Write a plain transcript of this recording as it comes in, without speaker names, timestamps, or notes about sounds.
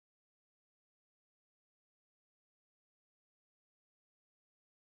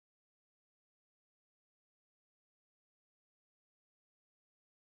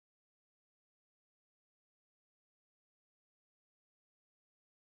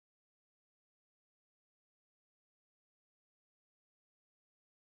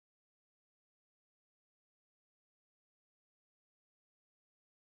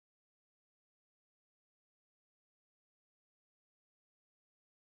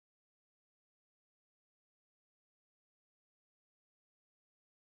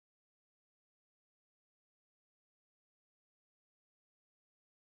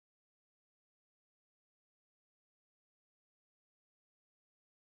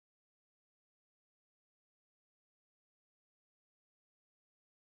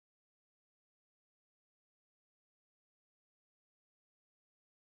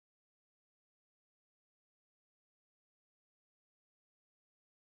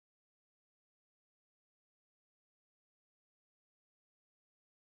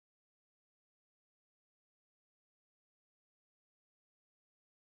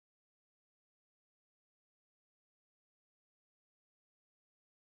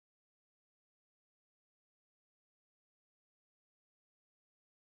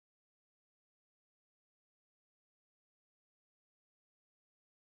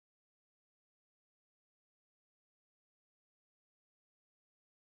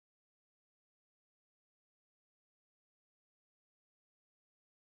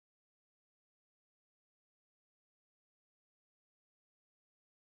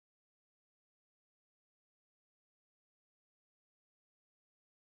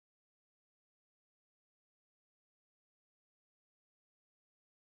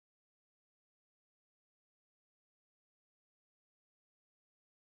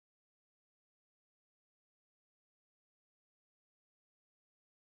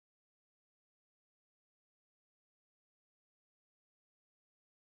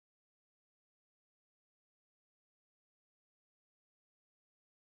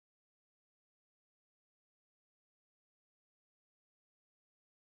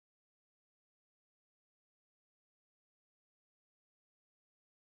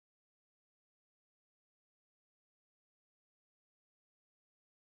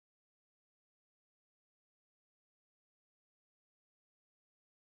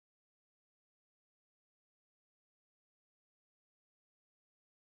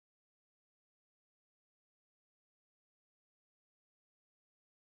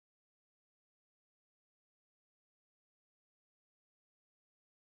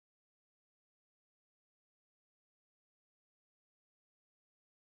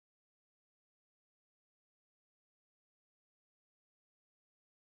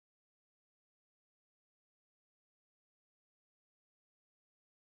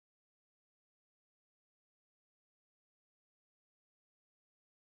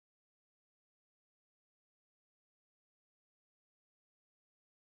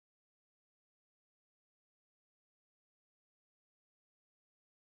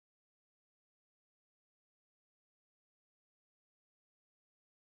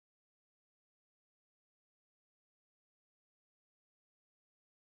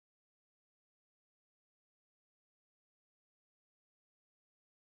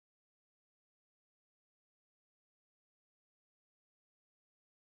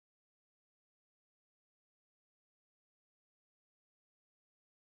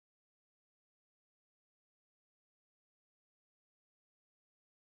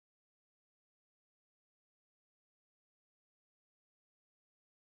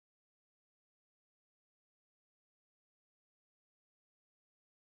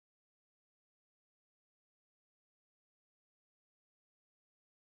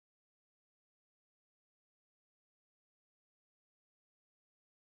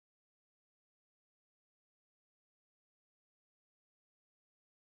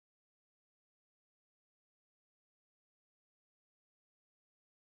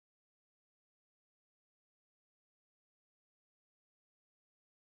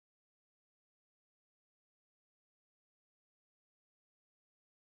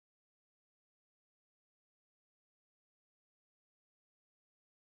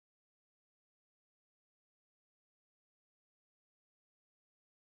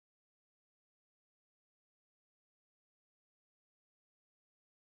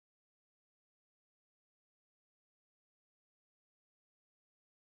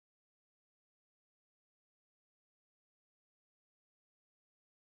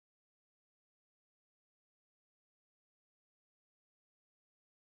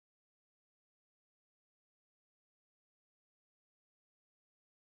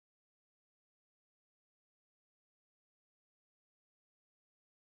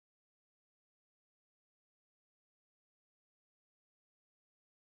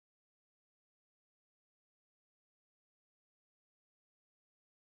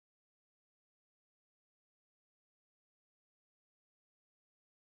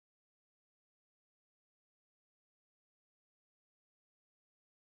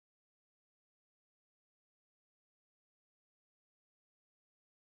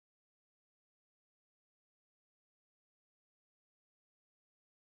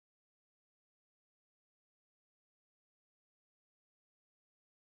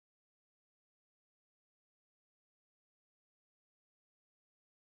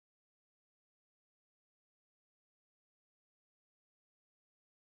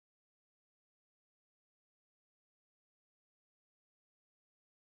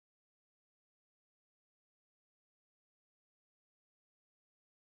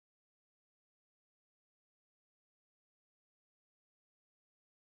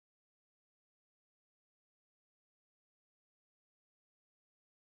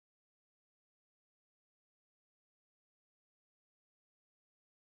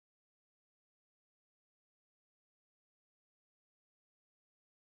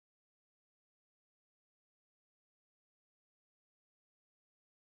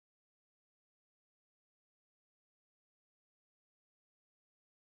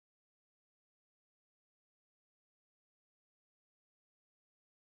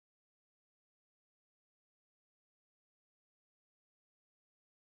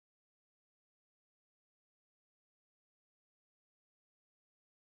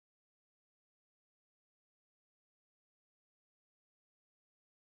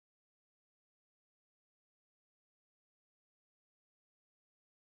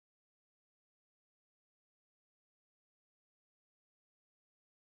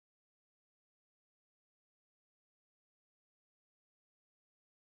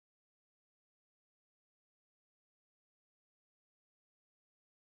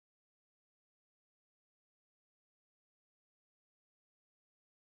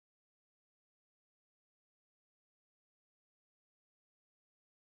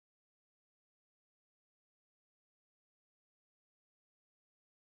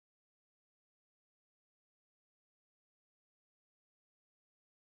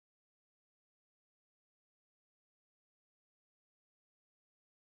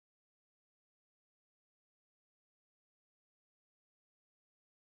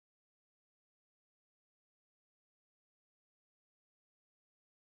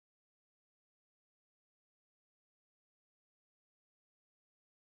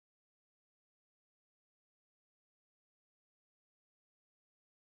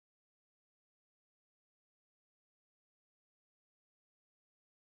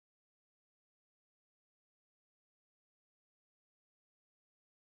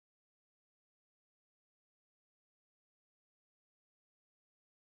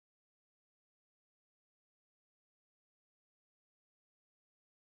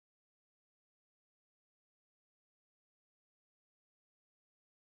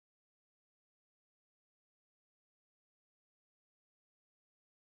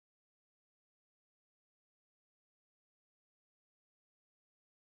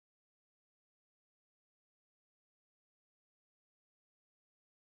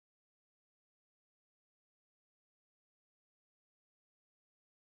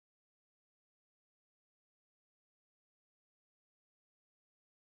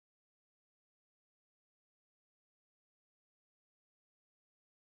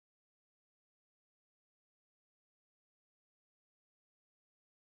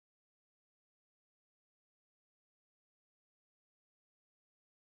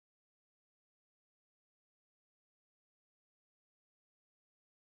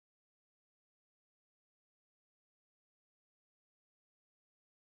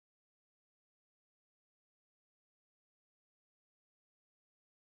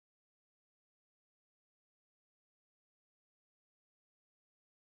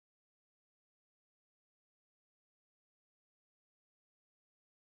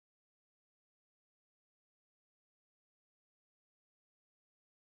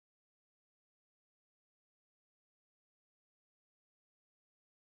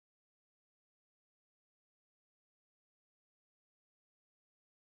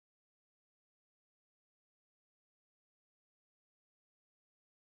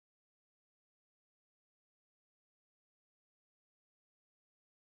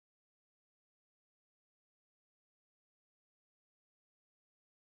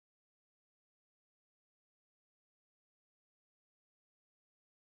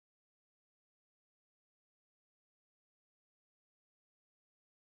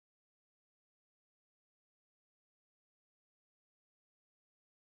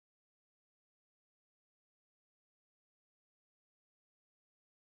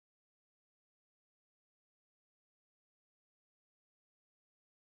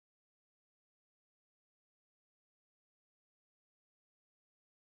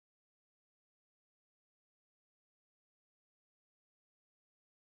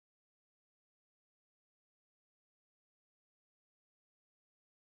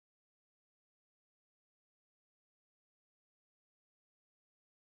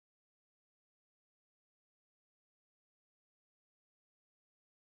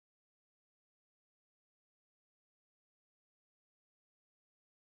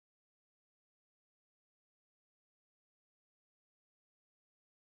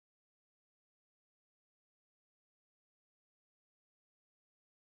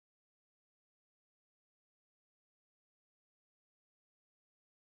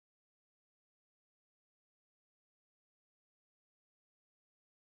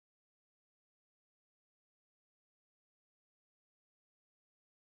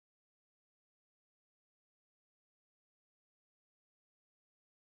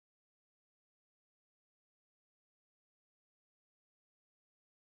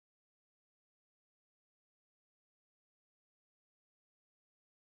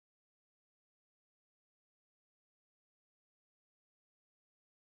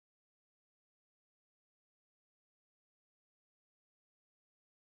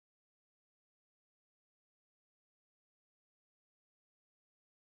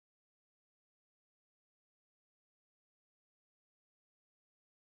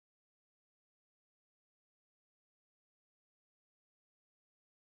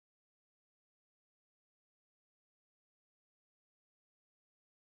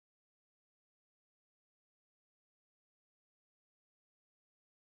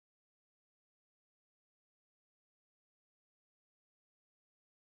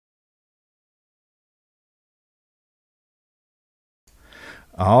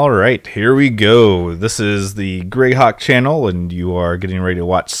All right, here we go. This is the Greyhawk channel, and you are getting ready to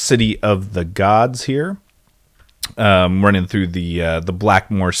watch City of the Gods here. Running through the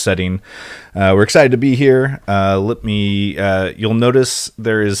Blackmoor setting. We're excited to be here. You'll notice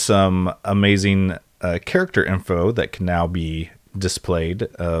there is some amazing character info that can now be displayed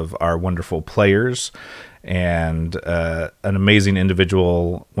of our wonderful players, and an amazing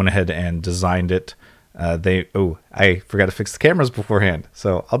individual went ahead and designed it. I forgot to fix the cameras beforehand,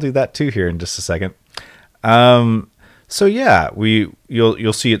 so I'll do that too here in just a second. So yeah,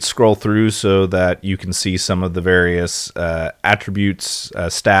 you'll see it scroll through so that you can see some of the various attributes,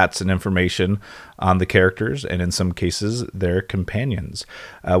 stats, and information on the characters, and in some cases their companions.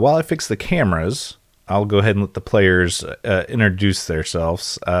 While I fix the cameras, I'll go ahead and let the players introduce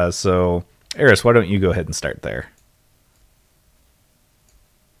themselves. So Eris, why don't you go ahead and start there?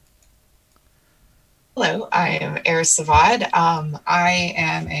 Hello, I am Eris Savad. I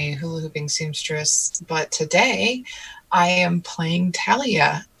am a hula hooping seamstress, but today I am playing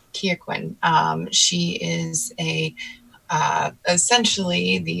Talia Kiaquin. She is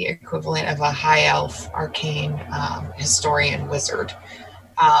essentially the equivalent of a high elf arcane historian wizard.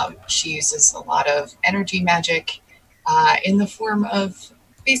 She uses a lot of energy magic in the form of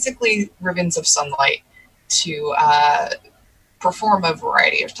basically ribbons of sunlight to perform a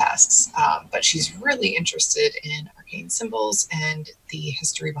variety of tasks, but she's really interested in arcane symbols and the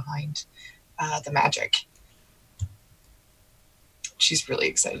history behind the magic. She's really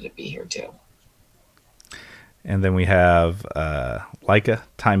excited to be here too. And then we have Leica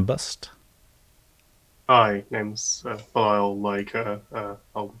Time Bust. Hi, name's Belial Leica.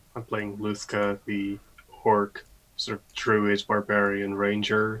 I'm playing Luthka, the orc, sort of druid, barbarian,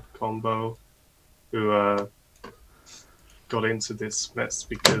 ranger combo, who got into this mess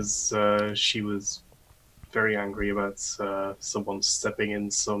because she was very angry about someone stepping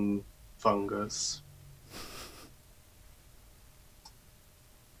in some fungus.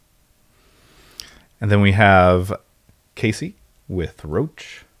 And then we have Casey with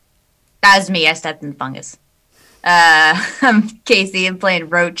Roach. That was me. I stepped in the fungus. I'm Casey. I'm playing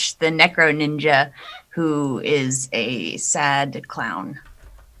Roach, the Necro Ninja, who is a sad clown.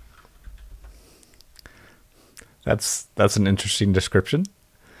 That's an interesting description.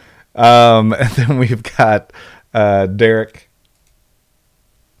 And then we've got Derek.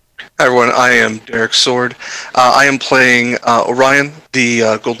 Hi everyone, I am Derek Sword. I am playing Orion,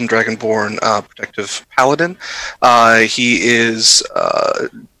 the Golden Dragonborn Protective Paladin. He is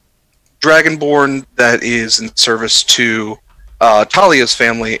Dragonborn that is in service to Talia's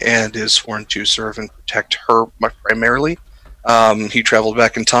family and is sworn to serve and protect her primarily. He traveled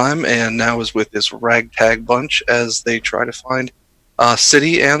back in time and now is with this ragtag bunch as they try to find a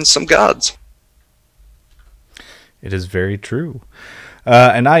city and some gods. It is very true.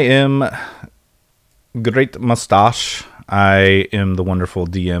 And I am Great Mustache. I am the wonderful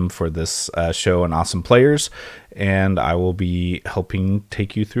DM for this show and awesome players, and I will be helping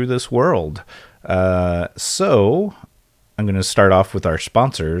take you through this world. So I'm going to start off with our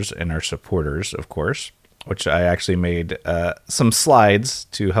sponsors and our supporters, of course, which I actually made some slides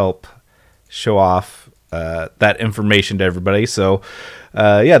to help show off that information to everybody. So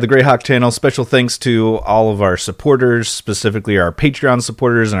yeah, the Greyhawk channel, special thanks to all of our supporters, specifically our Patreon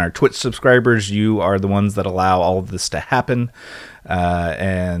supporters and our Twitch subscribers. You are the ones that allow all of this to happen.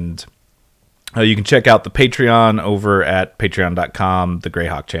 And you can check out the Patreon over at patreon.com, the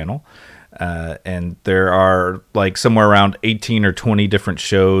Greyhawk channel. And there are like somewhere around 18 or 20 different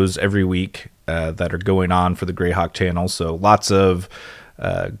shows every week that are going on for the Greyhawk channel. So lots of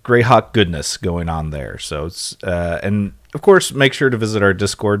Greyhawk goodness going on there. So it's and of course make sure to visit our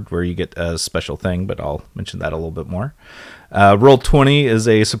Discord where you get a special thing, but I'll mention that a little bit more. Roll20 is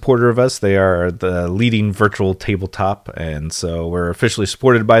a supporter of us. They are the leading virtual tabletop, and so we're officially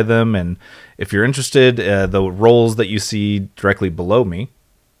supported by them. And if you're interested, the roles that you see directly below me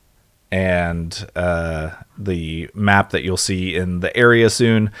and the map that you'll see in the area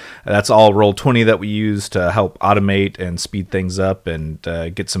soon, that's all Roll20 that we use to help automate and speed things up and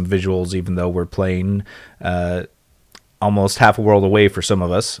get some visuals, even though we're playing almost half a world away for some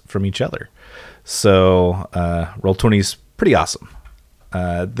of us from each other. So Roll20 is pretty awesome.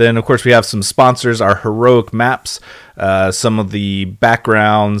 Then, of course, we have some sponsors, our heroic maps, some of the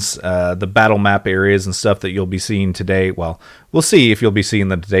backgrounds, the battle map areas and stuff that you'll be seeing today. Well, we'll see if you'll be seeing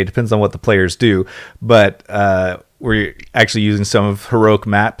them today. Depends on what the players do. But we're actually using some of heroic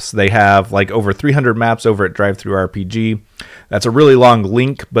maps. They have like over 300 maps over at DriveThruRPG. That's a really long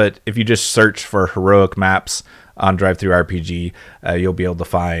link, but if you just search for heroic maps on DriveThruRPG, you'll be able to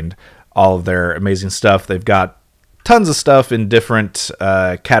find all of their amazing stuff. They've got tons of stuff in different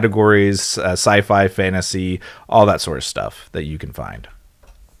categories, sci-fi, fantasy, all that sort of stuff that you can find.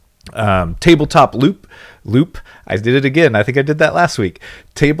 Tabletop Loop. I did it again. I think I did that last week.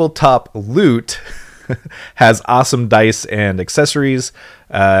 Tabletop Loot has awesome dice and accessories.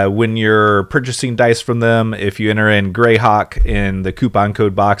 When you're purchasing dice from them, if you enter in Greyhawk in the coupon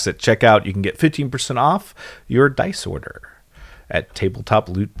code box at checkout, you can get 15% off your dice order at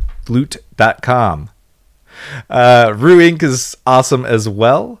tabletoploot.com. Rue Inc. is awesome as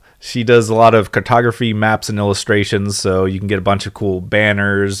well. She does a lot of cartography, maps, and illustrations, so you can get a bunch of cool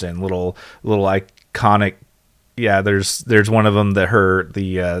banners and little iconic. Yeah, there's one of them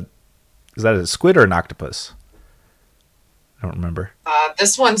that is that a squid or an octopus? I don't remember.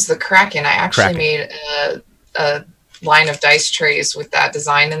 This one's the Kraken. I actually made a line of dice trays with that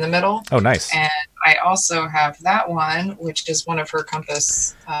design in the middle. Oh, nice. And I also have that one, which is one of her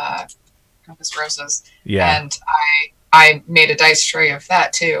compass roses. Yeah. And I made a dice tray of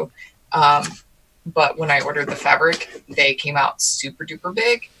that too. But when I ordered the fabric, they came out super duper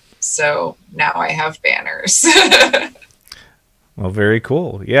big. So now I have banners. Well, very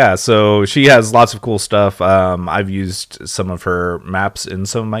cool. Yeah, so she has lots of cool stuff. I've used some of her maps in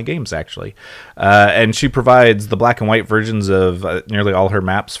some of my games, actually. And she provides the black and white versions of nearly all her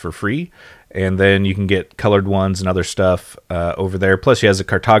maps for free. And then you can get colored ones and other stuff over there. Plus, she has a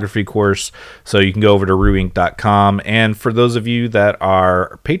cartography course, so you can go over to rueinc.com. And for those of you that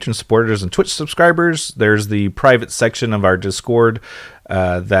are patron supporters and Twitch subscribers, there's the private section of our Discord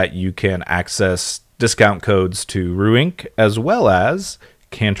that you can access discount codes to Rue Inc., as well as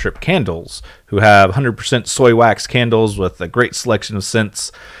Cantrip Candles, who have 100% soy wax candles with a great selection of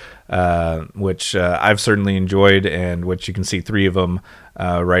scents, which I've certainly enjoyed, and which you can see 3 of them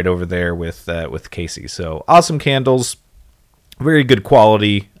right over there with Casey. So awesome candles, very good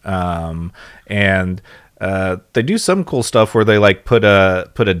quality, and they do some cool stuff where they like put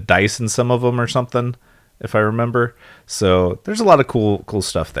a dice in some of them or something, if I remember. So there's a lot of cool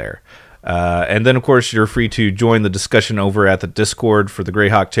stuff there. And then, of course, you're free to join the discussion over at the Discord for the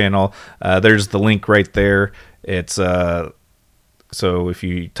Greyhawk channel. There's the link right there. It's so if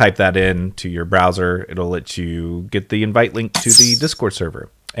you type that in to your browser, it'll let you get the invite link to the Discord server.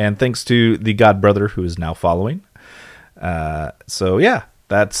 And thanks to the God Brother who is now following. So yeah,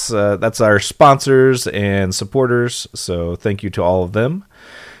 that's our sponsors and supporters. So thank you to all of them.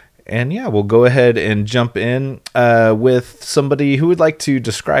 And yeah, we'll go ahead and jump in with somebody who would like to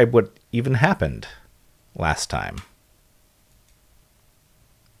describe what even happened last time.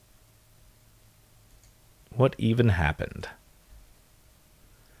 What even happened?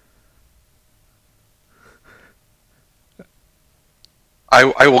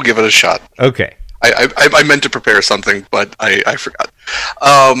 I will give it a shot. Okay. I meant to prepare something, but I forgot.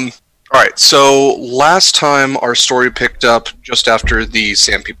 All right, so last time our story picked up just after the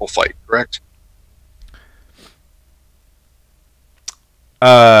Sand People fight, correct?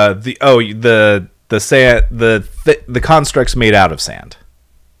 The sand, the constructs made out of sand.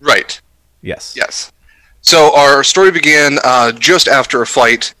 Right. Yes. Yes. So our story began just after a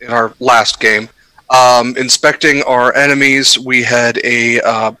fight in our last game. Inspecting our enemies, we had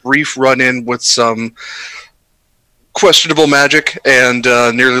a brief run-in with some questionable magic and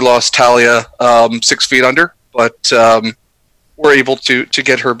nearly lost Talia 6 feet under, but we're able to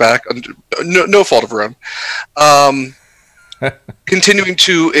get her back under no fault of her own. Continuing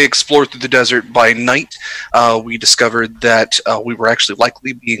to explore through the desert by night, we discovered that we were actually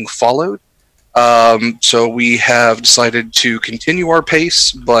likely being followed. So we have decided to continue our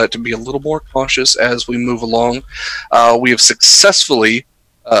pace, but to be a little more cautious as we move along. We have successfully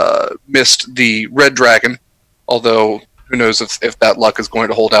missed the red dragon, although who knows if that luck is going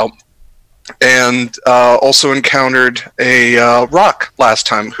to hold out. And also encountered a rock last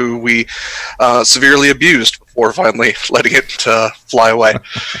time, who we severely abused before finally letting it fly away.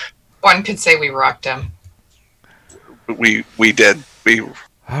 One could say we rocked him. We did. We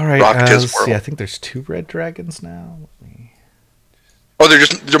all right. rocked his world. See, I think there's 2 red dragons now. Oh,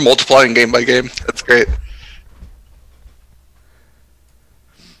 they're multiplying game by game. That's great.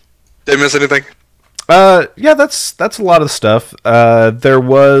 Did I miss anything? Yeah, that's a lot of stuff. There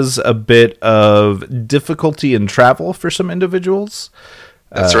was a bit of difficulty in travel for some individuals.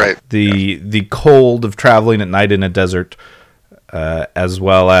 That's right. The cold of traveling at night in a desert, as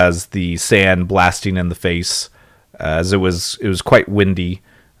well as the sand blasting in the face, as it was quite windy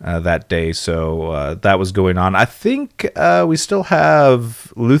that day. So that was going on. I think we still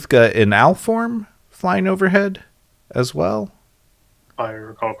have Luthka in owl form flying overhead as well. If I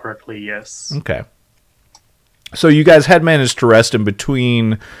recall correctly, yes. Okay. So you guys had managed to rest in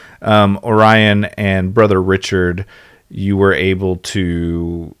between Orion and Brother Richard. You were able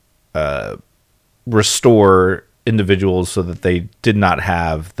to restore individuals so that they did not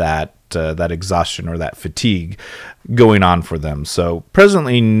have that exhaustion or that fatigue going on for them. So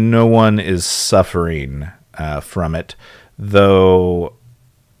presently, no one is suffering from it, though.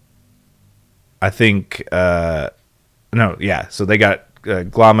 I think no, yeah. So they got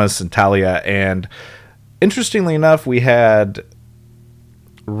Glamis and Talia, and interestingly enough, we had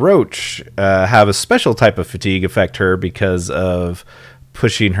Roach have a special type of fatigue affect her because of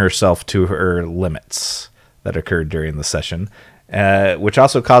pushing herself to her limits that occurred during the session, which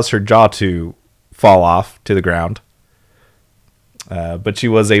also caused her jaw to fall off to the ground. But she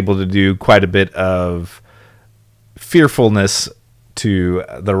was able to do quite a bit of fearfulness to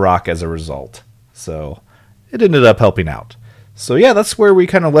the rock as a result. So it ended up helping out. So yeah, that's where we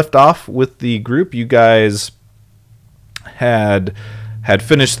kind of left off with the group. You guys had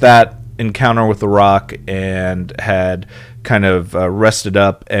finished that encounter with the rock and had kind of rested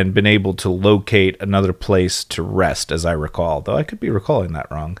up and been able to locate another place to rest, as I recall. Though I could be recalling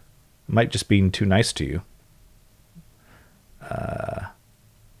that wrong. It might just be too nice to you.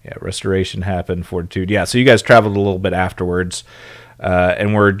 Yeah, restoration happened, fortitude. Yeah, so you guys traveled a little bit afterwards,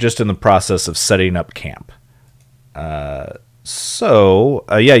 and we're just in the process of setting up camp. Yeah,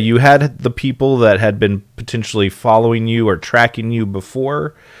 you had the people that had been potentially following you or tracking you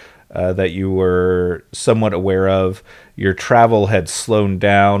before that you were somewhat aware of. Your travel had slowed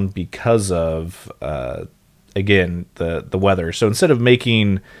down because of, again, the weather. So instead of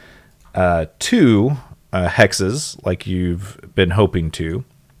making 2 hexes like you've been hoping to,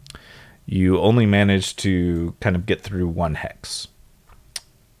 you only managed to kind of get through 1 hex.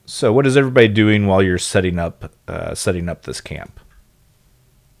 So what is everybody doing while you're setting up this camp?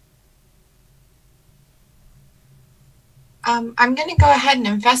 I'm going to go ahead and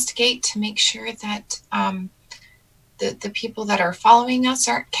investigate to make sure that the people that are following us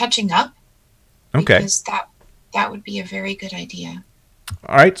aren't catching up. Okay. Because that would be a very good idea.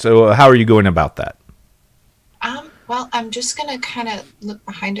 All right. So how are you going about that? Well, I'm just going to kind of look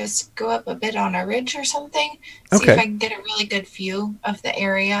behind us, go up a bit on a ridge or something, see Okay. if I can get a really good view of the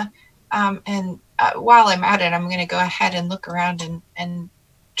area. And while I'm at it, I'm going to go ahead and look around and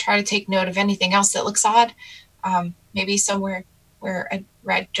try to take note of anything else that looks odd. Maybe somewhere where a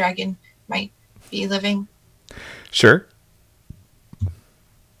red dragon might be living. Sure.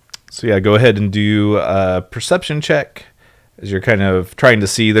 So yeah, go ahead and do a perception check as you're kind of trying to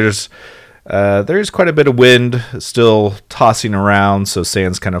see. There's quite a bit of wind still tossing around, so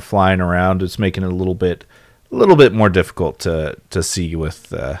sand's kind of flying around. It's making it a little bit more difficult to see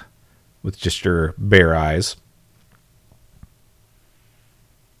with just your bare eyes.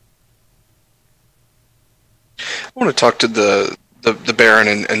 I want to talk to the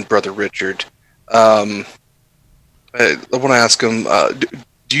Baron and Brother Richard. I want to ask him,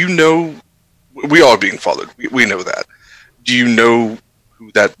 do you know, we are being followed, we know that. Do you know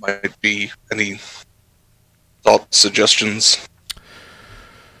who that might be? Any thoughts, suggestions?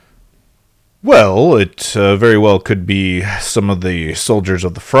 Well, it very well could be some of the soldiers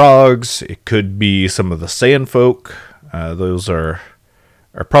of the frogs. It could be some of the sand folk. Those are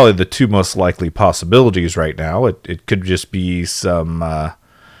probably the 2 most likely possibilities right now. It could just be some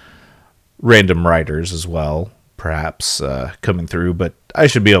random riders as well, perhaps, coming through. But I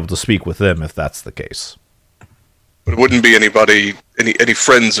should be able to speak with them if that's the case. But it wouldn't be anybody, any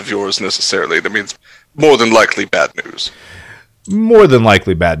friends of yours necessarily. That means more than likely bad news. More than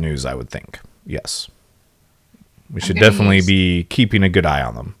likely bad news, I would think. Yes. We should definitely be keeping a good eye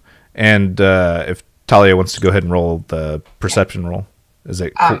on them. And if Talia wants to go ahead and roll the perception roll. Is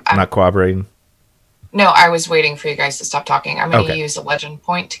it not cooperating? No, I was waiting for you guys to stop talking. I'm going to use a legend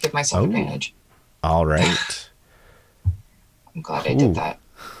point to give myself advantage. All right. I'm glad I did that.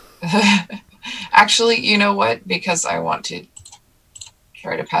 Actually, you know what? Because I want to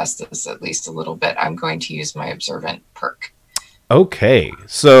try to pass this at least a little bit, I'm going to use my observant perk. Okay,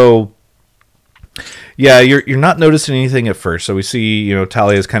 so yeah, you're not noticing anything at first. So we see,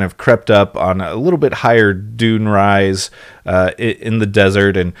 Talia's kind of crept up on a little bit higher dune rise in the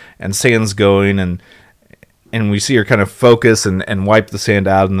desert, and sand's going, and we see her kind of focus and wipe the sand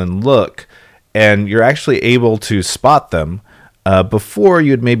out and then look, and you're actually able to spot them. Before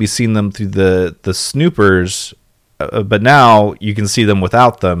you had maybe seen them through the snoopers, but now you can see them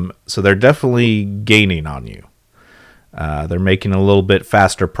without them, so they're definitely gaining on you. They're making a little bit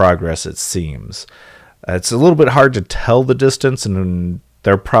faster progress, it seems. It's a little bit hard to tell the distance, and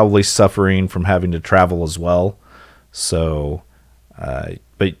they're probably suffering from having to travel as well. So,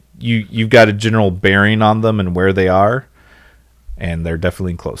 but you've got a general bearing on them and where they are, and they're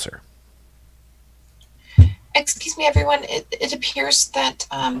definitely closer. Excuse me, everyone. It appears that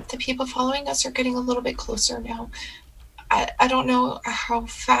the people following us are getting a little bit closer now. I don't know how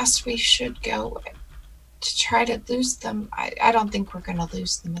fast we should go to try to lose them. I don't think we're going to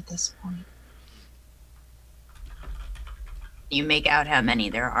lose them at this point. You make out how many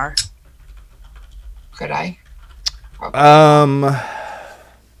there are? Could I?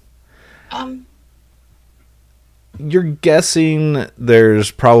 You're guessing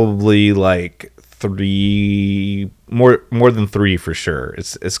there's probably like more than 3 for sure.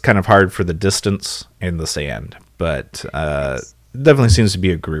 It's kind of hard for the distance and the sand, but it definitely seems to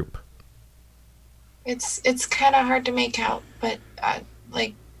be a group. It's kind of hard to make out, but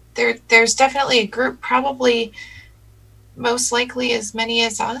like there's definitely a group, probably most likely as many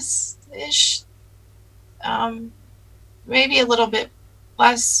as us ish. Maybe a little bit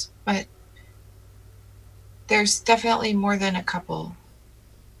less, but there's definitely more than a couple.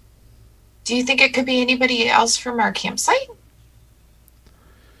 Do you think it could be anybody else from our campsite?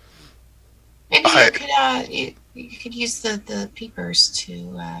 Maybe you could use the peepers to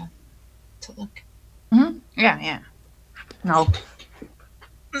look. Mm-hmm. Yeah. No.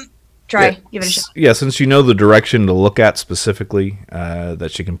 Try. Yeah. Give it a shot. Yeah, since you know the direction to look at specifically, that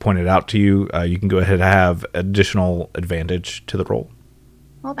she can point it out to you, you can go ahead and have additional advantage to the roll.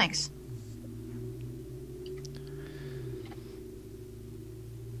 Well, thanks.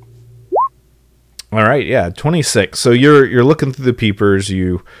 All right, yeah, 26. So you're looking through the peepers.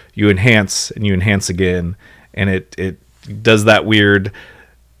 You enhance and you enhance again, and it does that weird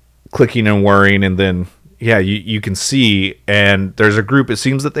clicking and whirring, and then yeah, you can see, and there's a group. It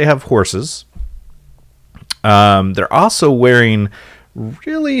seems that they have horses. They're also wearing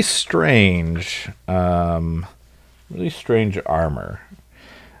really strange armor.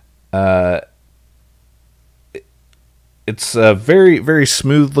 It's a very, very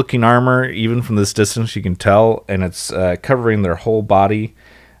smooth looking armor. Even from this distance, you can tell, and it's covering their whole body.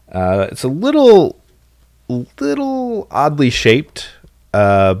 It's a little oddly shaped,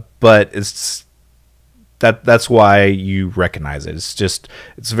 but that's why you recognize it.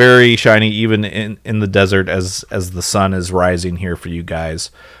 It's very shiny, even in the desert as the sun is rising here for you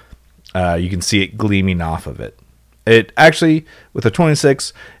guys. You can see it gleaming off of it. It actually, with a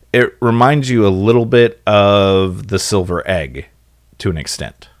 26, it reminds you a little bit of the silver egg to an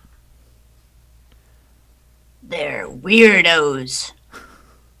extent. They're weirdos.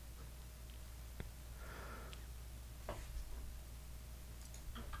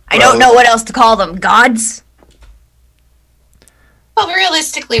 I don't know what else to call them. Gods? Well,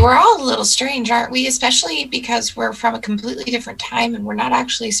 realistically, we're all a little strange, aren't we? Especially because we're from a completely different time and we're not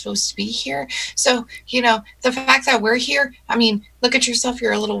actually supposed to be here. So, the fact that we're here, I mean, look at yourself,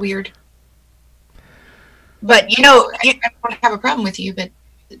 you're a little weird. But, I don't have a problem with you, but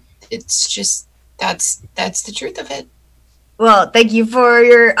it's just, that's the truth of it. Well, thank you for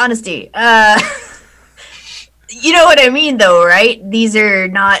your honesty. You know what I mean, though, right? These are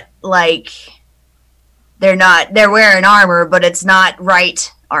not like... They're wearing armor, but it's not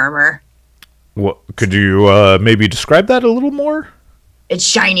right armor. What could you maybe describe that a little more? It's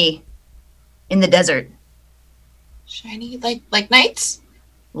shiny in the desert. Shiny? Like knights?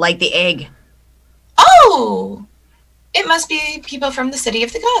 Like the egg. Oh! It must be people from the city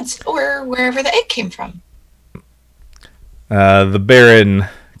of the gods, or wherever the egg came from. The Baron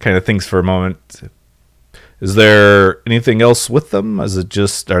kind of thinks for a moment. Is there anything else with them? Is it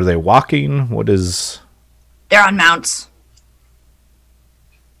just, are they walking? What is... They're on mounts.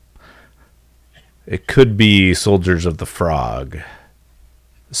 It could be soldiers of the Frog,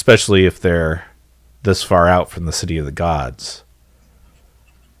 especially if they're this far out from the city of the gods.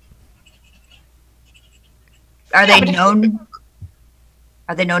 Are they known?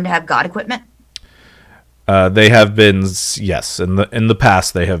 Are they known to have god equipment? They have been, yes. In the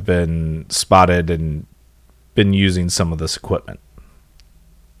past, they have been spotted and been using some of this equipment.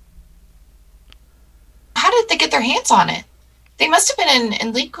 How did they get their hands on it? They must have been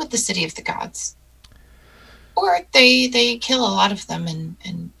in league with the city of the gods. Or they kill a lot of them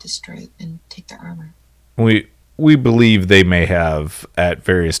and destroy and take their armor. We believe they may have at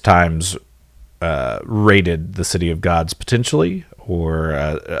various times raided the city of gods potentially, or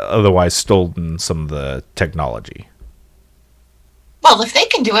otherwise stolen some of the technology. Well, if they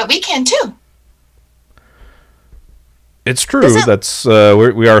can do it, we can too. It's true. That's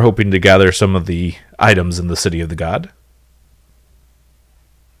we are hoping to gather some of the items in the city of the god.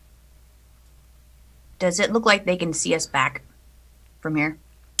 Does it look like they can see us back from here?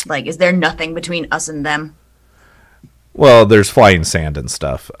 Like, is there nothing between us and them? Well, there's flying sand and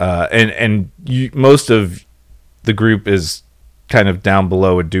stuff, and most of the group is kind of down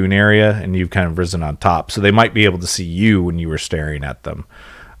below a dune area, and you've kind of risen on top, so they might be able to see you when you were staring at them.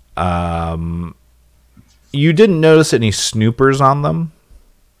 You didn't notice any snoopers on them,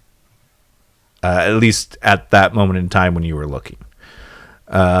 at least at that moment in time when you were looking.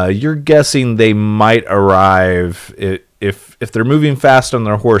 You're guessing they might arrive if they're moving fast on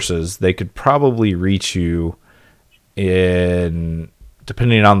their horses. They could probably reach you in,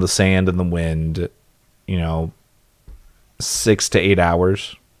 depending on the sand and the wind, 6 to 8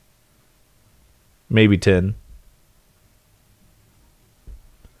 hours, maybe 10.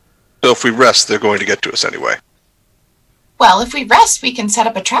 So if we rest, they're going to get to us anyway. Well, if we rest, we can set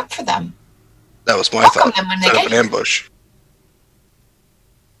up a trap for them. That was my Welcome thought. them when they Set up get an here. ambush.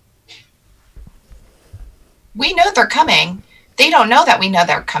 We know they're coming. They don't know that we know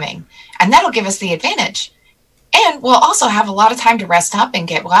they're coming. And that'll give us the advantage. And we'll also have a lot of time to rest up and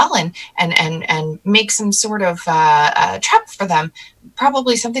get well and make some sort of trap for them.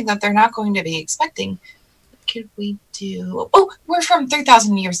 Probably something that they're not going to be expecting. What could we do? Oh, we're from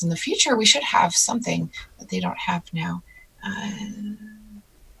 3,000 years in the future. We should have something that they don't have now.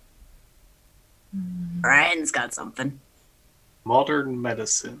 Brian's got something. Modern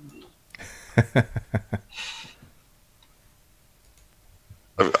medicine.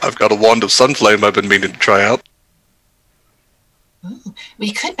 I've got a wand of sunflame I've been meaning to try out. Ooh,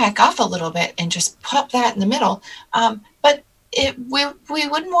 we could back off a little bit and just pop that in the middle. But we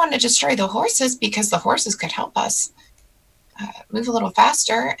wouldn't want to destroy the horses because the horses could help us move a little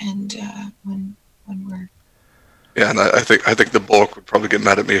faster. And when we're Yeah, and I think the Bork would probably get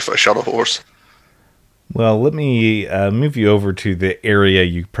mad at me if I shot a horse. Well, let me move you over to the area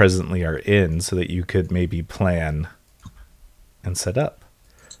you presently are in so that you could maybe plan and set up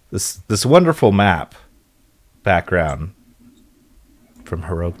this wonderful map background from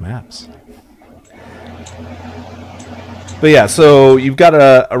Heroic Maps. But yeah, so you've got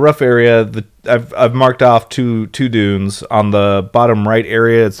a rough area. I've marked off two dunes. On the bottom right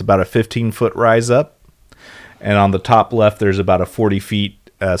area, it's about a 15-foot rise up. And on the top left, there's about a 40 feet.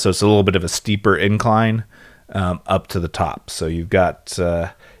 So it's a little bit of a steeper incline up to the top. So you've got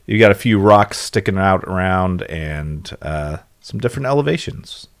a few rocks sticking out around and some different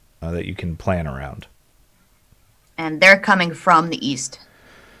elevations that you can plan around. And they're coming from the east,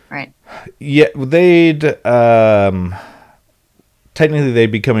 right? Yeah, technically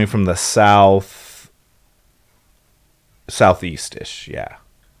they'd be coming from the southeast-ish, yeah.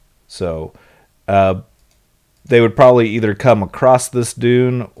 So they would probably either come across this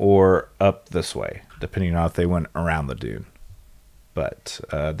dune or up this way, depending on if they went around the dune. But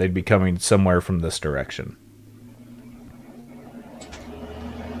they'd be coming somewhere from this direction.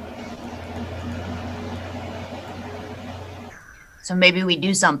 So maybe we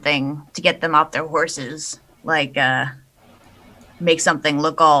do something to get them off their horses, like make something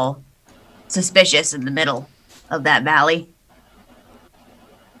look all suspicious in the middle of that valley.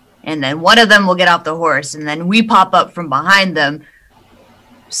 And then one of them will get off the horse, and then we pop up from behind them,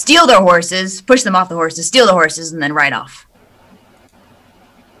 steal their horses, push them off the horses, steal the horses, and then ride off.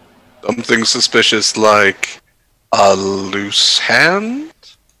 Something suspicious like a loose hand?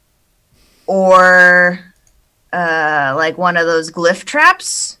 Or like one of those glyph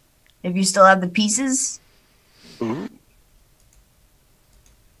traps, if you still have the pieces. Ooh.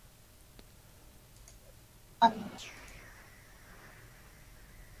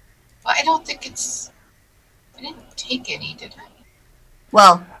 I don't think it's. I didn't take any, did I?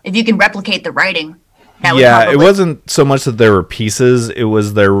 Well, if you can replicate the writing, that would Yeah, probably... it wasn't so much that there were pieces, it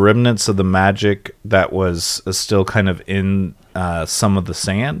was their remnants of the magic that was still kind of in some of the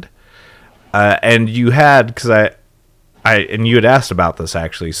sand. And you had, because and you had asked about this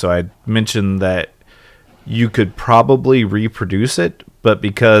actually, so I mentioned that you could probably reproduce it, but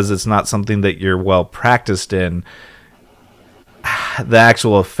because it's not something that you're well practiced in, the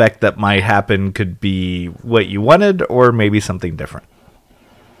actual effect that might happen could be what you wanted or maybe something different.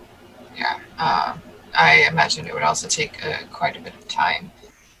 Yeah. I imagine it would also take quite a bit of time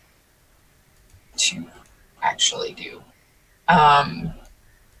to actually do.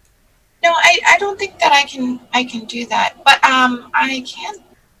 No, I don't think that I can do that. But I can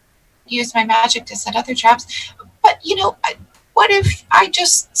use my magic to set other traps. But what if I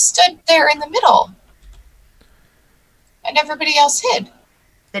just stood there in the middle and everybody else hid?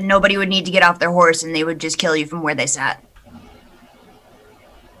 Then nobody would need to get off their horse, and they would just kill you from where they sat.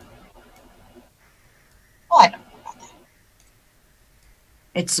 Well, I don't know about that.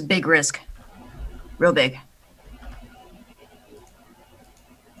 It's a big risk. Real big.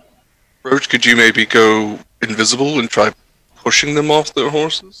 Roach, could you maybe go invisible and try pushing them off their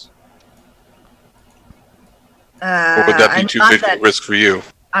horses? Or would that be too big a risk for you?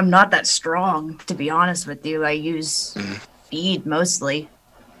 I'm not that strong, to be honest with you. I use feed mostly.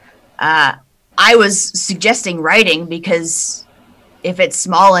 I was suggesting riding because if it's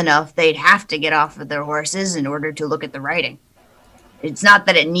small enough, they'd have to get off of their horses in order to look at the writing. It's not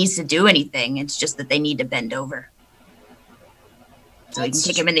that it needs to do anything. It's just that they need to bend over. So we can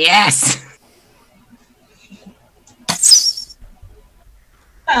kick him in the ass.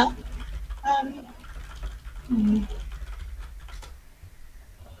 Well,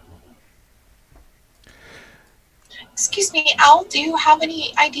 Excuse me, Al, do you have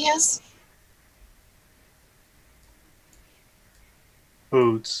any ideas?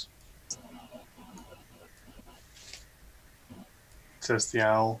 Boots. Says the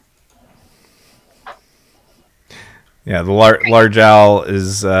owl. Yeah, the large owl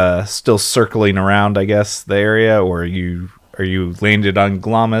is still circling around, I guess, the area, or are you landed on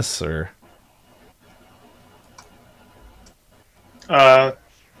Glamis, or? I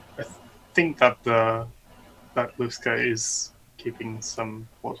think that that Luska is keeping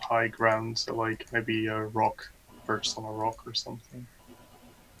somewhat high ground, so like maybe a rock, perched on a rock or something.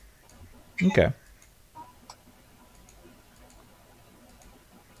 Okay.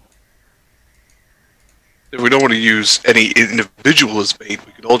 If we don't want to use any individual as bait,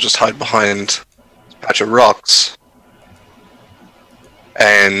 we could all just hide behind a patch of rocks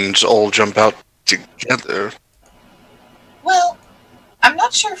and all jump out together. Well, I'm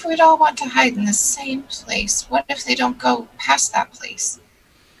not sure if we'd all want to hide in the same place. What if they don't go past that place?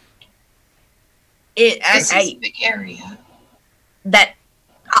 This is a big area.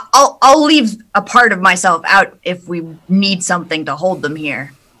 I'll leave a part of myself out if we need something to hold them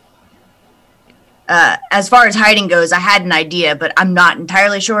here. As far as hiding goes, I had an idea, but I'm not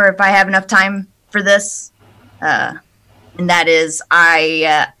entirely sure if I have enough time for this. And that is,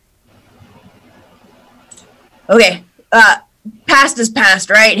 okay, past is past,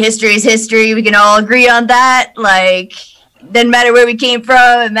 right? History is history. We can all agree on that. Like, doesn't matter where we came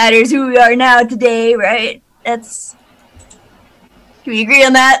from. It matters who we are now today, right? Can we agree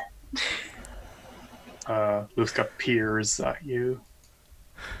on that? Luska peers at you.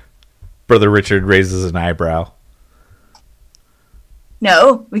 Brother Richard raises an eyebrow.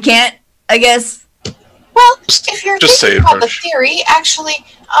 No, we can't, I guess. Well, if you're just thinking about the theory, actually,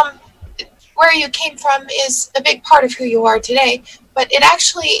 where you came from is a big part of who you are today, but it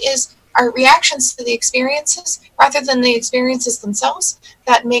actually is our reactions to the experiences rather than the experiences themselves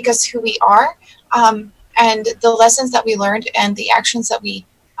that make us who we are, and the lessons that we learned and the actions that we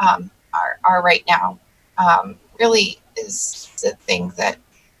are right now really is the thing that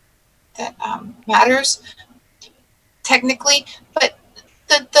matters technically, but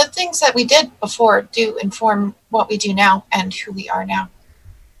the things that we did before do inform what we do now and who we are now.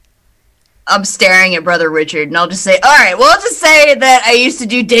 I'm staring at Brother Richard, and I'll just say, all right, well, let's just say that I used to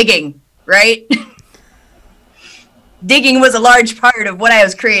do digging, right? Digging was a large part of what I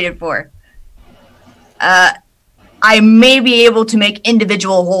was created for. I may be able to make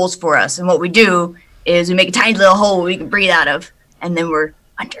individual holes for us, and what we do is we make a tiny little hole we can breathe out of, and then we're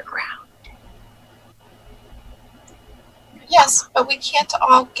underground. Yes, but we can't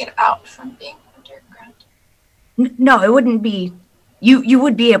all get out from being underground. No, it wouldn't be. You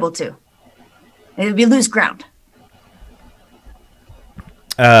would be able to. It would be loose ground.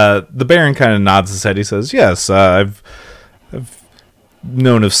 The Baron kind of nods his head. He says, yes, I've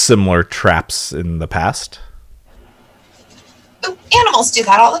known of similar traps in the past. Ooh, animals do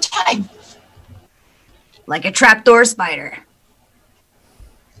that all the time. Like a trapdoor spider.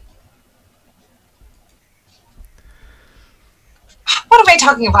 What am I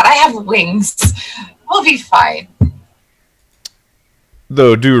talking about? I have wings. We'll be fine.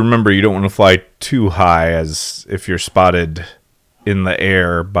 Though, do remember you don't want to fly too high, as if you're spotted in the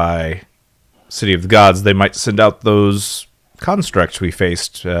air by City of the Gods, they might send out those constructs we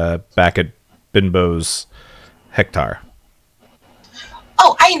faced back at Binbo's Hectare.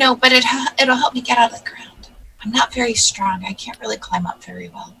 Oh, I know, but it'll help me get out of the ground. I'm not very strong. I can't really climb up very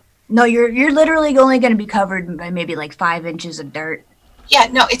well. No, you're literally only going to be covered by maybe like 5 inches of dirt. Yeah,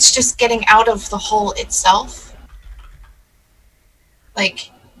 no, it's just getting out of the hole itself.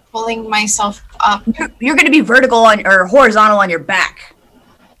 Like, pulling myself up. You're going to be vertical or horizontal on your back.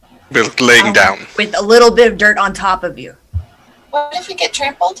 Laying down. With a little bit of dirt on top of you. What if we get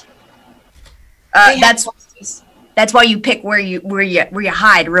trampled? That's why you pick where you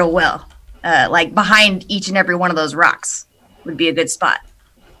hide real well. Like behind each and every one of those rocks would be a good spot.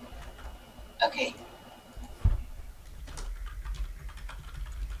 Okay.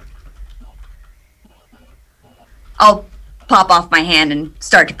 I'll pop off my hand and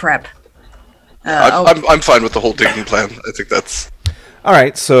start to prep. I'm fine with the whole digging plan. I think that's... All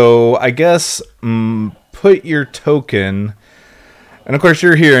right, so I guess put your token... And of course,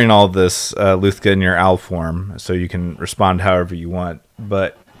 you're hearing all this, Luthka, in your owl form, so you can respond however you want.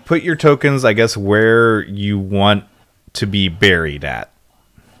 But put your tokens, I guess, where you want to be buried at.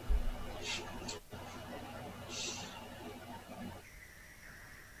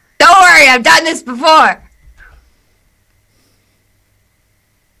 Don't worry, I've done this before.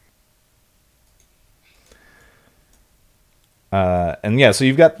 And yeah, so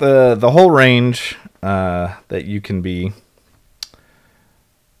you've got the whole range that you can be.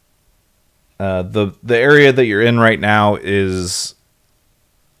 The area that you're in right now is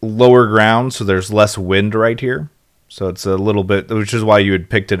lower ground, so there's less wind right here. So it's a little bit, which is why you had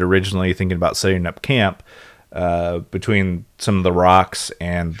picked it originally, thinking about setting up camp between some of the rocks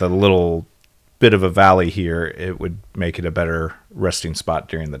and the little bit of a valley here. It would make it a better resting spot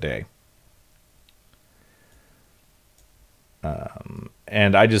during the day.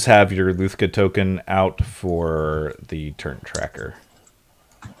 And I just have your Luthka token out for the turn tracker.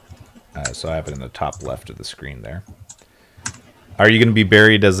 So I have it in the top left of the screen there. Are you going to be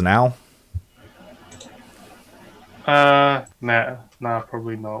buried as an owl? Nah,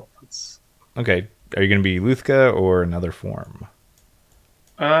 probably not. It's... Okay. Are you going to be Luthka or another form?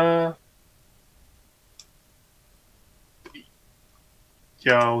 Yeah,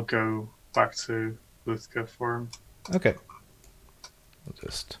 I'll go back to Luthka form. Okay. We'll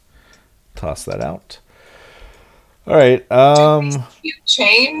just toss that out. All right. You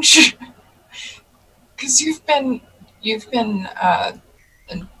change because you've been in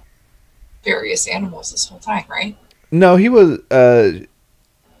various animals this whole time, right? No, he was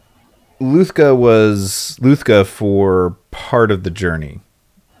Luthka was Luthka for part of the journey.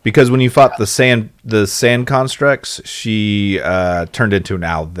 Because when you fought the sand constructs, she turned into an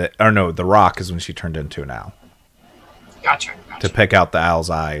owl. The rock is when she turned into an owl. Gotcha. To peck out the owl's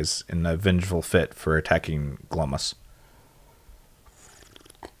eyes in a vengeful fit for attacking Glomus.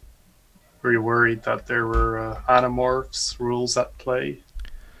 Were you worried that there were Animorphs rules at play?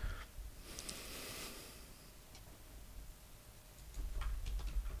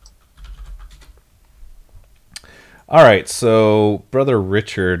 All right, so Brother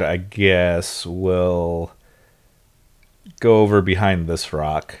Richard, I guess, will go over behind this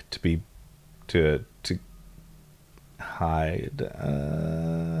rock to hide.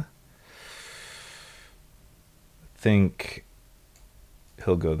 I think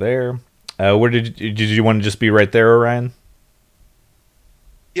he'll go there. Where did you want to just be right there, Orion?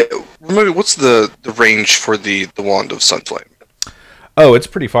 Yeah, remember, what's the range for the Wand of Sunflame? Oh, it's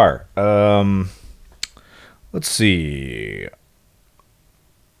pretty far. Let's see.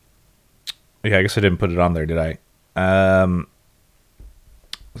 Yeah, I guess I didn't put it on there, did I?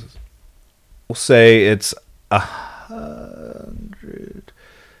 We'll say it's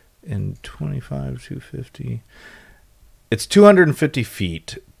 125, 250. It's 250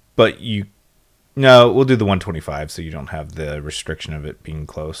 feet, but no, we'll do the 125 so you don't have the restriction of it being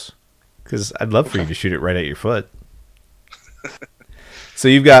close. Because I'd love for you to shoot it right at your foot. So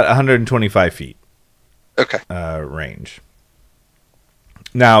you've got 125 feet. Okay. Range.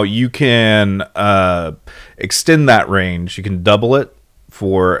 Now you can extend that range. You can double it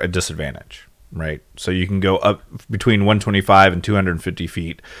for a disadvantage, right? So you can go up between 125 and 250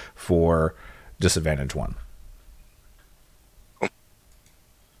 feet for disadvantage 1.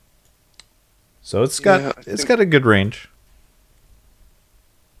 So it's got a good range.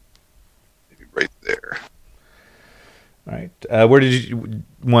 Maybe right there. All right. Where did you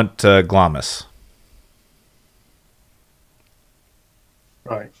want Glomus?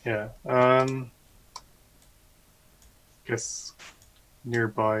 Right, yeah. Guess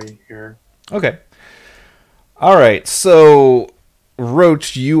nearby here. Okay. All right. So,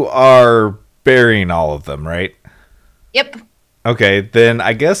 Roach, you are burying all of them, right? Yep. Okay, then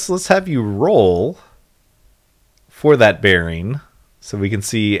I guess let's have you roll for that bearing so we can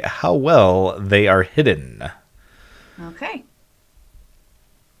see how well they are hidden. Okay.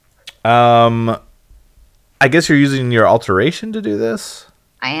 I guess you're using your alteration to do this?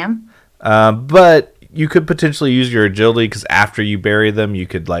 I am. But you could potentially use your agility because after you bury them, you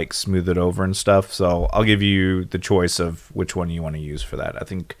could like smooth it over and stuff. So I'll give you the choice of which one you want to use for that. I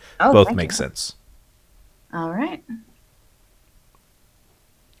think both make sense. All right.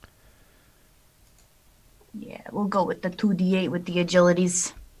 Yeah, we'll go with the 2d8 with the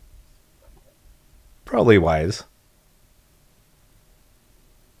agilities. Probably wise.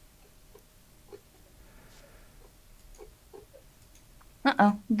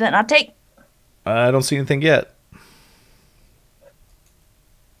 Uh-oh. Then I'll take. I don't see anything yet.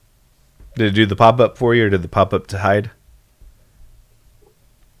 Did it do the pop-up for you, or did the pop-up to hide?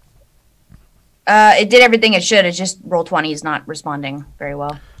 It did everything it should. It's just Roll20 is not responding very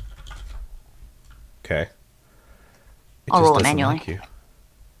well. Okay. I'll roll it doesn't manually. like you.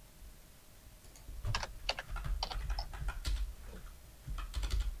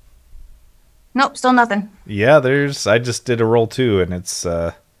 Nope, still nothing. Yeah, I just did a roll too, and it's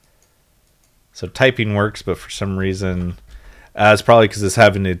so typing works, but for some reason, it's probably because it's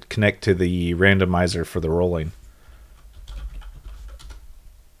having to connect to the randomizer for the rolling.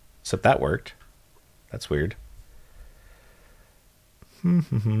 Except that worked. That's weird.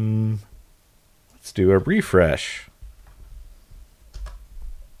 Let's do a refresh.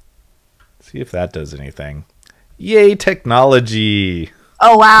 See if that does anything. Yay, technology!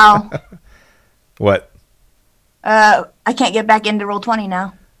 Oh, wow. What? I can't get back into Roll20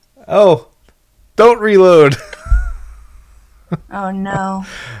 now. Oh, don't reload. Oh, no.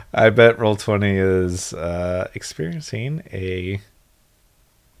 I bet Roll20 is experiencing a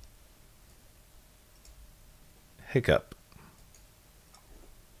hiccup.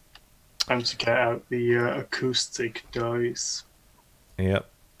 Time to get out the acoustic dice. Yep,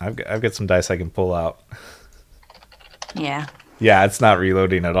 I've got some dice I can pull out. Yeah. Yeah, it's not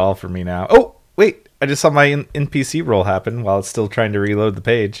reloading at all for me now. Oh, wait, I just saw my NPC roll happen while it's still trying to reload the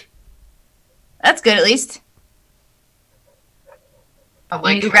page. That's good, at least. I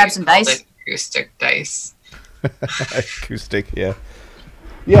like You how grab you some called dice? it acoustic dice. Acoustic, yeah.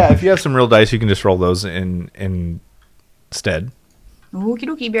 Yeah, if you have some real dice, you can just roll those instead. Okie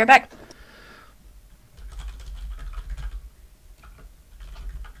dokie, be right back.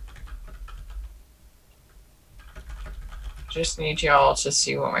 Just need y'all to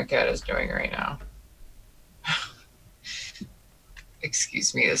see what my cat is doing right now.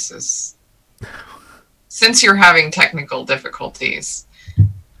 Excuse me, this is... Since you're having technical difficulties,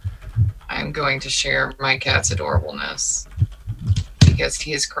 I'm going to share my cat's adorableness. Because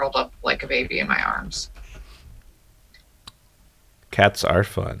he is curled up like a baby in my arms. Cats are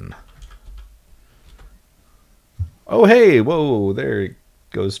fun. Oh, hey, whoa, there it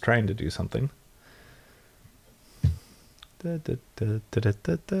goes trying to do something. Da, da, da, da,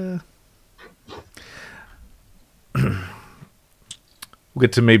 da, da. We'll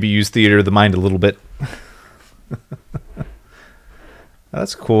get to maybe use theater of the mind a little bit.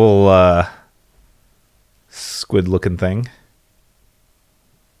 That's a cool squid looking thing.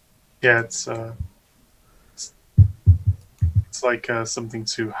 Yeah, it's like something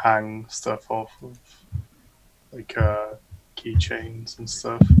to hang stuff off of, like keychains and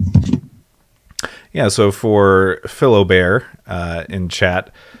stuff. Yeah, so for Philobear in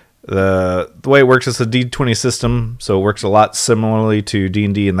chat, the way it works is a D20 system, so it works a lot similarly to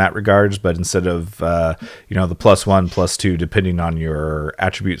D&D in that regards, but instead of the +1, +2, depending on your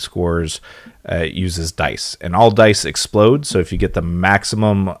attribute scores, it uses dice. And all dice explode, so if you get the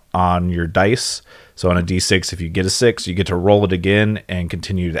maximum on your dice, so on a D6, if you get a 6, you get to roll it again and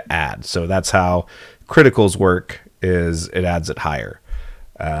continue to add. So that's how criticals work, is it adds it higher.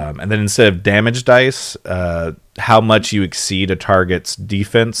 And then instead of damage dice, how much you exceed a target's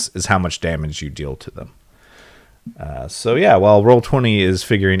defense is how much damage you deal to them. So yeah, while Roll20 is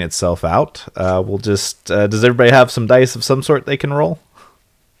figuring itself out, we'll just... does everybody have some dice of some sort they can roll?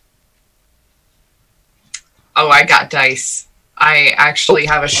 Oh, I got dice. I actually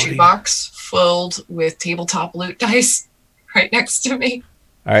have a shoebox filled with tabletop loot dice right next to me.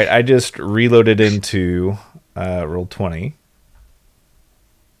 All right, I just reloaded into Roll20.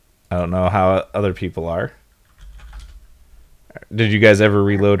 I don't know how other people are. Did you guys ever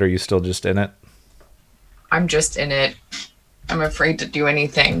reload, or are you still just in it? I'm just in it. I'm afraid to do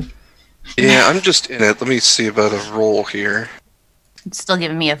anything. Yeah, I'm just in it. Let me see about a roll here. It's still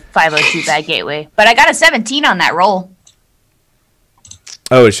giving me a 502 bad gateway. But I got a 17 on that roll.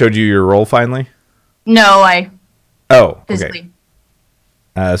 Oh, it showed you your roll finally? No, I Oh, okay. physically.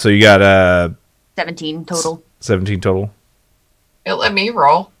 So you got 17 total. 17 total? It let me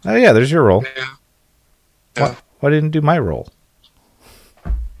roll. Oh, yeah, there's your roll. Yeah. Why didn't it do my roll?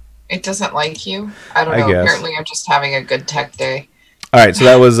 It doesn't like you. I don't I know. guess. Apparently, I'm just having a good tech day. All right, so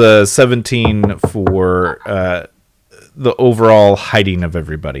that was a 17 for the overall hiding of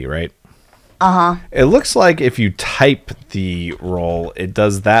everybody, right? Uh-huh. It looks like if you type the roll, it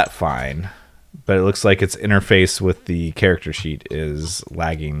does that fine, but it looks like its interface with the character sheet is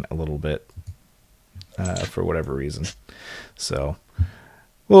lagging a little bit for whatever reason. So,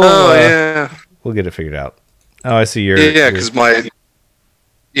 we'll get it figured out. Oh, I see your... Yeah, because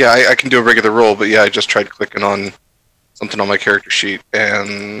I can do a regular roll, but yeah, I just tried clicking on something on my character sheet,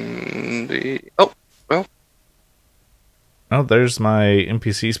 and Oh, there's my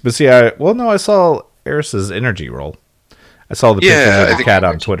NPCs. But see, I saw Eris's energy roll. I saw the pictures of the cat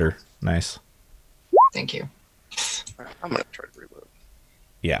on Twitter. Nice. Thank you. I'm gonna try to reload.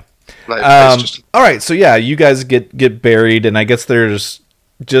 Yeah. All right. So yeah, you guys get buried, and I guess there's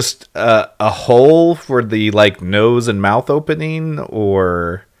just a hole for the like nose and mouth opening,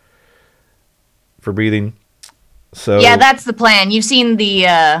 or for breathing. So yeah, that's the plan. You've seen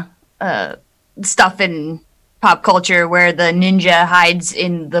the stuff in pop culture where the ninja hides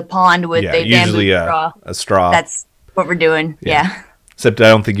in the pond with a usually bamboo straw. A straw. That's what we're doing. Yeah. Except I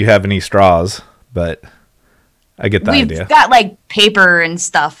don't think you have any straws, but I get the idea. We've got like paper and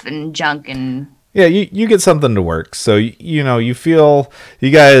stuff and junk and. Yeah, you get something to work. So you feel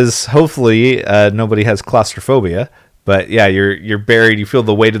you guys. Hopefully, nobody has claustrophobia. But yeah, you're buried. You feel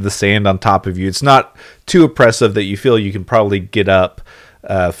the weight of the sand on top of you. It's not too oppressive that you feel you can probably get up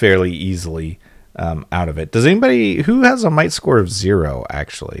fairly easily out of it. Does anybody who has a might score of 0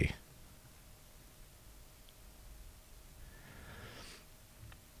 actually?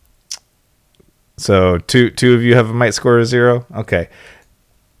 So two of you have a might score of 0. Okay,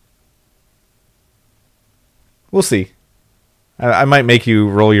 we'll see. I might make you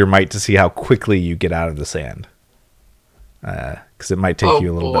roll your might to see how quickly you get out of the sand. Because it might take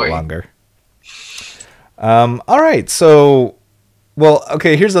you a little bit longer. All right, so, well,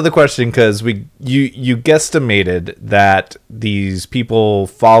 okay. Here's the other question, because you guesstimated that these people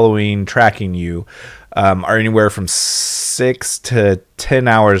tracking you, are anywhere from 6 to 10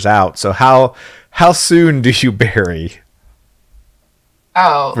 hours out. So how soon do you bury?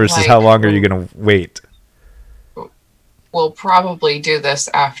 Oh, versus how long are you going to wait? We'll probably do this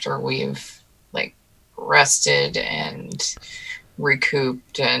after we've rested and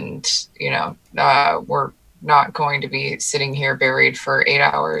recouped, and we're not going to be sitting here buried for 8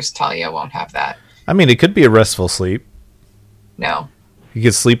 hours. Talia won't have that. I mean, it could be a restful sleep. No, you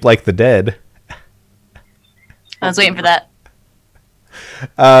could sleep like the dead. I was waiting for that.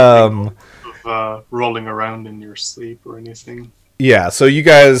 Rolling around in your sleep or anything. Yeah, so you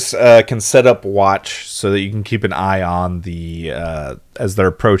guys can set up watch so that you can keep an eye on the as they're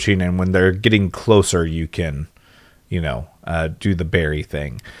approaching, and when they're getting closer, you can, do the bury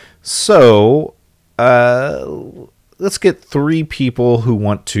thing. So let's get 3 people who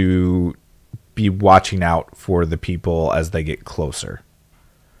want to be watching out for the people as they get closer.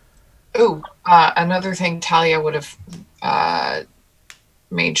 Oh, another thing Talia would have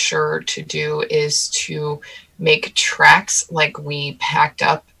made sure to do is to make tracks like we packed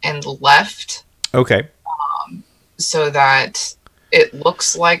up and left. Okay. So that it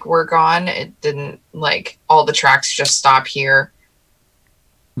looks like we're gone. It didn't all the tracks just stop here.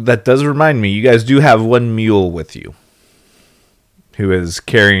 That does remind me, you guys do have one mule with you who is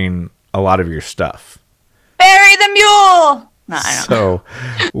carrying a lot of your stuff. Bury the mule! No, I don't. So,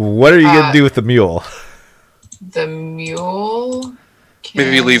 what are you going to do with the mule? The mule?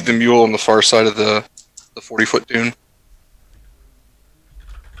 Maybe you leave the mule on the far side of the 40-foot dune.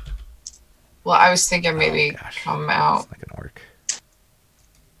 Well, I was thinking maybe come out. That's not going to work.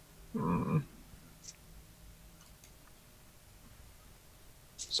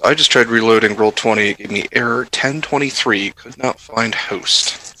 So I just tried reloading Roll20. It gave me error 1023. Could not find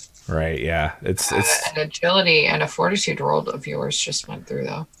host. Right, yeah. It's an agility and a fortitude roll of yours just went through,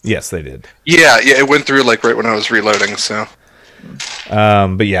 though. Yes, they did. Yeah, it went through right when I was reloading, so.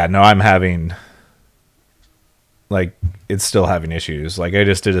 But yeah, no, I'm having it's still having issues. I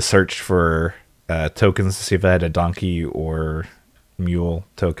just did a search for tokens to see if I had a donkey or mule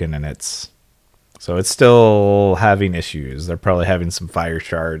token, and it's still having issues. They're probably having some fire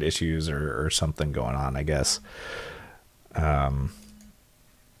shard issues or something going on, I guess.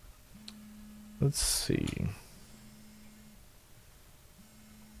 Let's see.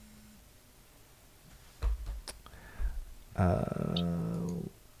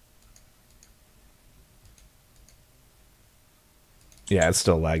 Yeah, it's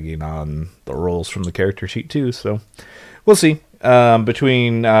still lagging on the rolls from the character sheet too, so we'll see.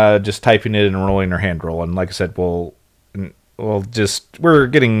 Between just typing it and rolling or hand rolling, like I said, we got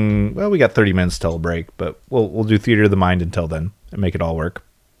 30 minutes till break, but we'll do theater of the mind until then and make it all work.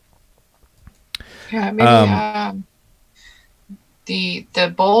 Yeah, maybe the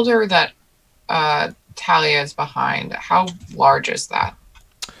boulder that Talia is behind, how large is that?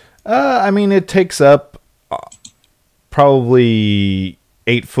 I mean, it takes up probably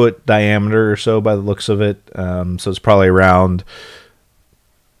 8-foot diameter or so by the looks of it. So it's probably around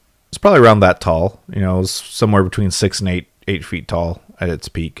that tall. It's somewhere between 6 and 8 feet tall at its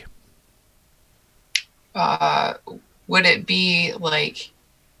peak. Would it be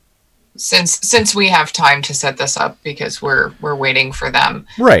since we have time to set this up because we're waiting for them.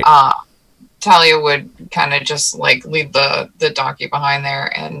 Right. Talia would kind of just like leave the donkey behind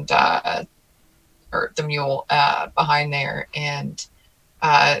there and or the mule behind there and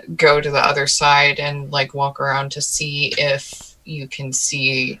go to the other side and like walk around to see if you can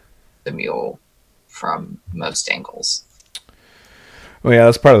see the mule from most angles. Well, yeah,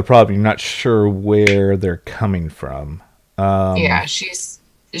 that's part of the problem. You're not sure where they're coming from. Yeah, she's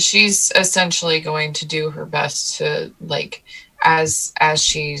essentially going to do her best to like as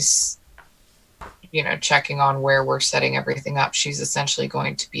she's checking on where we're setting everything up. She's essentially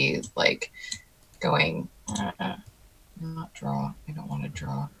going to be like going not draw. I don't want to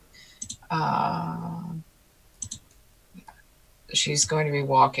draw. She's going to be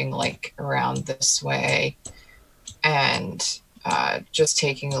walking like around this way and just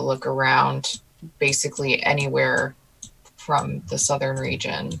taking a look around basically anywhere from the southern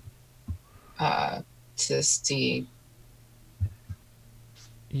region to see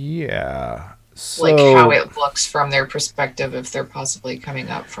like how it looks from their perspective if they're possibly coming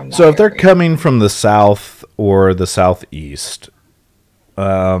up from that so if they're area. coming from the south or the southeast,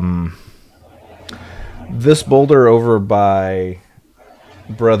 this boulder over by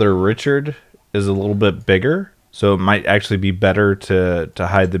Brother Richard is a little bit bigger, so it might actually be better to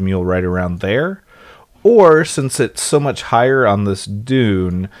hide the mule right around there. Or since it's so much higher on this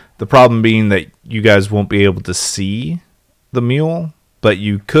dune, the problem being that you guys won't be able to see the mule, but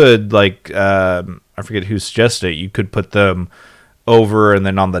you could, like, I forget who suggested it, you could put them over and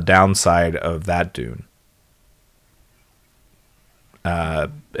then on the downside of that dune.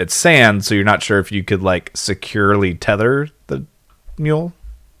 It's sand, so you're not sure if you could, like, securely tether the mule,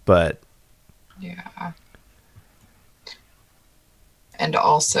 but... Yeah. And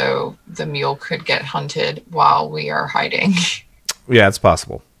also, the mule could get hunted while we are hiding. Yeah, it's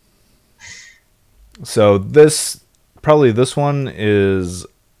possible. So this one is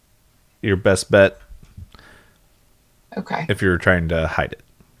your best bet. Okay. If you're trying to hide it.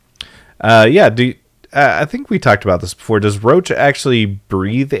 I think we talked about this before. Does Roach actually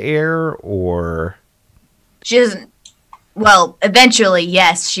breathe air, or... She doesn't. Well, eventually,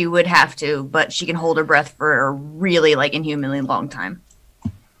 yes, she would have to, but she can hold her breath for a really, like, inhumanly long time.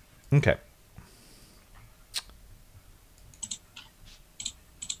 Okay.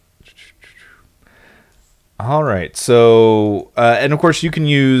 All right. So, and of course, you can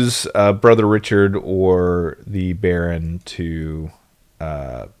use Brother Richard or the Baron to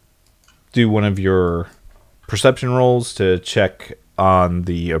do one of your perception rolls to check on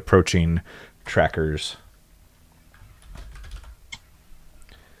the approaching trackers.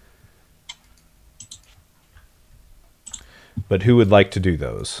 But who would like to do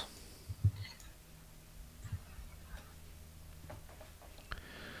those?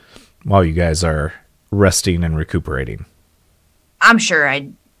 While you guys are resting and recuperating. I'm sure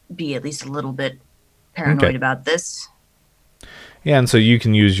I'd be at least a little bit paranoid about this. Yeah, and so you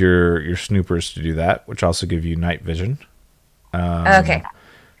can use your snoopers to do that, which also give you night vision. Okay.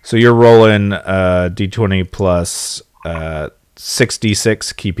 So you're rolling D20 plus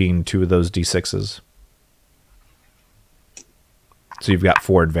 6d6, keeping 2 of those d6s. So you've got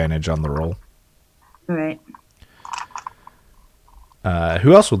 4 advantage on the roll. All right.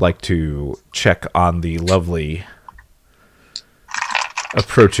 Who else would like to check on the lovely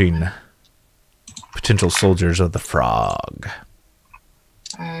approaching potential soldiers of the frog?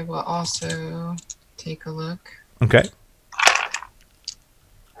 I will also take a look. Okay.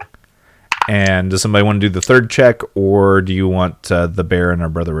 And does somebody want to do the third check, or do you want the Baron or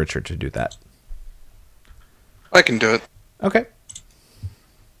Brother Richard to do that? I can do it. Okay.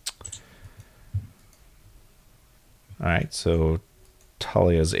 All right, so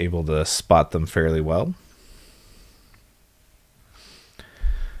Talia is able to spot them fairly well.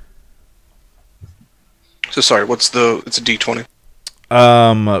 So sorry, it's a D20.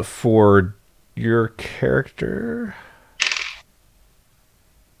 For your character,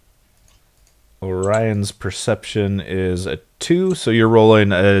 Orion's perception is a 2, so you're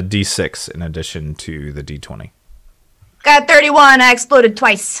rolling a D6 in addition to the D20. Got 31. I exploded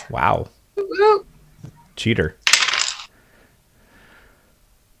twice. Wow. Woo-hoo. Cheater.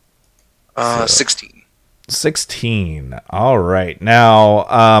 16. 16. All right. Now,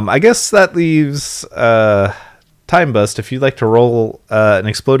 I guess that leaves Time Bust if you'd like to roll an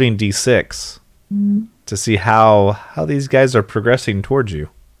exploding D6 to see how these guys are progressing towards you.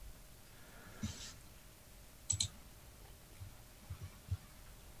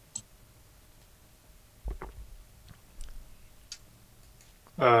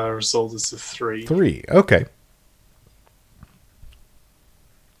 Result is a 3. 3. Okay.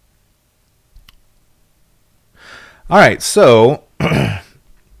 All right, so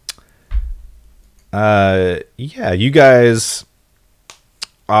yeah, you guys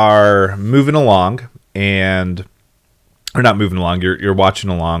are moving along, and or not moving along. You're watching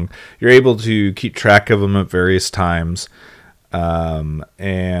along. You're able to keep track of them at various times,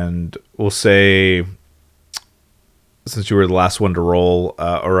 and we'll say, since you were the last one to roll,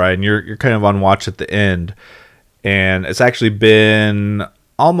 Orion, you're kind of on watch at the end, and it's actually been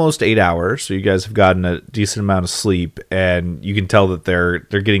almost 8 hours, so you guys have gotten a decent amount of sleep, and you can tell that they're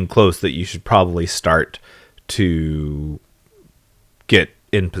getting close, that you should probably start to get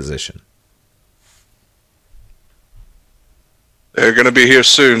in position. They're going to be here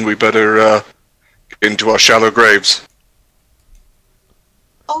soon. We better get into our shallow graves.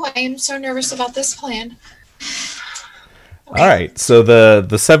 Oh, I am so nervous about this plan. Okay. All right, so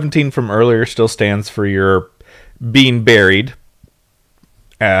the 17 from earlier still stands for your being buried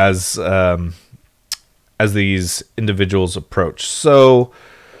as these individuals approach. So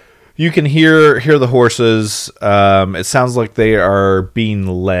you can hear the horses. It sounds like they are being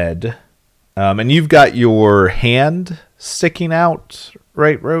led, and you've got your hand sticking out,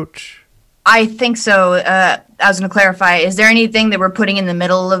 right, Roach? I think so. I was going to clarify. Is there anything that we're putting in the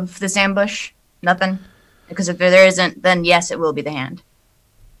middle of this ambush? Nothing? Because if there isn't, then yes, it will be the hand.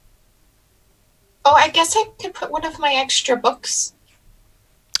 Oh, I guess I could put one of my extra books.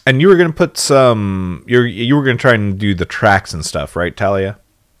 And you were going to put some... You were going to try and do the tracks and stuff, right, Talia?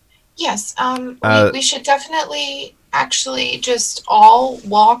 Yes. We should definitely actually just all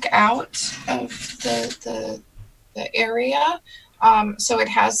walk out of the area, so it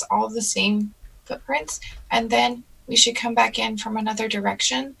has all the same footprints, and then we should come back in from another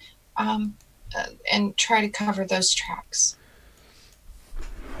direction, and try to cover those tracks.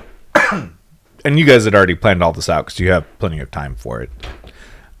 And you guys had already planned all this out because you have plenty of time for it.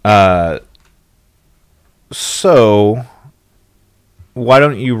 So why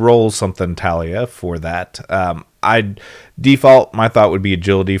don't you roll something, Talia, for that? I'd default, my thought would be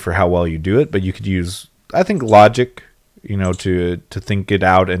agility for how well you do it, but you could use, I think, logic, to think it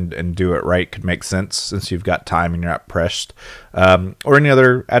out and do it right could make sense since you've got time and you're not pressed. Or any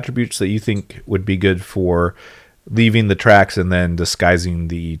other attributes that you think would be good for leaving the tracks and then disguising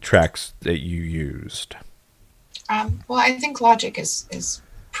the tracks that you used. Well, I think logic is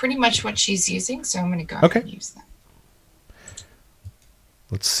pretty much what she's using, so I'm going to go ahead and use that.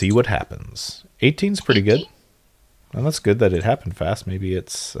 Let's see what happens. 18's pretty good. Well, that's good that it happened fast. Maybe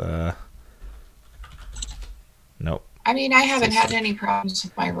it's... Nope. I mean, I haven't had any problems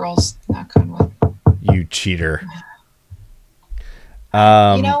with my rolls, knock on wood. You cheater.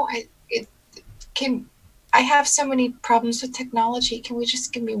 I have so many problems with technology. Can we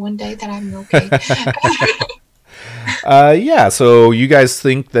just give me one day that I'm okay? Yeah, so you guys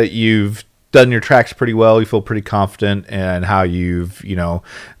think that you've done your tracks pretty well. You feel pretty confident in how you've,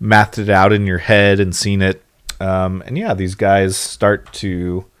 mathed it out in your head and seen it. And yeah, these guys start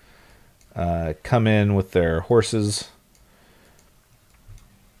to come in with their horses.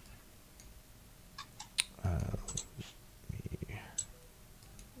 Let me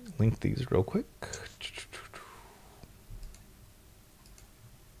link these real quick.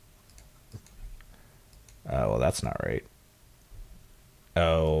 Well, that's not right.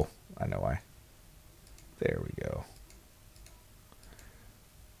 Oh, I know why. There we go.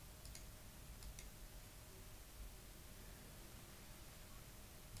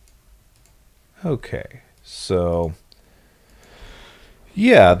 Okay, so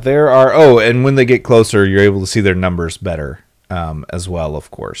yeah, there are... Oh, and when they get closer, you're able to see their numbers better as well, of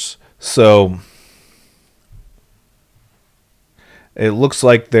course. So it looks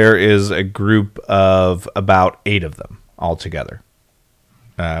like there is a group of about 8 of them altogether,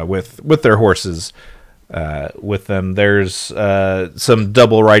 with their horses with them. There's some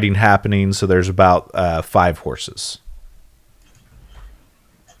double riding happening, so there's about 5 horses.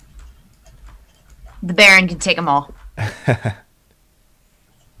 The Baron can take them all.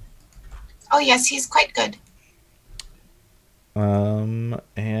 Oh, yes, he's quite good.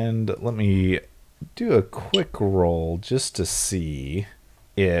 And let me do a quick roll just to see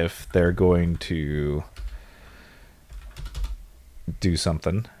if they're going to do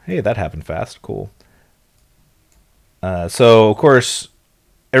something. Hey, that happened fast. Cool. So, of course,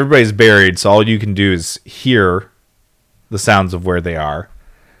 everybody's buried, so all you can do is hear the sounds of where they are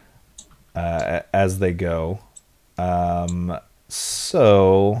as they go.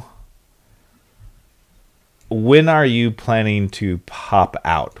 So, when are you planning to pop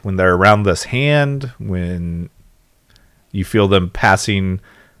out? When they're around this hand? When you feel them passing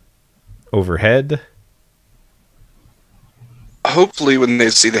overhead? Hopefully when they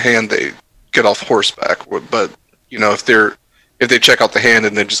see the hand, they get off horseback. But you know, if they check out the hand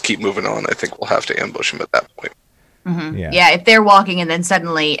and then just keep moving on, I think we'll have to ambush them at that point. Mm-hmm. Yeah. Yeah, if they're walking and then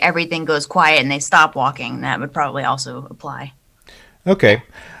suddenly everything goes quiet and they stop walking, that would probably also apply. Okay.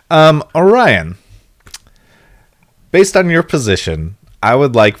 Orion, based on your position, I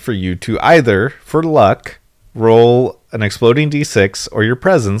would like for you to either, for luck, roll an exploding d6 or your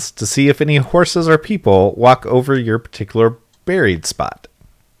presence to see if any horses or people walk over your particular buried spot.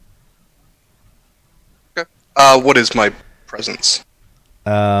 Okay. What is my presence?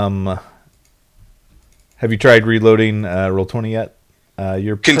 Have you tried reloading Roll20 yet?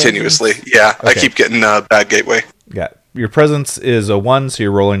 Your Continuously, presence? yeah. Okay. I keep getting bad gateway. Yeah. Your presence is a 1, so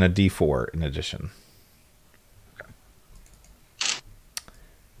you're rolling a d4 in addition.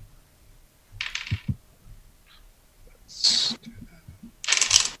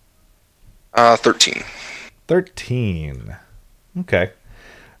 13. 13. Okay.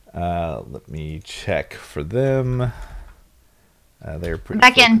 Let me check for them. They're pretty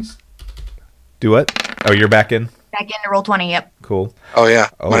Back in. focused. Do what? Oh, you're back in? Back into Roll20, yep. Cool. Oh, yeah.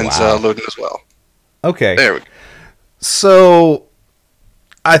 Oh, Mine's wow. loading as well. Okay. There we go. So,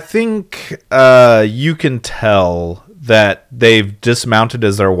 I think you can tell that they've dismounted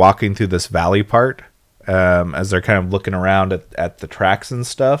as they're walking through this valley part, as they're kind of looking around at the tracks and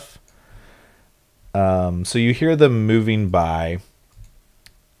stuff. So you hear them moving by.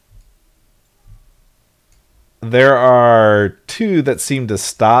 There are 2 that seem to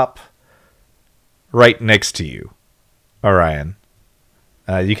stop right next to you, Orion.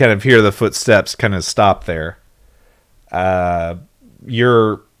 You kind of hear the footsteps kind of stop there. How do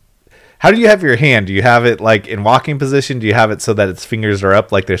you have your hand? Do you have it like in walking position? Do you have it so that its fingers are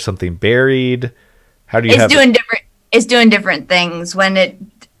up like there's something buried? How do you have it? It's doing different things. When it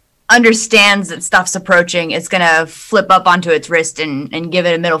understands that stuff's approaching, it's gonna flip up onto its wrist and give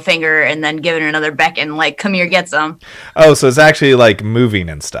it a middle finger and then give it another beckon, like, come here, get some. Oh, so it's actually like moving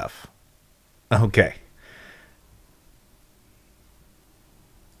and stuff. Okay.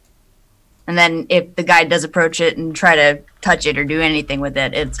 And then if the guy does approach it and try to touch it or do anything with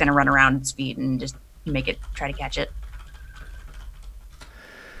it, it's gonna run around its feet and just make it try to catch it.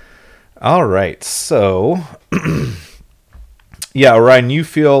 All right. So, yeah, Orion, you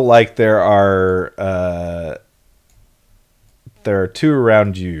feel like there are 2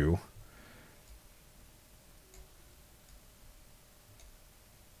 around you.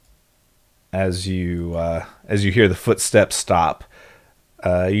 As you hear the footsteps stop,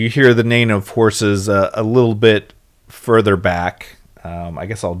 you hear the neighing of horses a little bit further back. I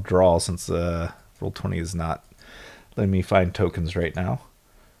guess I'll draw since Roll20 is not letting me find tokens right now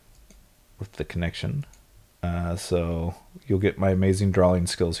with the connection. So you'll get my amazing drawing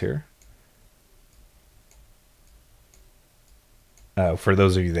skills here. For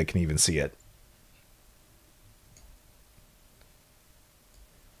those of you that can even see it.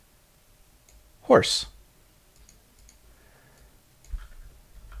 Horse.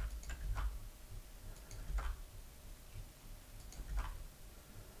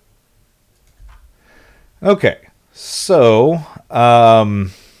 Okay, so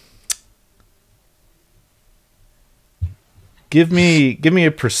give me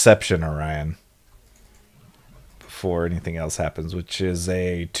a perception, Orion, before anything else happens, which is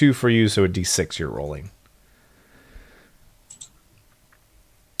a 2 for you, so a d6 you're rolling.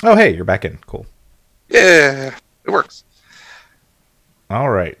 Oh, hey, you're back in. Cool. Yeah, it works.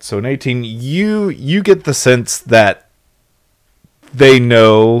 All right, so an 18, you get the sense that they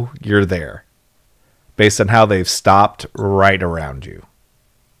know you're there, based on how they've stopped right around you.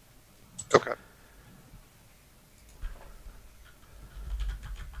 Okay.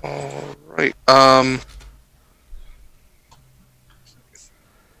 All right.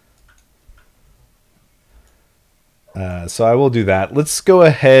 So I will do that. Let's go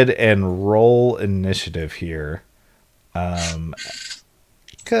ahead and roll initiative here.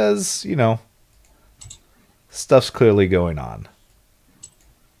 Because, you know, stuff's clearly going on.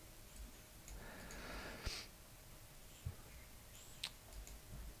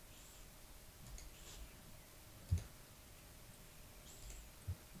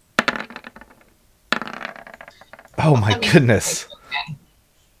 Oh my goodness.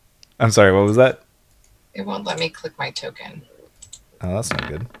 I'm sorry, what was that? It won't let me click my token. Oh, that's not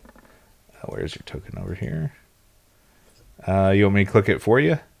good. Where's your token over here? You want me to click it for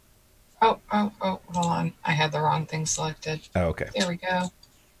you? Oh, hold on. I had the wrong thing selected. Oh, okay. There we go.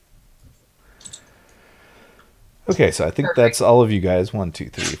 Okay, so I think Perfect. that's all of you guys. 1, 2,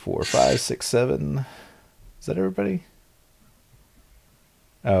 3, 4, 5, 6, 7. Is that everybody?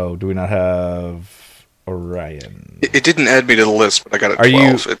 Oh, do we not have Orion? It didn't add me to the list, but I got a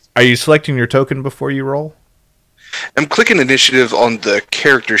 12. Are you selecting your token before you roll? am clicking initiative on the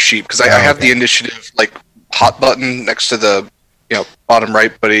character sheet because I have the initiative like hot button next to the bottom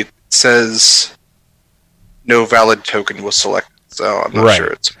right, but it says no valid token was selected, so I'm not sure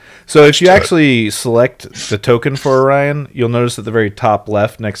it's. So if you actually select the token for Orion, you'll notice at the very top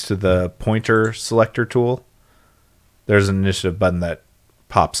left next to the pointer selector tool, there's an initiative button that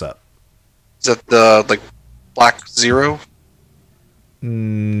pops up. Is that the like black 0?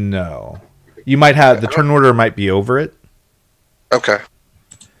 No. You might have the turn order might be over it. Okay.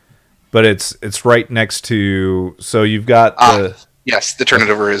 But it's right next to, so you've got the yes, the turn it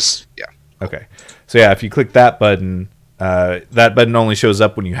over is Okay. So yeah, if you click that button, that button only shows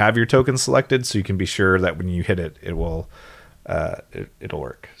up when you have your token selected, so you can be sure that when you hit it, it will it'll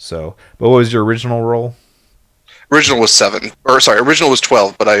work. So, but what was your original roll? Original was 7, or sorry, original was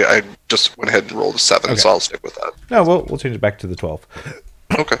 12, but I just went ahead and rolled a 7, so I'll stick with that. No, we'll change it back to the 12.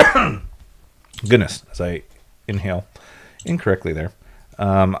 Okay. Goodness, as I inhale incorrectly there.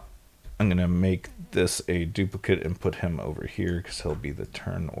 I'm gonna make this a duplicate and put him over here because he'll be the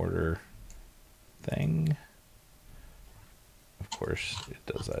turn order thing. Of course, it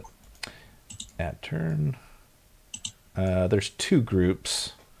does that. Add turn. There's 2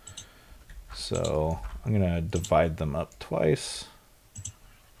 groups, so I'm gonna divide them up twice.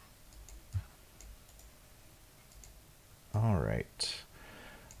 All right.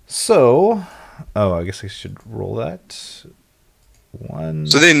 So, I guess I should roll that. 1.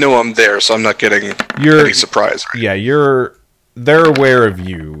 So they know I'm there, so I'm not getting any surprise. Right? Yeah, they're aware of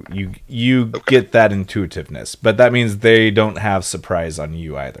you. You get that intuitiveness, but that means they don't have surprise on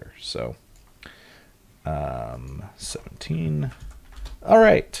you either. So, 17. All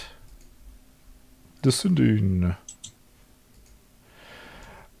right. Descending.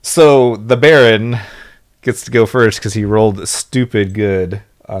 So the Baron gets to go first because he rolled stupid good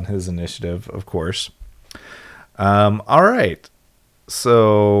on his initiative, of course. All right.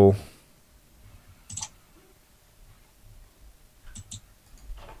 So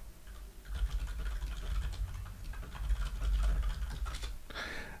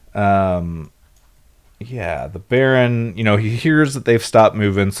yeah, the Baron, he hears that they've stopped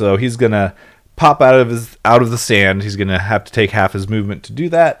moving, so he's gonna pop out of the sand. He's gonna have to take half his movement to do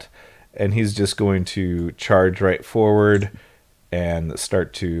that, and he's just going to charge right forward and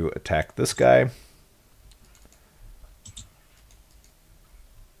start to attack this guy.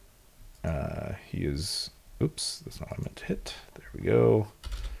 He is... Oops, that's not what I meant to hit. There we go.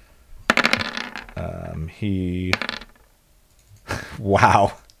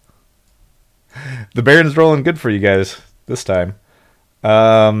 Wow. The Baron's rolling good for you guys this time.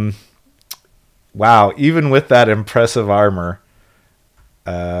 Wow, even with that impressive armor.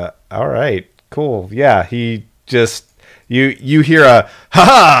 All right, cool. Yeah, he just... You hear a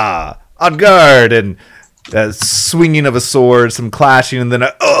ha-ha! On guard! And a swinging of a sword, some clashing, and then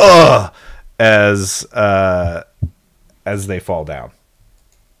a ugh! As they fall down.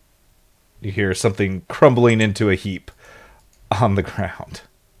 You hear something crumbling into a heap on the ground.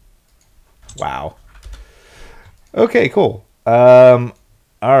 Wow. Okay, cool. All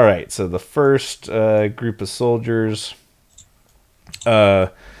right, so the first group of soldiers,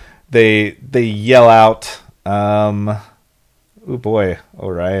 they yell out, oh boy,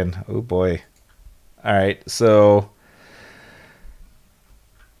 Orion, oh boy. All right, so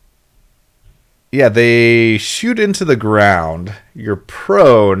yeah, they shoot into the ground. You're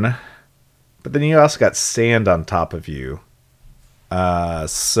prone, but then you also got sand on top of you.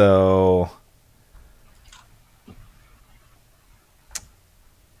 So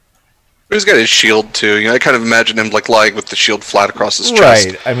he's got his shield too. I kind of imagine him like lying with the shield flat across his chest.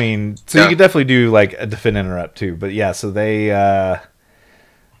 Right. I mean, so you could definitely do like a defend interrupt too. But yeah, so they're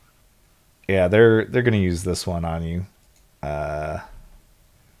gonna use this one on you.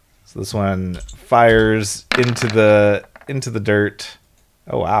 So this one fires into the dirt.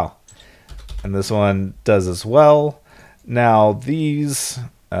 Oh wow. And this one does as well. Now these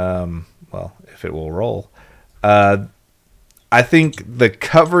well, if it will roll. I think the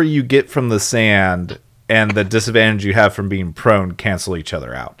cover you get from the sand and the disadvantage you have from being prone cancel each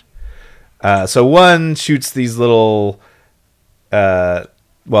other out. So one shoots these little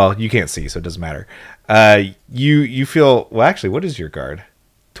well, you can't see, so it doesn't matter. You feel, well, actually, what is your guard?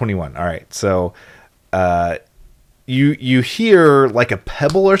 21. All right. So you hear like a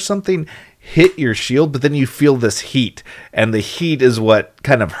pebble or something hit your shield, but then you feel this heat, and the heat is what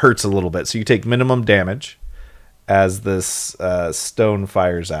kind of hurts a little bit. So you take minimum damage as this stone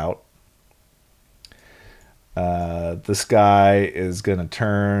fires out. This guy is going to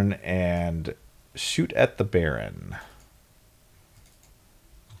turn and shoot at the Baron.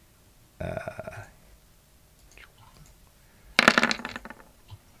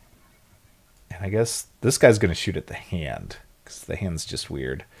 I guess this guy's going to shoot at the hand, because the hand's just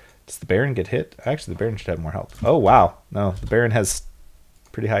weird. Does the Baron get hit? Actually, the Baron should have more health. Oh, wow. No, the Baron has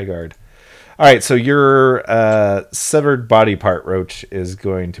pretty high guard. All right, so your severed body part, Roach, is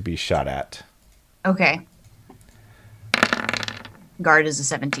going to be shot at. Okay. Guard is a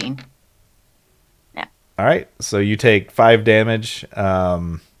 17. Yeah. All right, so you take 5 damage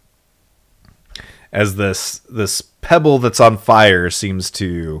as this pebble that's on fire seems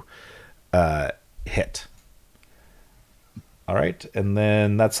to hit. All right, and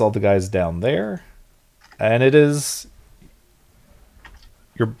then that's all the guys down there, and it is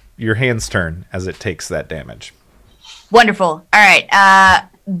your hand's turn as it takes that damage. Wonderful. All right.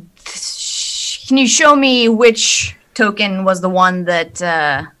 Can you show me which token was the one that?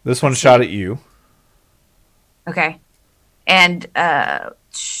 This one shot at you. Okay. And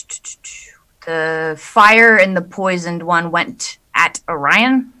the fire and the poisoned one went at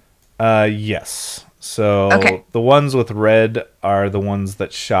Orion? Yes. So okay. The ones with red are the ones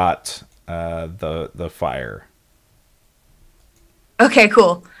that shot the fire. Okay,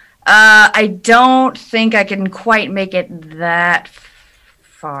 cool. I don't think I can quite make it that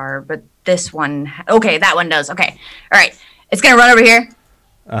far, but this one... Okay, that one does. Okay. All right. It's going to run over here,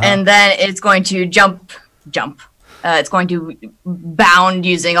 and then it's going to jump. It's going to bound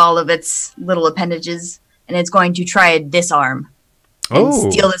using all of its little appendages, and it's going to try a disarm and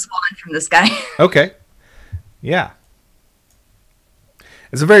steal this wand from this guy. Okay. Yeah.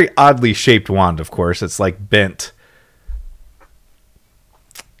 It's a very oddly shaped wand, of course. It's like bent.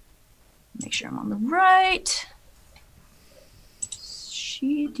 Make sure I'm on the right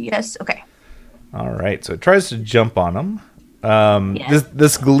sheet. Yes. Okay. All right. So it tries to jump on him. Yes.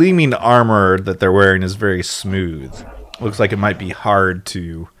 This gleaming armor that they're wearing is very smooth. Looks like it might be hard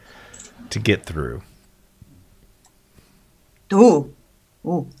to get through. Ooh.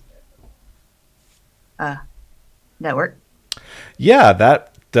 That work? Yeah,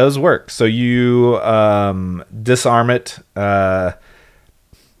 that does work. So you disarm it.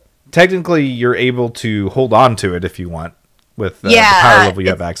 Technically, you're able to hold on to it if you want with the power level you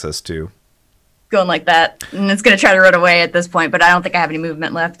have access to. Going like that. And it's going to try to run away at this point, but I don't think I have any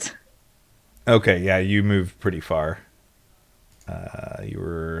movement left. Okay, yeah, you moved pretty far. You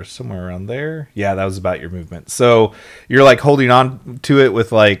were somewhere around there. Yeah, that was about your movement. So you're like holding on to it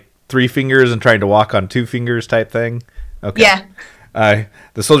with like 3 fingers and trying to walk on 2 fingers type thing? Okay. Yeah.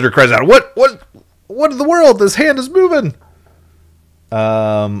 The soldier cries out, What in the world? This hand is moving!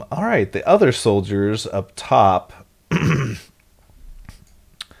 All right, the other soldiers up top.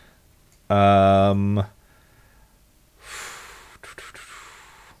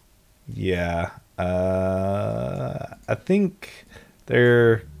 Yeah. I think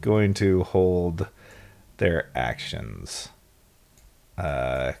they're going to hold their actions.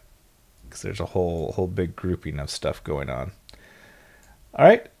 Because there's a whole big grouping of stuff going on. All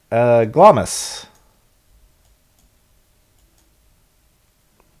right, Glomus.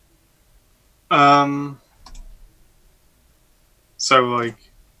 So, like,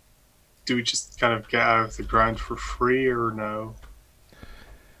 do we just kind of get out of the ground for free, or no?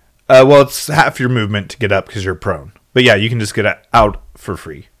 Well, it's half your movement to get up because you're prone. But yeah, you can just get out for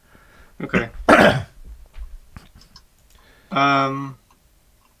free. Okay. Trying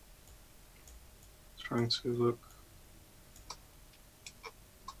to look.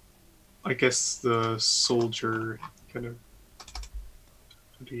 I guess the soldier kind of.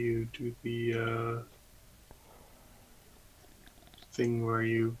 How do you do the thing where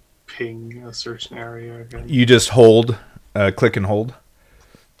you ping a certain area again? You just hold, click and hold.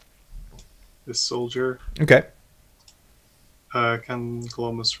 This soldier. Okay. Can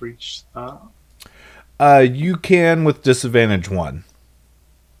Glomus reach that? You can with disadvantage 1.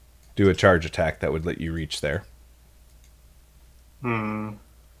 Do a charge attack that would let you reach there.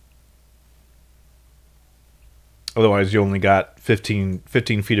 Otherwise, you only got 15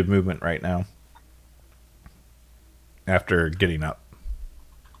 feet of movement right now. After getting up.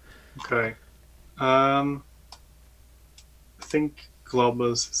 Okay. I think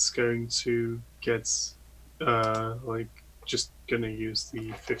Globus is going to get, just gonna use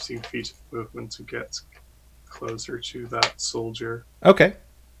the 15 feet of movement to get closer to that soldier. Okay.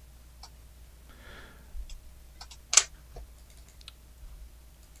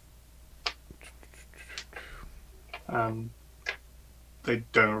 They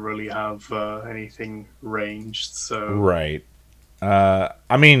don't really have anything ranged, so... Right.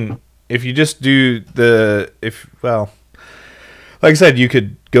 I mean, if you just do like I said, you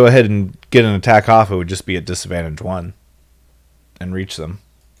could go ahead and get an attack off. It would just be at disadvantage 1 and reach them.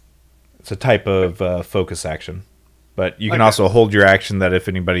 It's a type of focus action. But you can Okay. also hold your action that if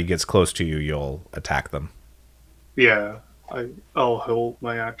anybody gets close to you, you'll attack them. Yeah, I'll hold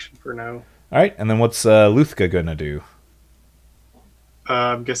my action for now. All right, and then what's Luthka gonna do?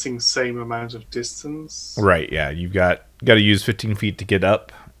 I'm guessing same amount of distance. Right, yeah, you've got to use 15 feet to get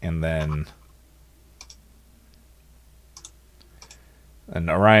up, and then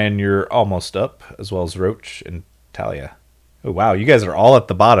Orion, you're almost up, as well as Roach and Talia. Oh wow, you guys are all at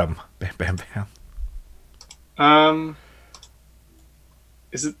the bottom. Bam, bam, bam.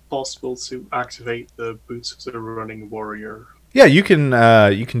 Is it possible to activate the boots of the running warrior? Yeah, you can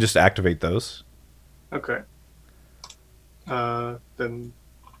just activate those. Okay. Then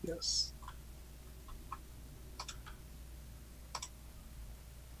yes.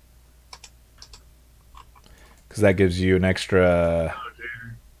 Because that gives you an extra. Oh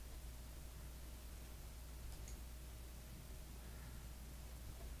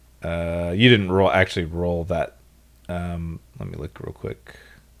dear. You didn't roll that. Let me look real quick.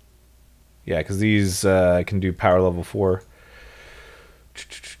 Yeah, because these can do power level 4.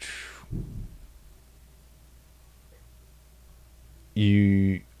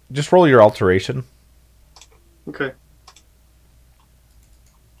 You just roll your alteration. Okay.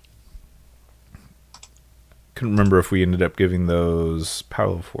 Couldn't remember if we ended up giving those power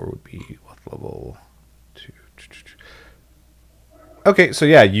level 4 would be what level 2. Okay, so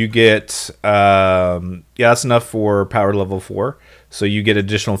yeah, you get yeah, that's enough for power level 4. So you get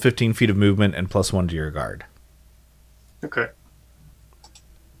additional 15 feet of movement and +1 to your guard. Okay.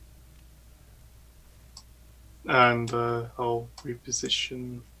 And I'll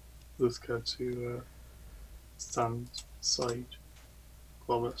reposition Luthka to stand beside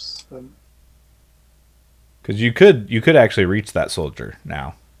Clovis. Because you could actually reach that soldier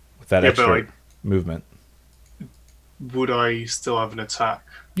now with that Yeah, extra but movement. would I still have an attack?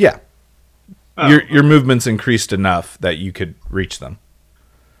 Yeah, Oh, your movement's increased enough that you could reach them.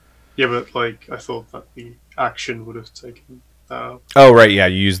 yeah, but like I thought that the action would have taken that out. Oh right, yeah,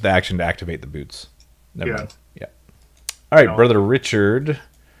 you used the action to activate the boots. Never Yeah. mind. Yeah. All right, No. Brother Richard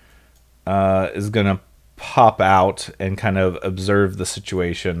is gonna pop out and kind of observe the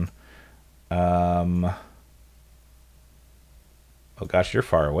situation. Oh gosh, you're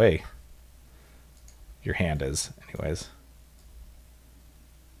far away. Your hand is, anyways.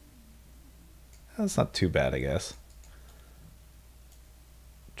 That's not too bad, I guess.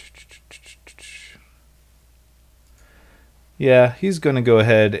 Yeah, he's going to go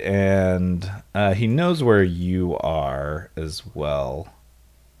ahead and he knows where you are as well.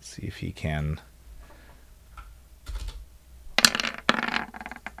 See if he can.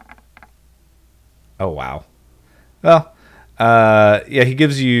 Oh, wow. Well, yeah, he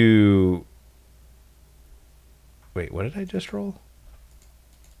gives you... Wait, what did I just roll?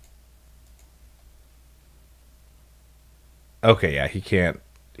 Okay, yeah, he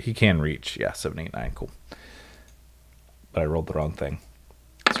can reach. Yeah, 7, 8, 9, cool. But I rolled the wrong thing.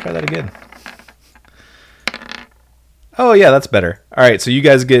 Let's try that again. Oh, yeah, that's better. All right, so you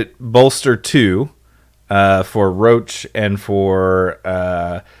guys get bolster 2 for Roach and for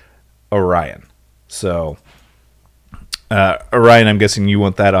Orion. So, Orion, I'm guessing you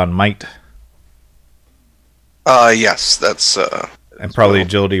want that on might? Yes, that's And probably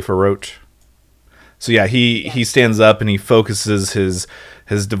agility for Roach. So yeah, he stands up and he focuses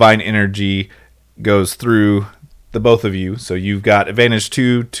his divine energy, goes through the both of you. So you've got advantage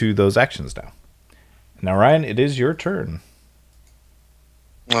 2 to those actions now. Now, Ryan, it is your turn.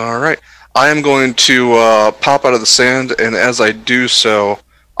 all right. I am going to pop out of the sand, and as I do so,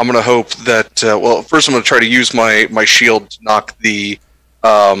 I'm going to hope that. Well, first I'm going to try to use my shield to knock the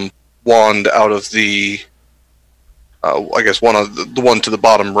wand out of the. I guess the one to the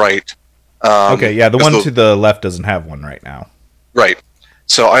bottom right. Okay, yeah, the one to the left doesn't have one right now. Right.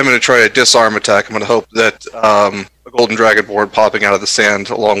 So I'm going to try a disarm attack. I'm going to hope that a golden dragonborn popping out of the sand,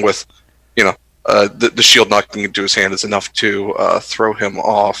 along with, the shield knocking into his hand, is enough to throw him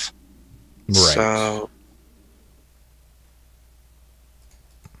off. Right. So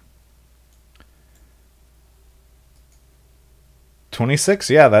 26,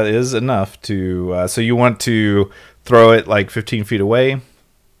 yeah, that is enough to. So you want to throw it like 15 feet away?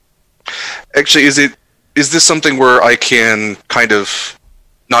 actually, is this something where I can kind of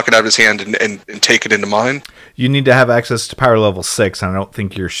knock it out of his hand and take it into mine? You need to have access to power level 6, and I don't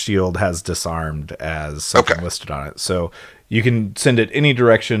think your shield has disarmed as something Okay. listed on it. So you can send it any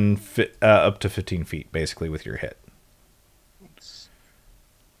direction up to 15 feet, basically, with your hit.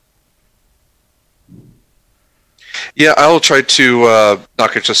 Yeah, I'll try to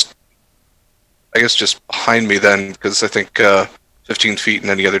knock it just behind me then, because I think 15 feet in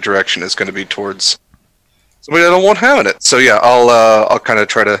any other direction is going to be towards somebody that I won't have it. So yeah, I'll kind of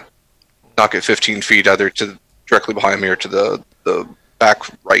try to knock it 15 feet either to directly behind me or to the back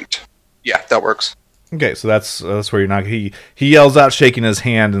right. Yeah, that works. Okay, so that's where you're not. He yells out, shaking his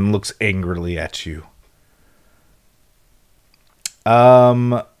hand, and looks angrily at you.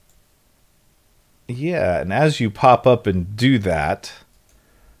 Yeah, and as you pop up and do that,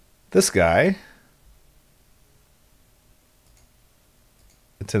 this guy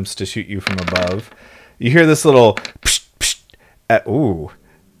attempts to shoot you from above. You hear this little psh, psh,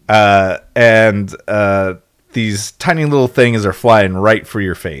 and these tiny little things are flying right for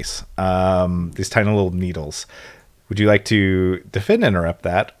your face. These tiny little needles. Would you like to defend, interrupt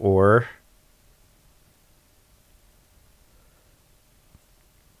that, or?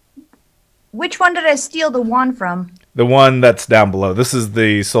 Which one did I steal the wand from? The one that's down below. This is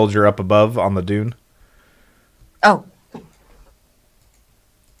the soldier up above on the dune. Oh.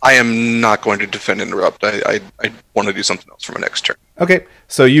 I am not going to defend interrupt. I want to do something else for my next turn. Okay,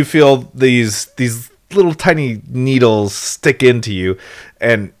 so you feel these little tiny needles stick into you,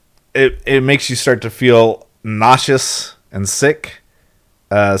 and it makes you start to feel nauseous and sick.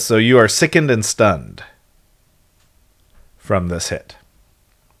 So you are sickened and stunned from this hit.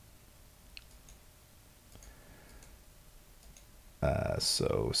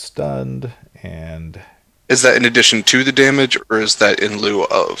 So stunned, and is that in addition to the damage, or is that in lieu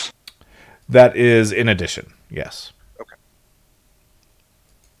of? That is in addition. Yes. Okay.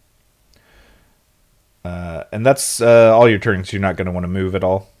 And that's all your turns. You're not going to want to move at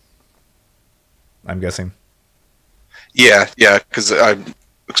all, I'm guessing. Yeah, because I'm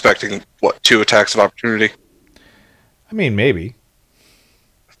expecting 2 attacks of opportunity. I mean, maybe.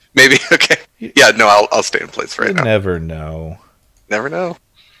 Maybe. Okay. Yeah. No, I'll stay in place right now. You never know. Never know.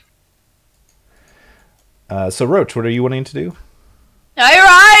 So, Roach, what are you wanting to do?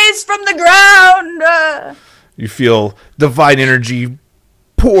 I rise from the ground! You feel divine energy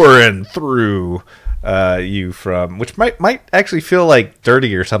pouring through you from, which might actually feel like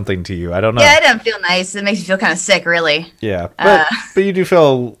dirty or something to you. I don't know. Yeah, it doesn't feel nice. It makes you feel kind of sick, really. Yeah, but you do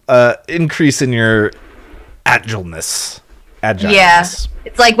feel increase in your agileness. Yeah,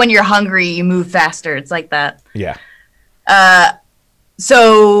 it's like when you're hungry, you move faster. It's like that. Yeah.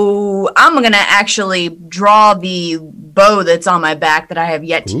 So I'm going to actually draw the bow that's on my back that I have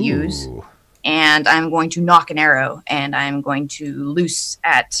yet to use. And I'm going to knock an arrow. And I'm going to loose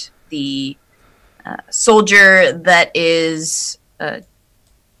at the soldier that is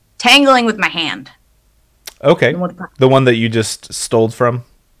tangling with my hand. Okay. The one that you just stole from?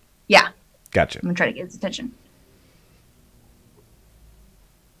 Yeah. Gotcha. I'm going to try to get his attention.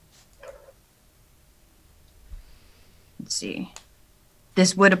 Let's see.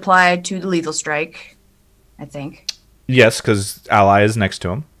 This would apply to the lethal strike, I think. Yes, because ally is next to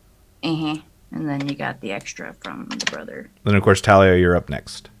him. And then you got the extra from the brother. Then, of course, Talia, you're up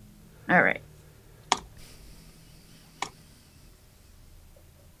next. All right.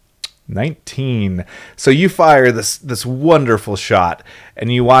 19. So you fire this wonderful shot, and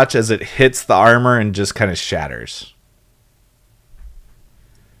you watch as it hits the armor and just kind of shatters.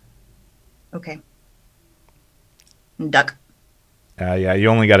 Okay. Duck. Yeah, you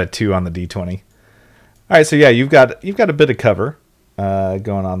only got a 2 on the D20. All right, so yeah, you've got a bit of cover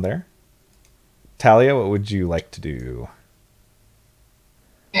going on there. Talia, what would you like to do?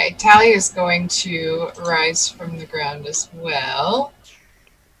 Okay, Talia is going to rise from the ground as well.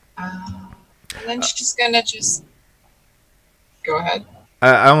 And then she's going to go ahead.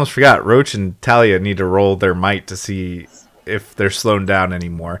 I almost forgot. Roach and Talia need to roll their might to see if they're slowed down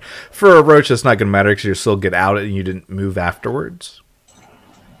anymore. For a Roach, it's not going to matter because you'll still get out and you didn't move afterwards.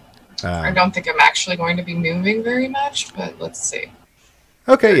 I don't think I'm actually going to be moving very much, but let's see.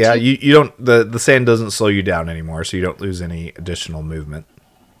 Okay, yeah, you don't. The sand doesn't slow you down anymore, so you don't lose any additional movement.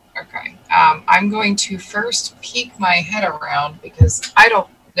 Okay, I'm going to first peek my head around because I don't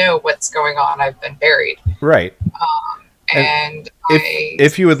know what's going on. I've been buried. Right. And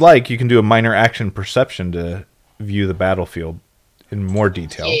if you would like, you can do a minor action perception to view the battlefield in more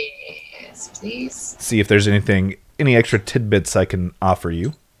detail. Yes, please. See if there's any extra tidbits I can offer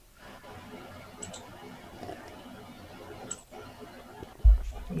you.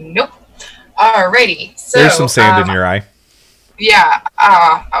 Nope. Alrighty. So there's some sand in your eye. Yeah.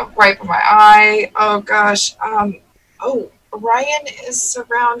 Right in my eye. Oh gosh. Oh, Ryan is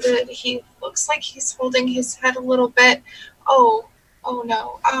surrounded. He looks like he's holding his head a little bit. Oh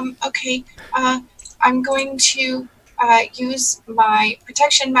no. Okay. I'm going to use my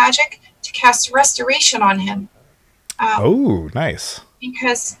protection magic to cast restoration on him. Oh, nice.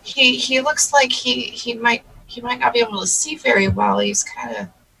 Because he looks like he might not be able to see very well. He's kind of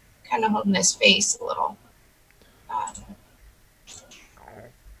holding his face a little.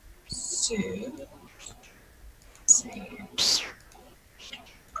 So, let's see.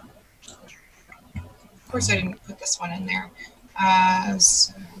 Of course, I didn't put this one in there.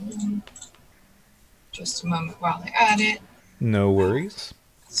 So, just a moment while I add it. No worries.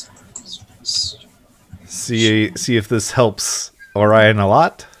 See if this helps Orion a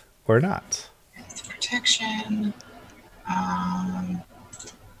lot or not. Protection. And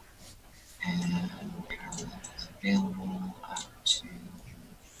available up to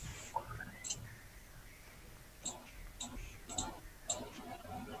 4.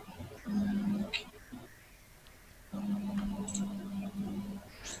 Okay.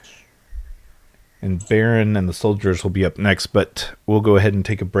 And Baron and the soldiers will be up next, but we'll go ahead and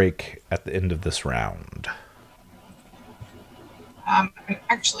take a break at the end of this round. I'm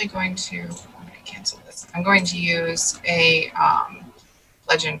actually going to cancel this. I'm going to use a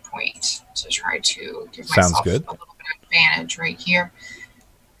legend point to try to give Sounds myself good. a little bit of advantage right here.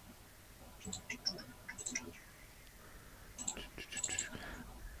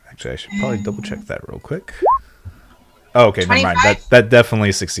 Actually, I should probably double check that real quick. Oh, okay, never mind. 25? That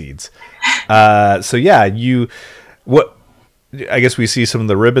definitely succeeds. So yeah, what? I guess we see some of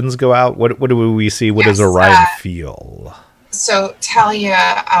the ribbons go out. What do we see? What does Yes, Orion feel? So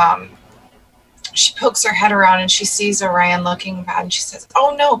Talia, she pokes her head around and she sees Orion looking bad, and she says,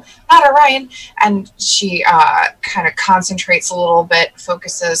 "Oh no, not Orion!" And she kind of concentrates a little bit,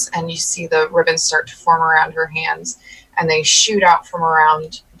 focuses, and you see the ribbons start to form around her hands, and they shoot out from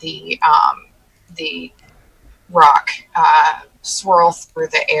around the rock, swirl through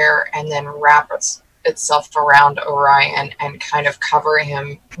the air, and then wrap itself around Orion and kind of cover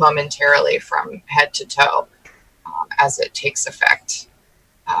him momentarily from head to toe as it takes effect.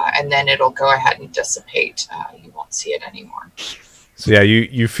 And then it'll go ahead and dissipate. You won't see it anymore. So yeah,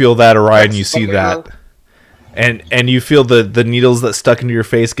 you feel that, Orion. You see that, and you feel the needles that stuck into your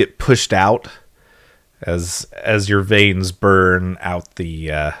face get pushed out as your veins burn out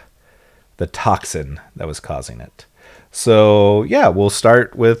the toxin that was causing it. So yeah, we'll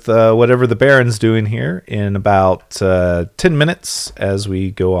start with whatever the Baron's doing here in about 10 minutes as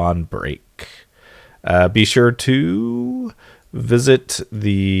we go on break. Be sure to visit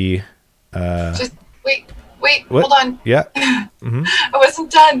the... Just wait, what? hold on. Yeah. Mm-hmm. I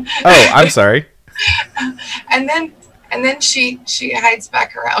wasn't done. Oh, I'm sorry. and then she hides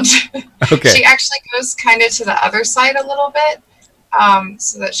back around. Okay. She actually goes kind of to the other side a little bit,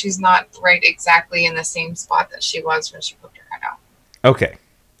 so that she's not right exactly in the same spot that she was when she poked her head out. Okay.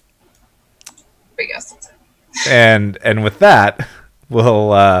 But yes, that's it. And with that, we'll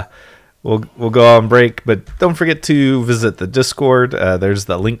go on break, but don't forget to visit the Discord. There's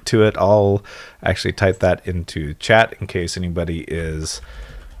the link to it. I'll actually type that into chat in case anybody is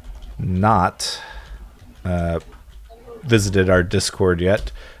not visited our Discord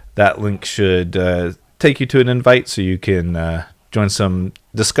yet. That link should take you to an invite so you can join some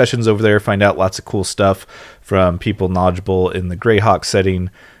discussions over there, find out lots of cool stuff from people knowledgeable in the Greyhawk setting.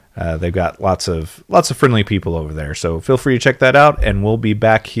 They've got lots of friendly people over there, so feel free to check that out, and we'll be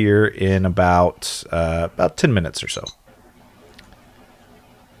back here in about 10 minutes or so.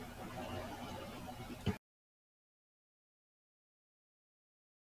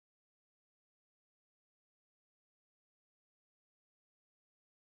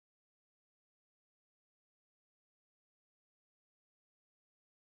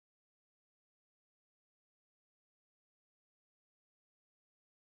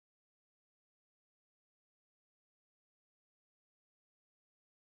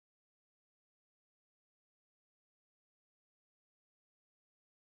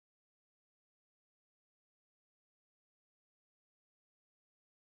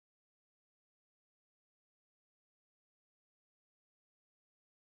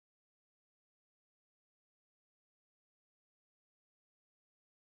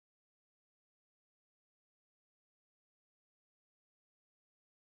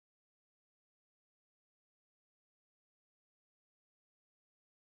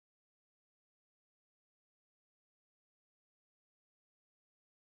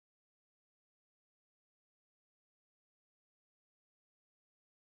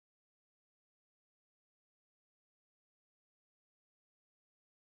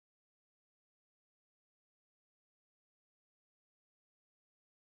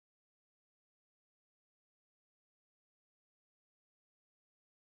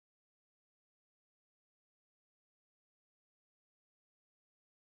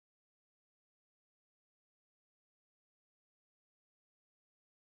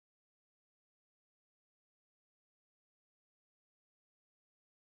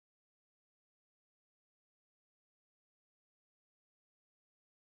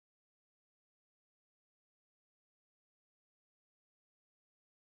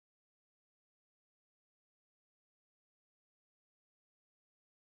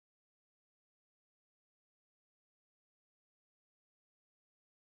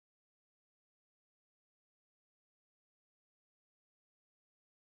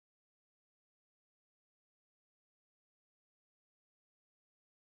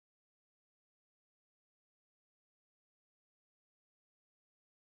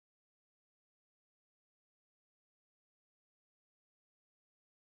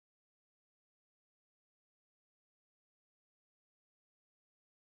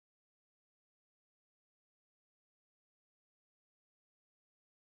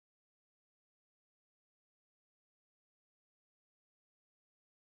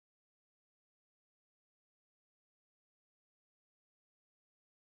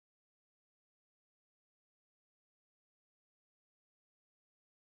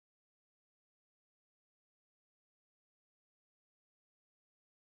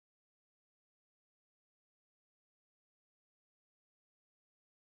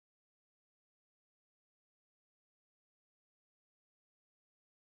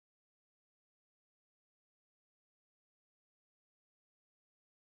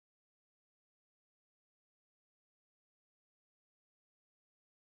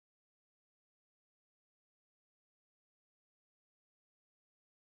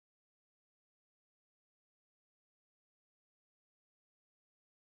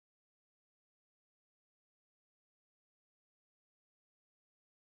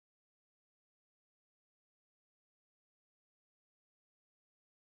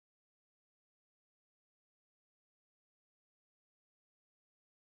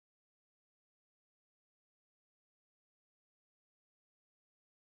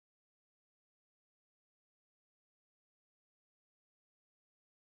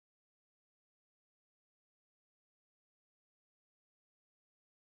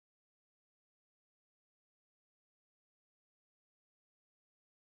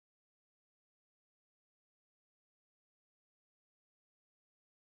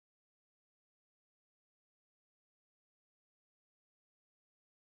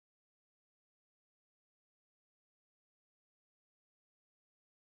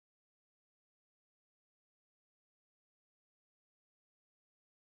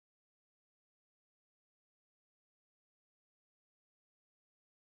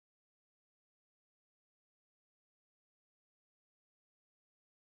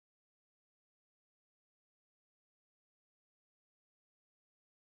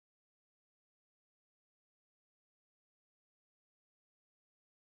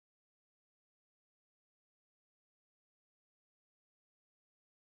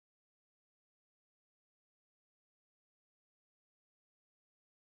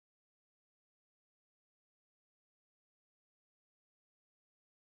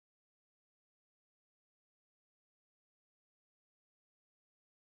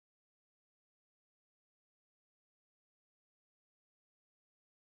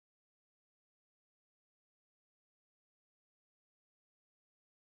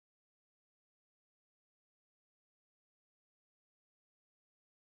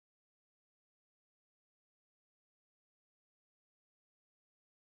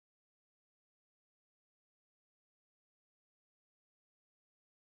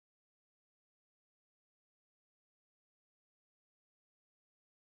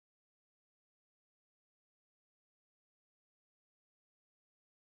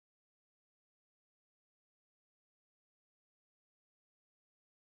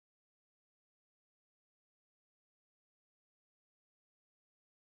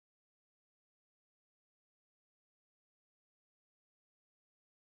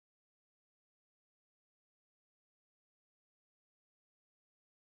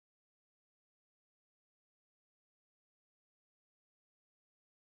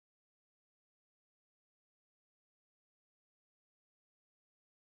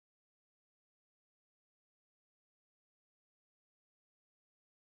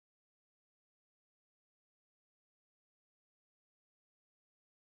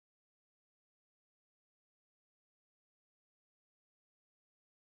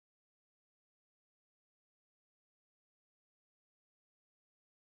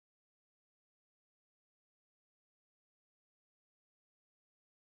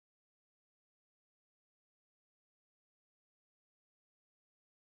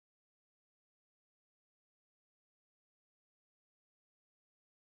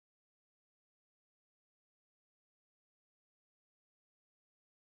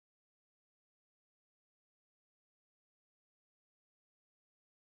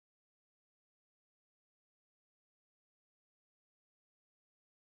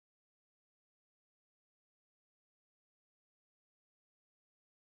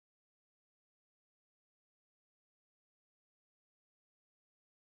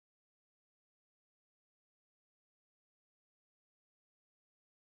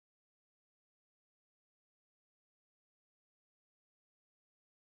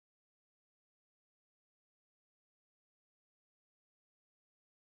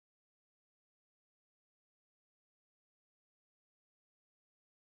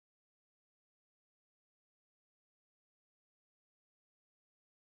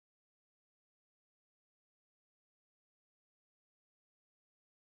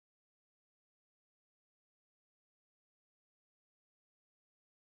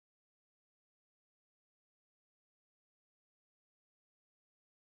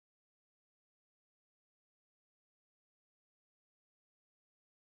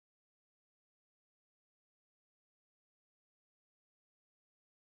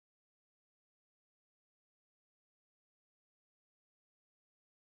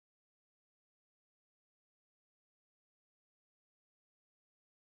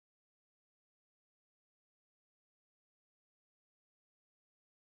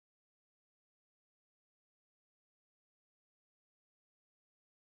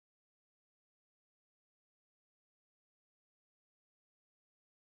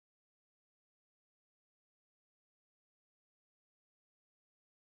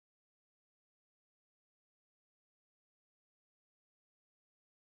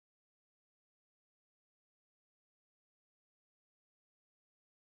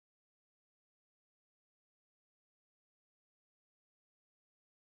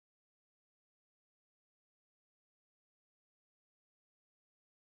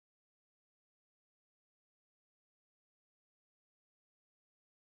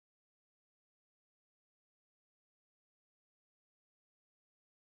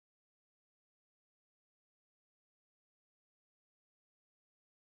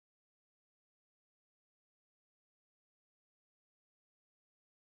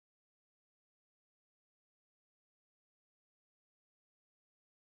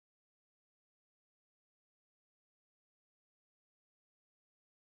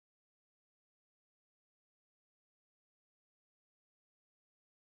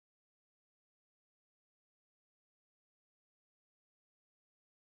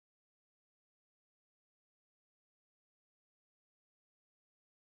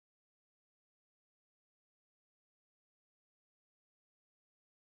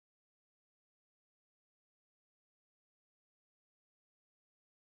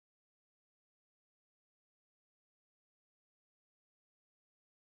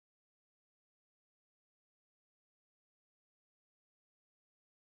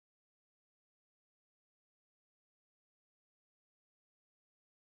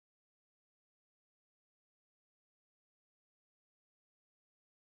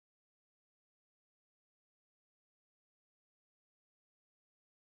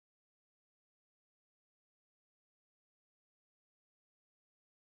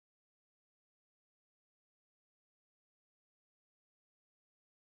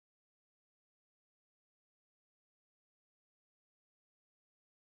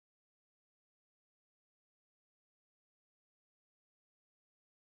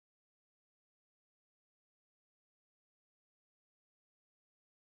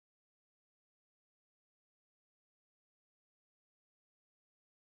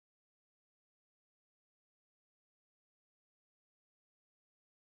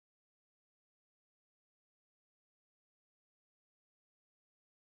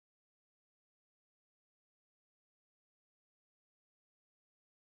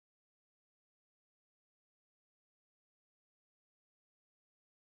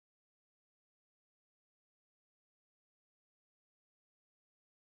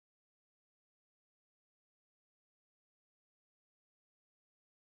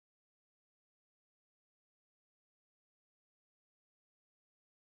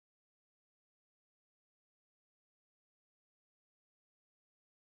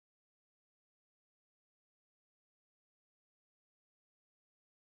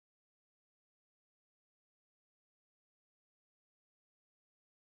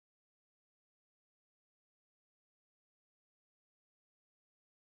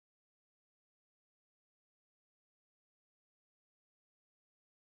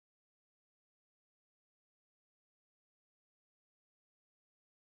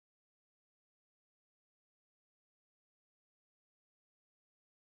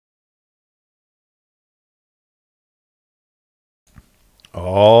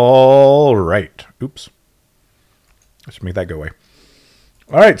 All right. Oops. I should make that go away.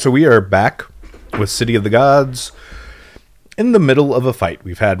 All right, so we are back with City of the Gods in the middle of a fight.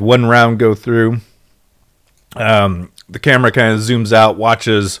 We've had one round go through. The camera kind of zooms out,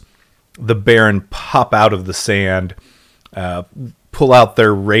 watches the Baron pop out of the sand, pull out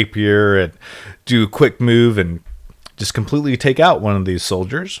their rapier and do a quick move and just completely take out one of these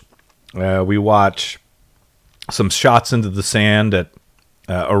soldiers. We watch some shots into the sand at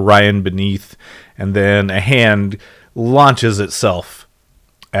Orion beneath, and then a hand launches itself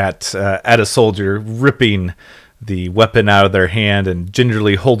at a soldier, ripping the weapon out of their hand and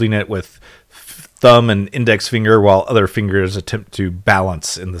gingerly holding it with thumb and index finger while other fingers attempt to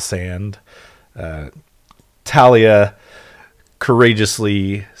balance in the sand. Talia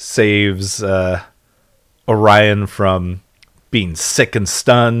courageously saves Orion from being sick and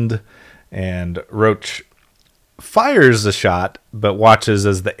stunned, and Roach fires a shot, but watches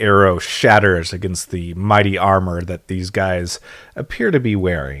as the arrow shatters against the mighty armor that these guys appear to be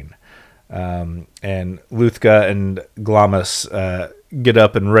wearing. And Luthka and Glamis get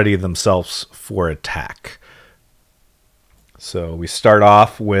up and ready themselves for attack. So we start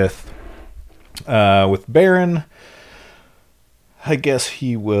off with Baron. I guess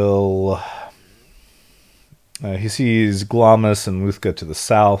he will... he sees Glamis and Luthka to the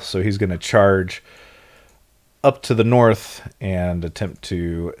south, so he's going to charge up to the north and attempt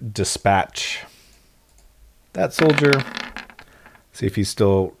to dispatch that soldier. See if he's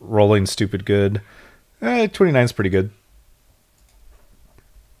still rolling stupid good. 29's pretty good.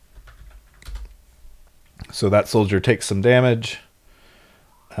 So that soldier takes some damage.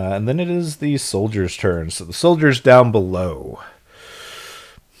 And then it is the soldier's turn. So the soldiers down below.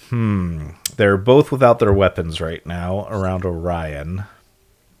 They're both without their weapons right now around Orion.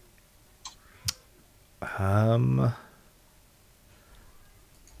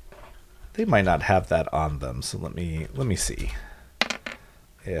 They might not have that on them, so let me see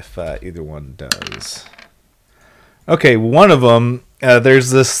if either one does. Okay, one of them,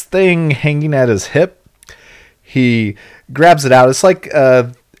 there's this thing hanging at his hip. He grabs it out. It's like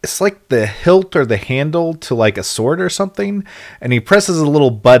the hilt or the handle to like a sword or something, and he presses a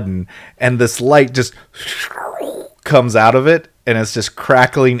little button, and this light just comes out of it, and it's just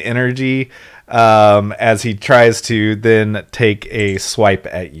crackling energy as he tries to then take a swipe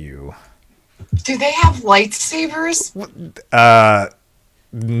at you. Do they have lightsabers?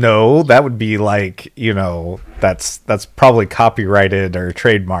 No, that would be like, that's probably copyrighted or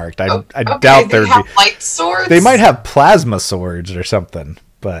trademarked. I doubt they there'd have be light swords. They might have plasma swords or something,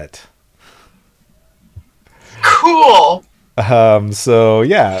 but cool. So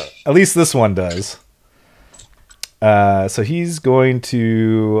yeah, at least this one does. So he's going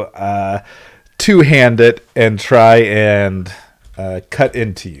to two-hand it and try and cut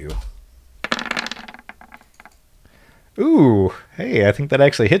into you. Ooh, hey, I think that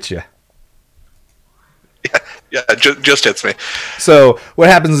actually hits you. Yeah, just hits me. So what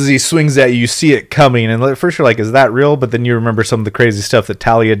happens is he swings at you, you see it coming, and at first you're like, is that real? But then you remember some of the crazy stuff that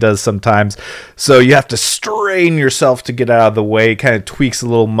Talia does sometimes. So you have to strain yourself to get out of the way. It kind of tweaks a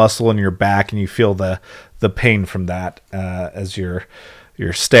little muscle in your back, and you feel the pain from that as your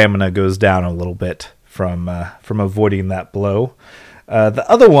stamina goes down a little bit from avoiding that blow. The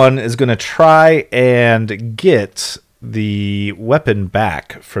other one is going to try and get the weapon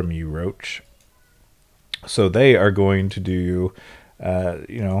back from you, Roach. So they are going to do, a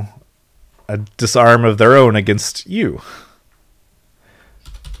disarm of their own against you.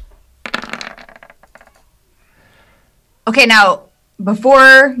 Okay, now,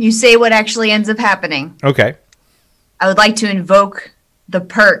 before you say what actually ends up happening, Okay. I would like to invoke the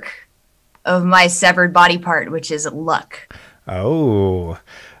perk of my severed body part, which is luck. Oh,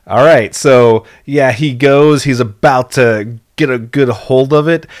 all right. So yeah, he's about to get a good hold of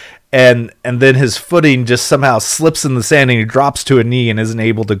it, and then his footing just somehow slips in the sand, and he drops to a knee and isn't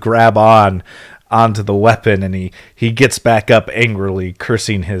able to grab onto the weapon, and he gets back up angrily,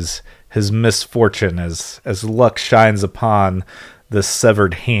 cursing his misfortune as luck shines upon the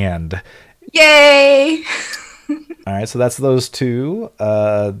severed hand. Yay! All right, so that's those two.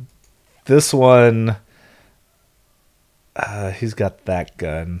 This one, he's got that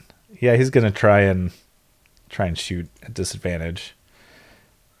gun. Yeah, he's gonna try and shoot at disadvantage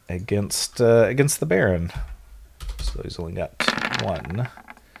against the Baron. So he's only got one.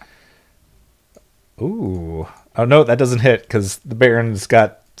 Ooh. Oh no, that doesn't hit because the Baron's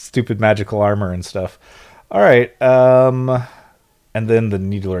got stupid magical armor and stuff. All right. And then the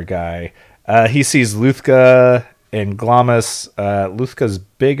Needler guy. He sees Luthka and Glamis. Luthka's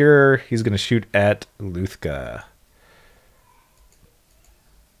bigger. He's gonna shoot at Luthka.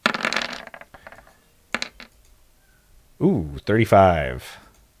 Ooh, 35.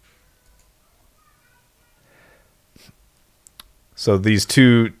 So these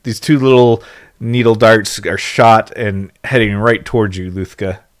two little needle darts are shot and heading right towards you,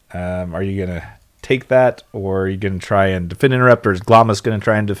 Luthka. Are you going to take that, or are you going to try and defend interrupt, or is Glamis going to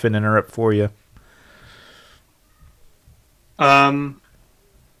try and defend interrupt for you? I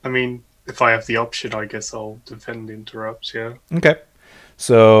mean, if I have the option, I guess I'll defend interrupts, yeah. Okay.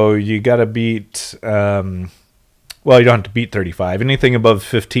 So you got to beat... well, you don't have to beat 35. Anything above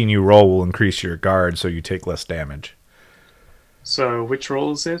 15 you roll will increase your guard, so you take less damage. So, which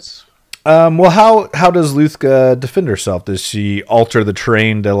roll is it? Well, how does Luthka defend herself? Does she alter the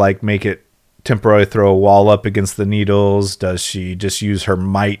terrain to, like, make it temporarily throw a wall up against the needles? Does she just use her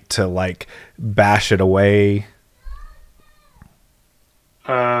might to, like, bash it away?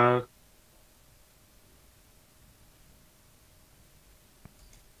 I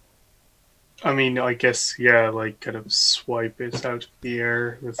mean, I guess, yeah, like, kind of swipe it out of the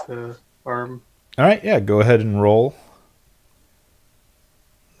air with the arm. All right, yeah, go ahead and roll.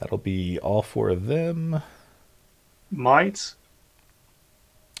 That'll be all four of them. Might?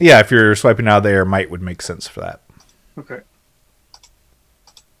 Yeah, if you're swiping out of the air, might would make sense for that. Okay.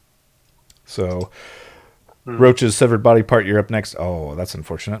 So, Roach's severed body part, you're up next. Oh, that's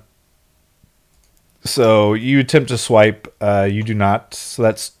unfortunate. So, you attempt to swipe. You do not. So,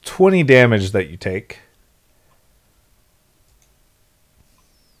 that's 20 damage that you take.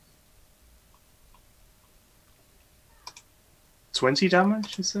 $20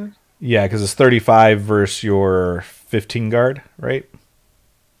 damage, you said? Yeah, because it's 35 versus your 15 guard, right?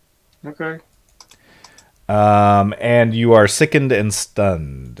 Okay. And you are sickened and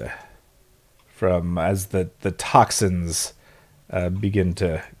stunned from as the toxins begin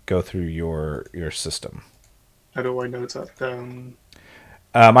to go through your system. How do I note that down?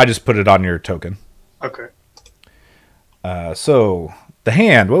 I just put it on your token. Okay. So the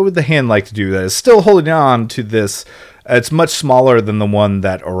hand, what would the hand like to do? That is still holding on to this. It's much smaller than the one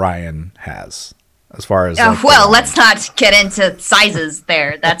that Orion has, as far as. Well, let's not get into sizes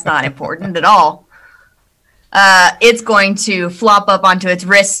there. That's not important at all. It's going to flop up onto its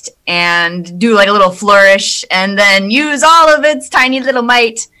wrist and do like a little flourish, and then use all of its tiny little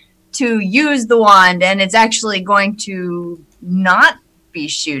might to use the wand, and it's actually going to not be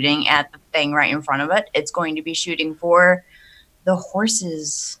shooting at the thing right in front of it. It's going to be shooting for the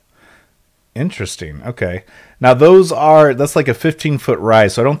horses. Interesting. Okay. Now that's like a 15-foot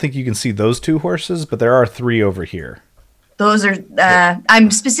rise, so I don't think you can see those two horses, but there are three over here. Those are, I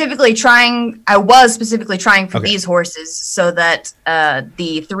was specifically trying for these horses so that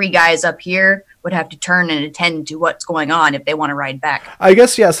the three guys up here would have to turn and attend to what's going on if they want to ride back. I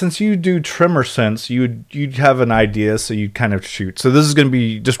guess, yeah, since you do tremor sense, you'd have an idea, so you'd kind of shoot. So this is going to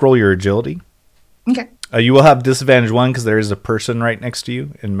be, just roll your agility. Okay. You will have disadvantage 1 because there is a person right next to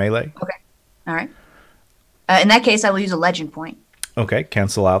you in melee. Okay. All right. In that case, I will use a legend point. Okay,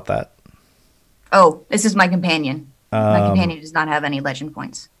 cancel out that. Oh, this is my companion. My companion does not have any legend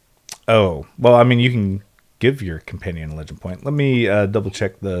points. Oh, well, I mean, you can give your companion a legend point. Let me double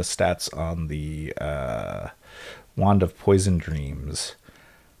check the stats on the Wand of Poison Dreams.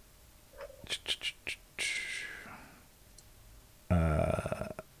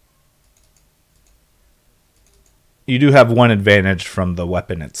 You do have one advantage from the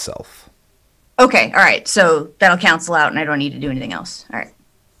weapon itself. Okay, all right. So that'll cancel out, and I don't need to do anything else. All right.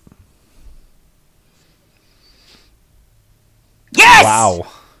 Yes! Wow.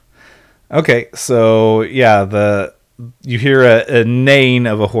 Okay, so yeah, you hear a neighing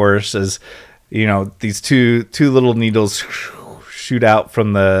of a horse as these two little needles shoot out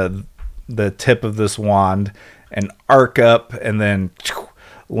from the tip of this wand and arc up and then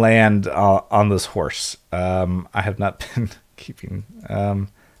land on this horse. I have not been keeping.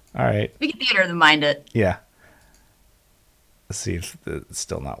 All right. We can theater of the mind it. Yeah. Let's see if it's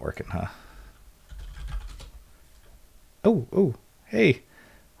still not working, huh? Oh, hey,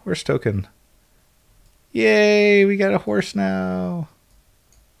 horse token. Yay, we got a horse now.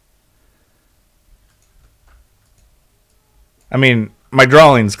 I mean, my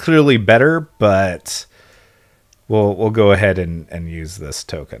drawing's clearly better, but we'll go ahead and use this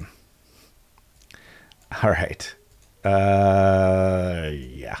token. All right.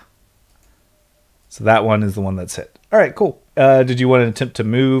 Yeah. So that one is the one that's hit. All right, cool. Did you want to attempt to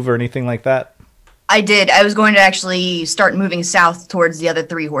move or anything like that? I did. I was going to actually start moving south towards the other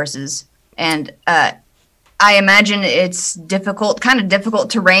three horses. And I imagine it's kind of difficult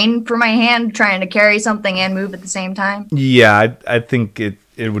terrain for my hand, trying to carry something and move at the same time. Yeah, I think it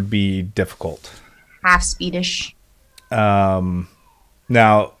would be difficult. Half speedish. Now,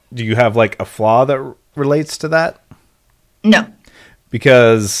 do you have like a flaw that relates to that? No.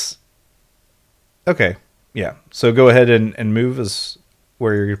 Because, okay, yeah. So go ahead and move as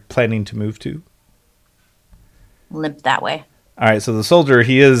where you're planning to move to. Limp that way. All right, so the soldier,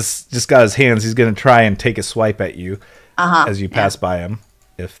 he is just got his hands. He's going to try and take a swipe at you as you pass by him.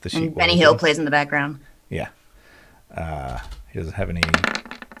 If the sheet And Benny Hill plays in the background. Yeah. He doesn't have any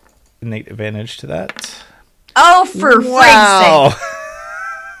innate advantage to that. Oh, for Wow. Frank's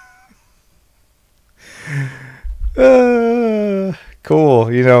sake.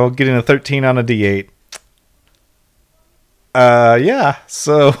 Cool. You know, getting a 13 on a D8. Yeah.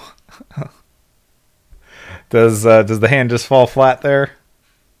 So does the hand just fall flat there?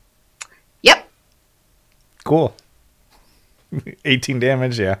 Yep. Cool. 18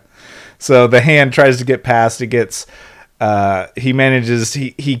 damage, yeah. So the hand tries to get past. It gets. He manages.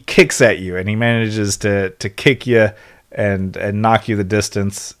 He kicks at you, and he manages to kick you and knock you the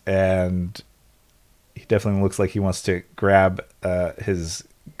distance. And he definitely looks like he wants to grab his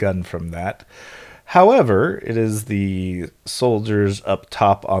gun from that. However, it is the soldiers up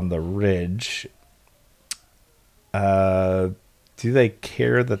top on the ridge. Do they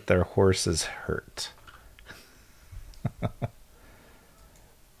care that their horse is hurt?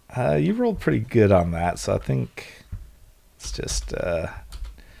 You rolled pretty good on that, so I think let's just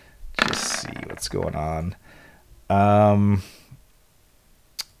see what's going on.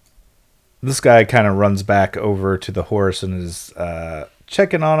 This guy kind of runs back over to the horse and is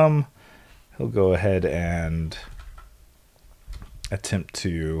checking on him. He'll go ahead and attempt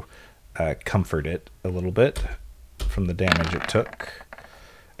to comfort it a little bit from the damage it took.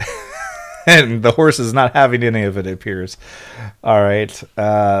 And the horse is not having any of it, it appears. All right.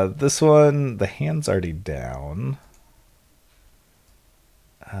 This one, the hand's already down.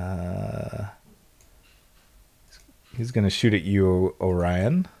 He's going to shoot at you,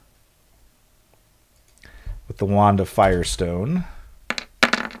 Orion, with the Wand of Firestone.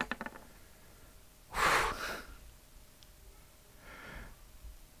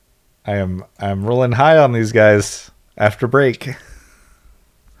 I'm rolling high on these guys after break.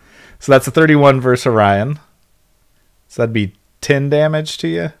 So that's a 31 versus Orion. So that'd be 10 damage to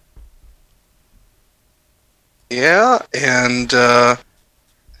you. Yeah, and I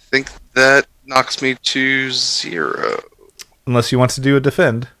think that knocks me to 0. Unless you want to do a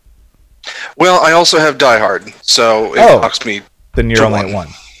defend. Well, I also have Die Hard, so it knocks me. Then you're to only 1. at 1.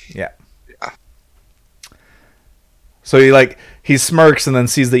 Yeah. So he smirks and then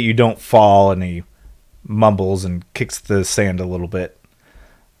sees that you don't fall, and he mumbles and kicks the sand a little bit.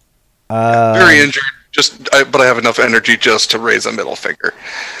 Very injured, but I have enough energy just to raise a middle finger.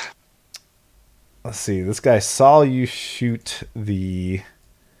 Let's see. This guy saw you shoot the.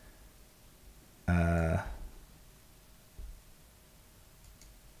 Let's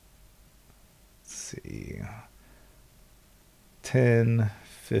see. 10,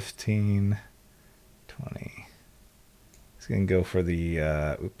 15, 20. He's going to go for the.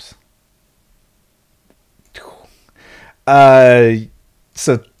 Oops.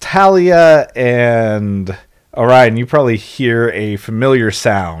 So Talia and Orion, you probably hear a familiar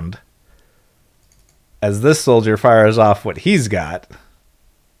sound as this soldier fires off what he's got.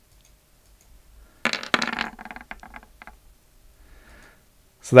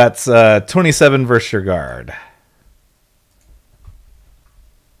 So that's 27 versus your guard.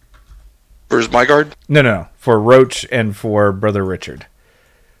 Where's my guard? No. For Roach and for Brother Richard.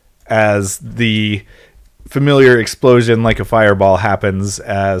 As the familiar explosion like a fireball happens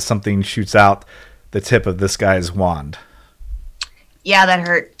as something shoots out the tip of this guy's wand. Yeah, that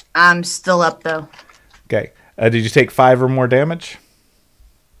hurt. I'm still up, though. Okay. Did you take 5 or more damage?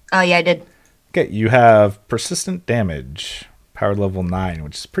 Oh, yeah, I did. Okay, you have persistent damage. Power level 9,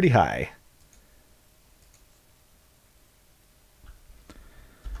 which is pretty high.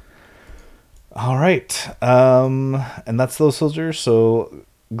 All right. And that's those soldiers. So,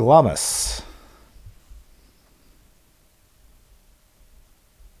 Glamis.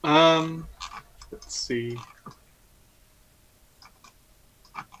 Let's see.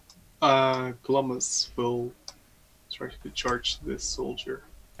 Glamis will try to charge this soldier.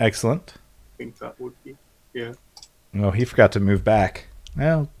 Excellent. I think that would be, yeah. Oh, he forgot to move back.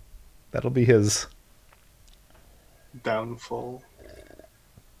 Well, that'll be his downfall.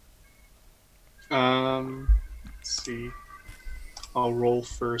 Let's see. I'll roll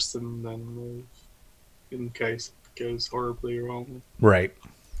first and then move in case it goes horribly wrong. Right.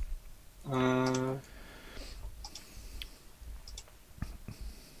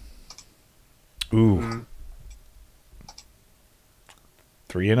 Ooh.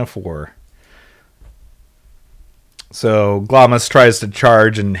 3 and a 4. So Glamis tries to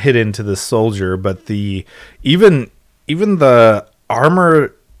charge and hit into the soldier, but even even the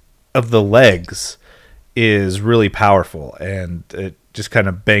armor of the legs is really powerful, and it just kind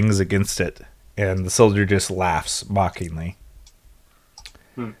of bangs against it, and the soldier just laughs mockingly.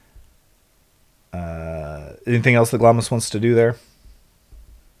 Anything else that Glamis wants to do there?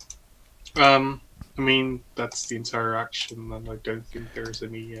 I mean, that's the entire action, and I don't think there's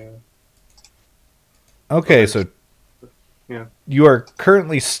any. Okay, so yeah, you are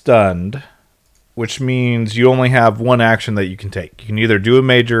currently stunned, which means you only have one action that you can take. You can either do a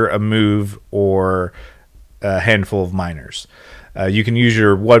major, a move, or a handful of minors. You can use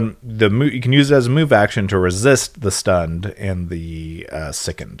you can use it as a move action to resist the stunned and the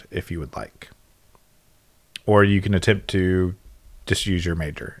sickened if you would like. Or you can attempt to just use your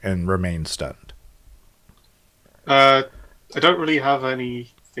major and remain stunned. I don't really have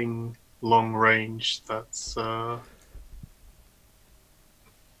anything long range that's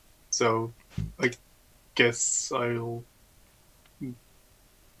so I guess I'll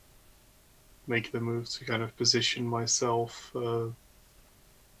make the move to kind of position myself but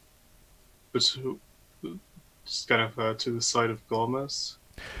just kind of to the side of Glamis.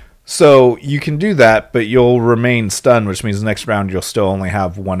 So you can do that, but you'll remain stunned, which means next round you'll still only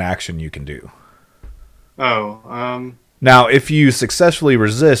have one action you can do. Oh, now, if you successfully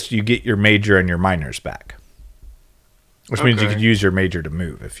resist, you get your major and your minors back. Which means you could use your major to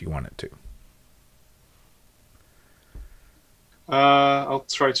move if you wanted to. I'll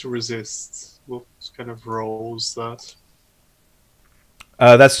try to resist. What kind of roll is that?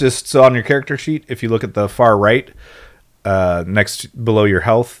 That's just so on your character sheet. If you look at the far right, next below your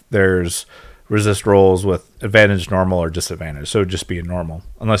health, there's resist rolls with advantage, normal, or disadvantage. So it'd just be a normal,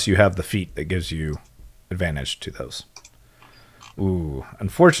 unless you have the feat that gives you advantage to those. Ooh,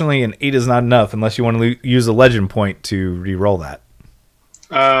 unfortunately, an 8 is not enough unless you want to use a legend point to re-roll that.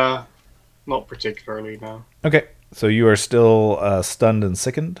 Not particularly, no. Okay, so you are still stunned and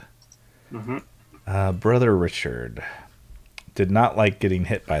sickened. Mm-hmm. Brother Richard did not like getting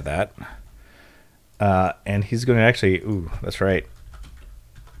hit by that. And he's going to actually... Ooh, that's right.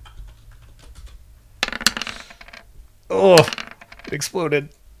 Oh, it exploded.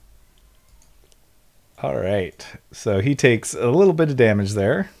 All right. So he takes a little bit of damage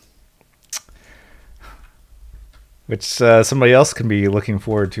there, which somebody else can be looking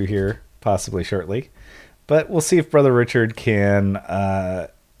forward to here, possibly shortly. But we'll see if Brother Richard can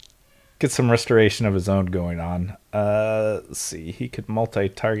get some restoration of his own going on. Let's see. He could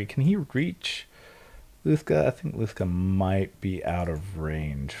multi-target. Can he reach Luthka? I think Luthka might be out of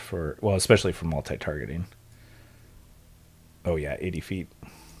range for... Well, especially for multi-targeting. Oh, yeah, 80 feet.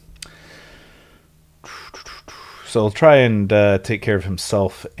 So he'll try and take care of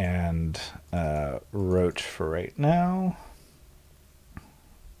himself and Roach for right now.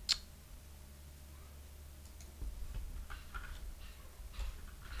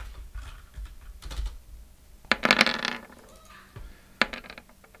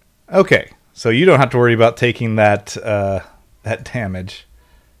 Okay, so you don't have to worry about taking that that damage.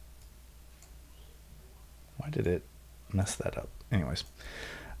 Why did it mess that up? Anyways.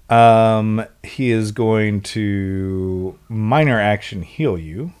 He is going to minor action heal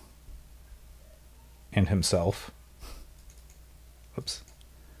you and himself. Whoops.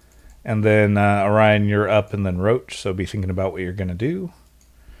 And then Orion, you're up, and then Roach, so be thinking about what you're going to do.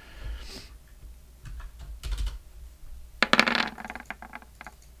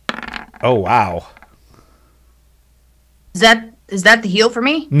 Oh, wow. Is that the heal for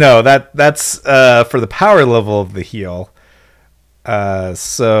me? No, that's for the power level of the heal.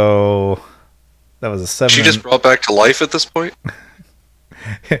 So that was a 7. She just brought back to life at this point.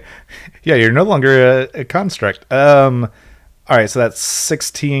 Yeah, you're no longer a construct. All right, so that's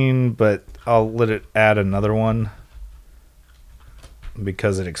 16, but I'll let it add another one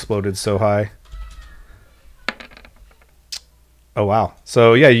because it exploded so high. Oh wow!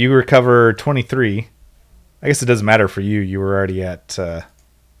 So yeah, you recover 23. I guess it doesn't matter for you. You were already at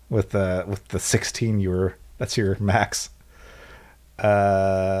with the 16. That's your max.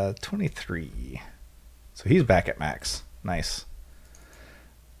 23. So he's back at max. Nice.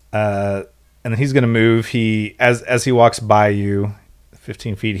 And then he's gonna move. As he walks by you,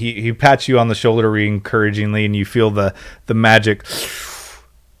 15 feet. He pats you on the shoulder encouragingly, and you feel the magic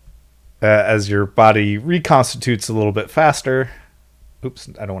as your body reconstitutes a little bit faster. Oops,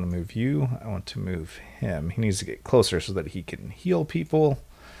 I don't want to move you. I want to move him. He needs to get closer so that he can heal people.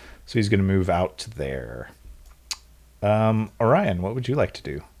 So he's going to move out to there. Orion, what would you like to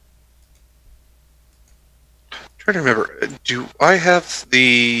do? I'm trying to remember. Do I have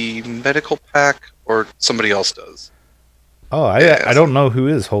the medical pack or somebody else does? Oh, I don't know who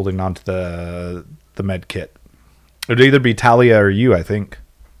is holding on to the med kit. It would either be Talia or you, I think.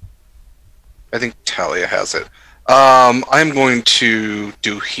 I think Talia has it. I'm going to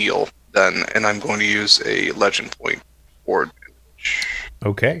do heal then, and I'm going to use a legend point for advantage.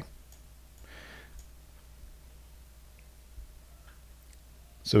 Okay.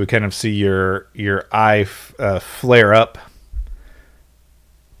 So we kind of see your eye flare up.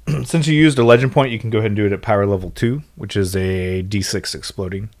 Since you used a legend point, you can go ahead and do it at power level 2, which is a D6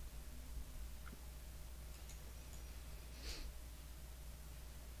 exploding.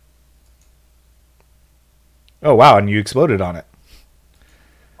 Oh, wow, and you exploded on it.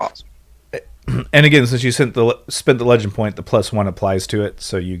 Awesome. And again, since you spent the legend point, the +1 applies to it,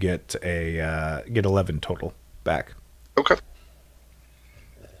 so you get 11 total back. Okay.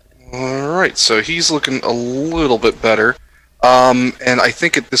 All right, so he's looking a little bit better. And I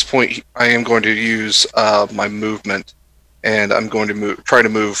think at this point I am going to use my movement, and I'm going to try to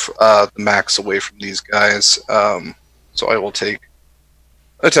move the max away from these guys. So I will take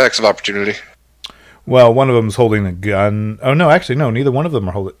attacks of opportunity. Well, one of them's holding a gun. Oh no, actually no, neither one of them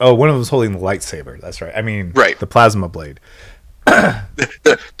are holding. Oh, one of them's holding the lightsaber. That's right. I mean, right. The plasma blade.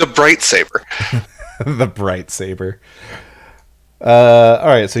 the bright saber. The bright saber. All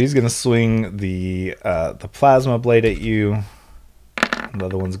right, so he's gonna swing the plasma blade at you. The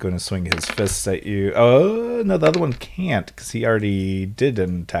other one's going to swing his fists at you. Oh no, the other one can't because he already did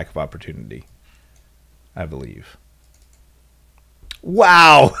an attack of opportunity, I believe.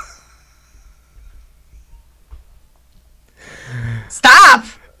 Wow. Stop!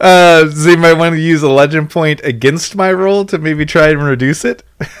 So you might want to use a legend point against my roll to maybe try and reduce it.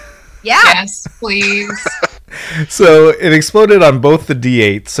 Yeah. Yes, please. So it exploded on both the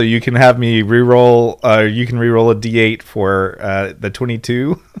D8, so you can have me reroll. You can reroll a D8 for the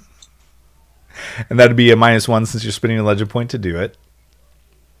 22, and that'd be a -1 since you're spending a legend point to do it.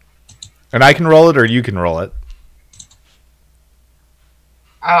 And I can roll it, or you can roll it.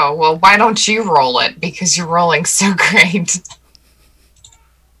 Oh, well, why don't you roll it? Because you're rolling so great.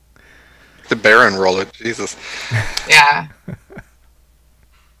 The Baron roll it. Jesus. Yeah.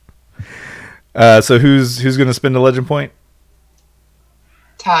 So who's going to spend a legend point?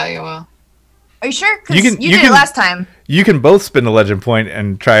 Talia will. Are you sure? 'Cause You you did it last time. You can both spend a legend point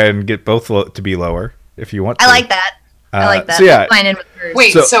and try and get both to be lower if you want to. I like that. I like that. So yeah, Mine in with hers.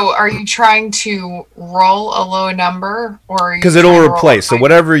 Wait, so are you trying to roll a low number, or because it'll replace. So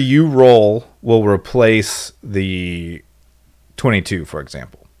whatever you roll will replace the 22, for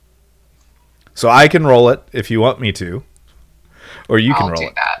example. So I can roll it if you want me to, or you can I'll roll do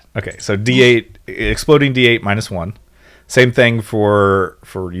it. that. Okay, so D8, exploding D8 -1. Same thing for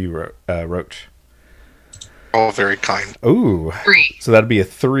you, Roach. All very kind. Ooh. 3. So that'd be a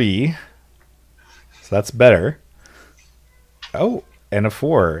 3. So that's better. Oh, and a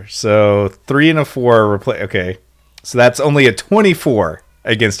 4. So 3 and a 4 okay. So that's only a 24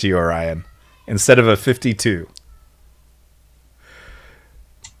 against you, Orion, instead of a 52.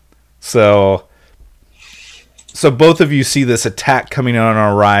 So both of you see this attack coming on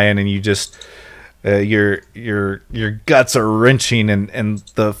Orion, and you just your guts are wrenching, and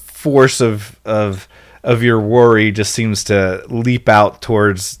the force of your worry just seems to leap out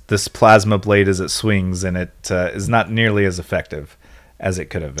towards this plasma blade as it swings, and it is not nearly as effective as it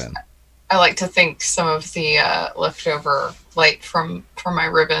could have been. I like to think some of the leftover light from my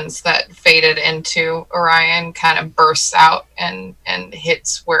ribbons that faded into Orion kind of bursts out and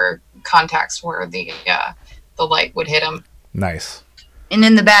hits contacts where the light would hit him. Nice. And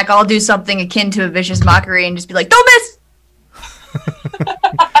in the back, I'll do something akin to a vicious mockery and just be like, "Don't miss!"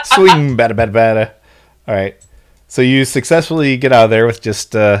 Swing, bada, bada, bada. All right. So you successfully get out of there with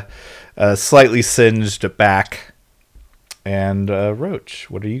just a slightly singed back. And Roach,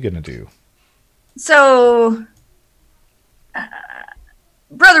 what are you going to do? So,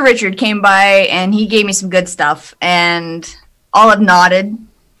 Brother Richard came by and he gave me some good stuff, and I'll have nodded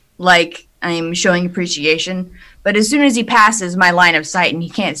like I'm showing appreciation. But as soon as he passes my line of sight and he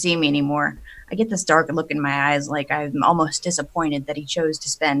can't see me anymore, I get this dark look in my eyes, like I'm almost disappointed that he chose to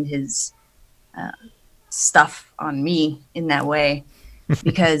spend his stuff on me in that way.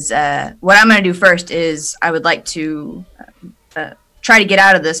 Because what I'm going to do first is I would like to try to get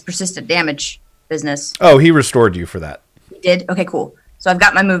out of this persistent damage business. Oh, he restored you for that. He did? Okay, cool. So I've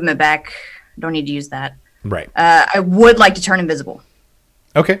got my movement back. Don't need to use that. Right. I would like to turn invisible.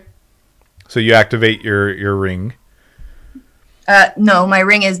 Okay. So you activate your ring. No, my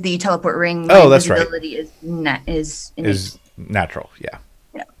ring is the teleport ring. My That's right. invisibility is Natural, yeah.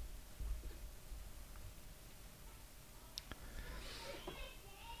 Yeah.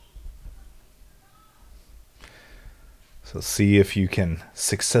 So see if you can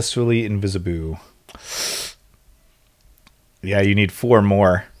successfully invisible. Yeah, you need 4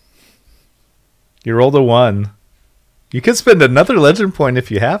 more. You rolled a 1. You could spend another legend point if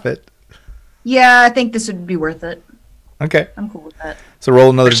you have it. Yeah, I think this would be worth it. Okay. I'm cool with that. So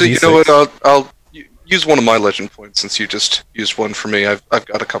roll another Actually, d6. you know what? I'll use one of my legend points since you just used one for me. I've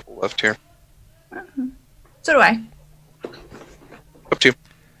got a couple left here. So do I. Up to you.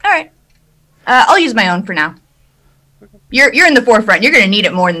 All right. I'll use my own for now. You're in the forefront. You're gonna need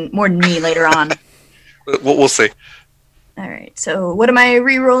it more than me later on. We'll see. All right. So what am I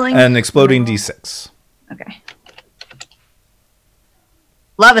re-rolling? An exploding d6. Okay.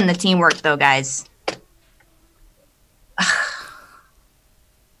 Loving the teamwork though, guys.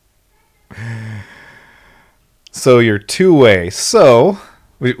 So you're 2-way. So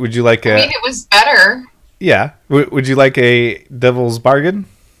would you like I mean, it was better. Yeah. Would you like a devil's bargain?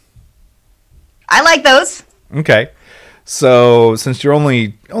 I like those. Okay. So since you're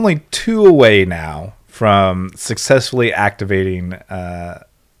only 2 away now from successfully activating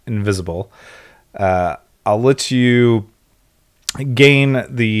invisible, I'll let you gain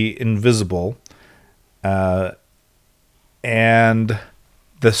the invisible, and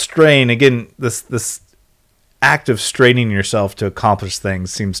the strain again. This act of straining yourself to accomplish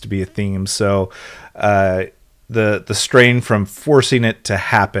things seems to be a theme. So the strain from forcing it to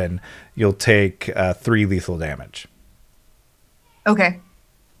happen, you'll take 3 lethal damage. Okay.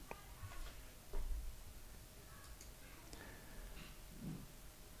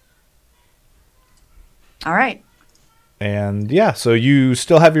 All right. And yeah, so you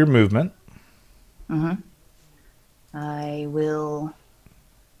still have your movement. Mm-hmm. I will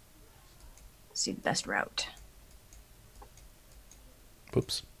see the best route.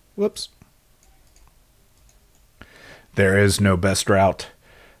 Whoops. There is no best route.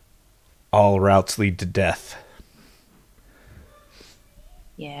 All routes lead to death.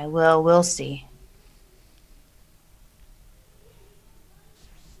 Yeah, well, we'll see.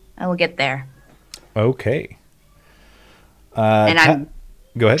 I will get there. Okay. And I'm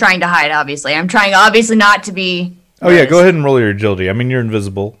go ahead. trying to hide, obviously. I'm trying, obviously, not to be... Oh, yeah, go ahead and roll your agility. I mean, you're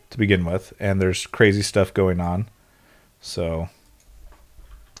invisible to begin with, and there's crazy stuff going on. So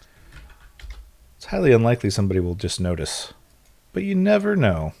it's highly unlikely somebody will just notice. But you never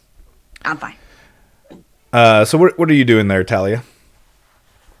know. I'm fine. So what are you doing there, Talia?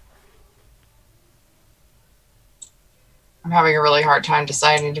 I'm having a really hard time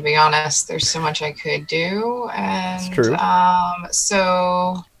deciding, to be honest. There's so much I could do. And It's true.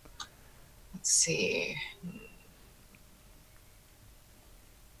 So let's see.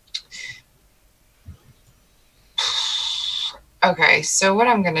 Okay, so what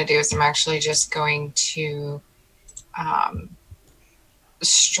I'm going to do is I'm actually just going to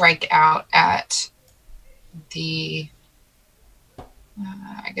strike out at the,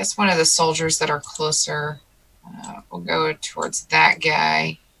 I guess one of the soldiers that are closer. We'll go towards that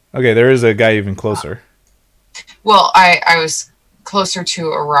guy. Okay, there is a guy even closer. Well, I was closer to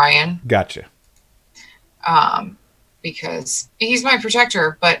Orion. Gotcha. Because he's my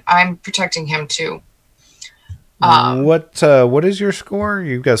protector, but I'm protecting him too. What is your score?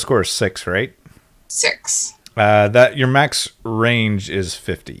 You've got a score of 6, right? 6. That your max range is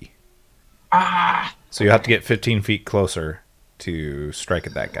 50. Ah. So you have to get 15 feet closer to strike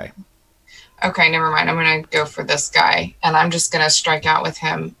at that guy. Okay, never mind. I'm going to go for this guy, and I'm just going to strike out with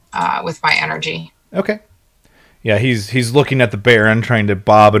him with my energy. Okay. Yeah, he's looking at the Baron, trying to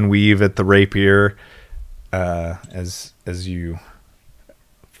bob and weave at the rapier as you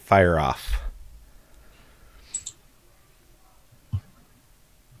fire off.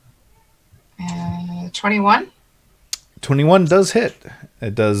 21? 21 does hit.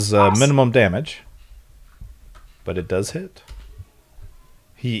 It does minimum damage, but it does hit.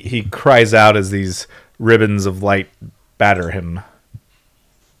 He cries out as these ribbons of light batter him.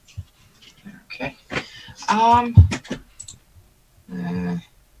 Okay. How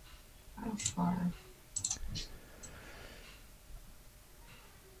far?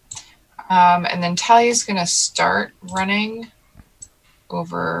 And then Talia's going to start running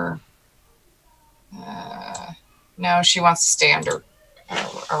over. No, she wants to stay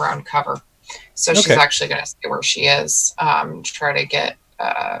around cover. So she's actually going to stay where she is. Try to get.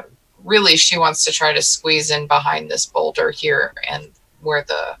 Really, she wants to try to squeeze in behind this boulder here and where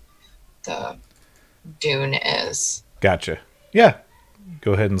the dune is. Gotcha. Yeah.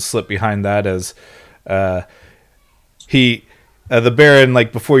 Go ahead and slip behind that as the Baron,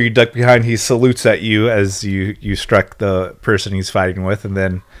 like before you duck behind, he salutes at you as you struck the person he's fighting with, and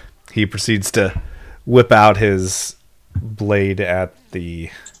then he proceeds to whip out his blade at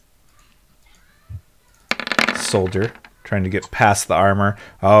the soldier, trying to get past the armor.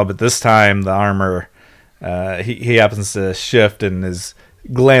 Oh, but this time the armor He happens to shift, and his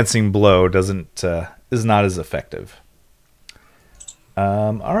glancing blow is not as effective.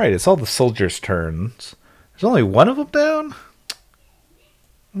 All right, it's all the soldiers' turns. There's only one of them down?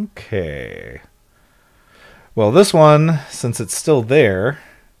 Okay. Well, this one, since it's still there,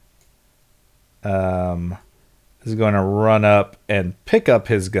 is going to run up and pick up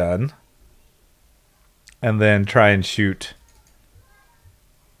his gun and then try and shoot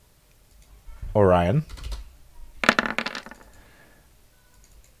Orion.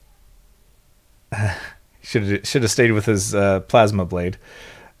 Should have stayed with his plasma blade.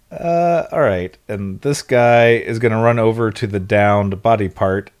 All right, and this guy is going to run over to the downed body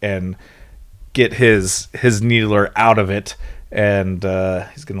part and get his needler out of it, and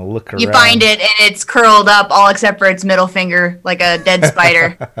he's going to look around. You find it, and it's curled up, all except for its middle finger, like a dead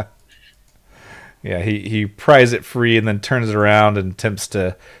spider. Yeah, he pries it free and then turns it around and attempts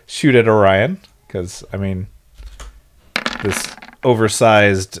to shoot at Orion, because, I mean, this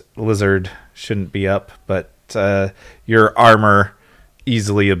oversized lizard shouldn't be up, but your armor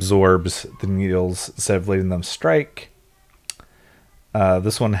easily absorbs the needles instead of letting them strike.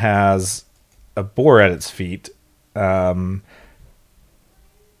 This one has a boar at its feet. He's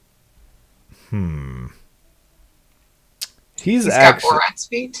got boar at his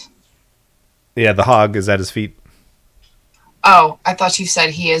feet? Yeah, the hog is at his feet. Oh, I thought you said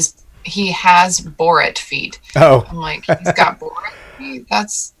he has borat feet. Oh. I'm like, he's got borat feet?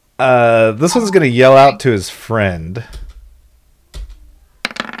 That's... This one's going to yell out to his friend.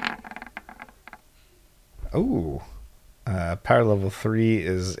 Oh. Power level 3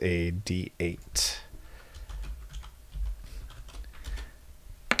 is a D8.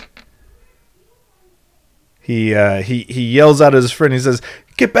 He yells out at his friend. He says,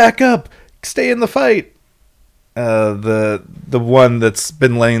 "Get back up! Stay in the fight!" The one that's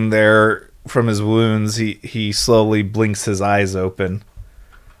been laying there from his wounds, he slowly blinks his eyes open.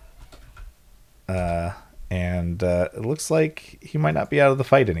 And it looks like he might not be out of the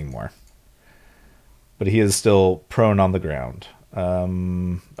fight anymore. But he is still prone on the ground.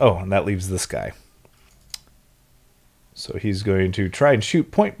 And that leaves this guy. So he's going to try and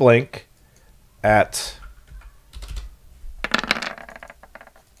shoot point blank at...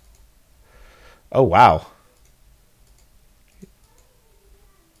 Oh, wow.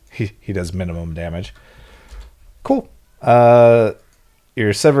 He does minimum damage. Cool.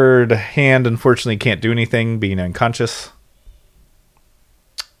 Your severed hand, unfortunately, can't do anything, being unconscious.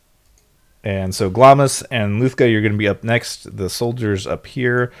 And so Glamis and Luthka, you're going to be up next. The soldier's up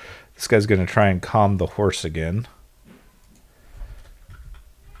here. This guy's going to try and calm the horse again.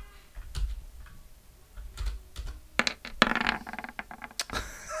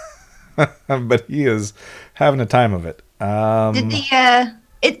 But he is having a time of it. Did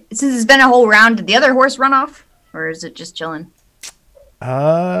since it's been a whole round, did the other horse run off? Or is it just chilling?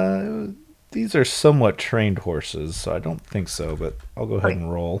 These are somewhat trained horses, so I don't think so, but I'll go ahead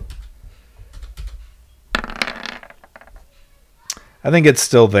and roll. I think it's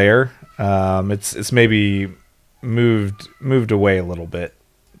still there. It's maybe moved away a little bit,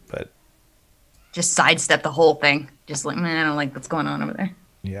 but just sidestep the whole thing. Just like, man, I don't like what's going on over there.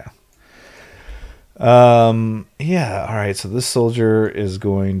 Yeah. Yeah. All right. So this soldier is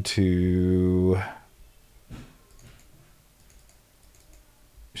going to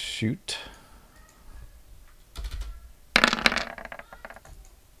shoot.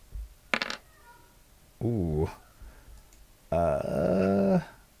 Ooh.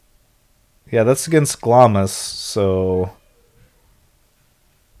 Yeah, that's against Glamis, so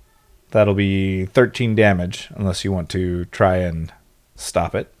that'll be 13 damage, unless you want to try and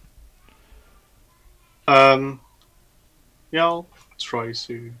stop it. Yeah, I'll try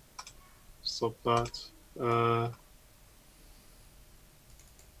to stop that.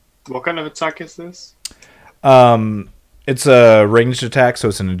 What kind of attack is this? It's a ranged attack, so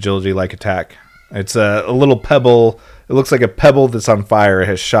it's an agility-like attack. It's a little pebble. It looks like a pebble that's on fire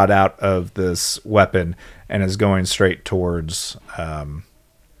has shot out of this weapon and is going straight towards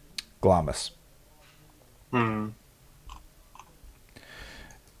Glamis. Now,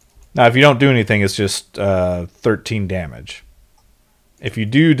 if you don't do anything, it's just 13 damage. If you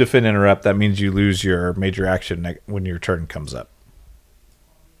do defend interrupt, that means you lose your major action when your turn comes up.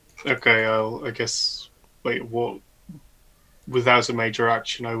 Okay, I guess... Wait, what? Without a major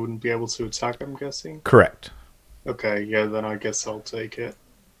action, I wouldn't be able to attack, I'm guessing? Correct. Okay, yeah, then I guess I'll take it.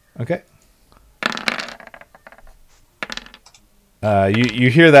 Okay.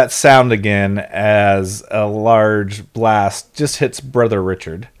 You hear that sound again as a large blast just hits Brother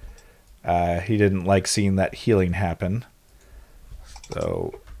Richard. He didn't like seeing that healing happen.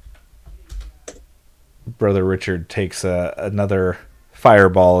 So Brother Richard takes another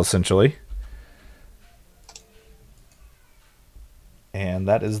fireball, essentially. And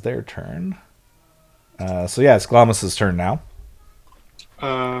that is their turn. So yeah, it's Glamis' turn now.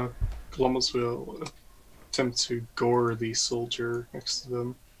 Glamis will attempt to gore the soldier next to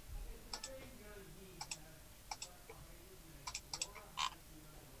them.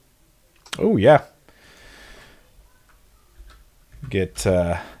 Oh yeah. Get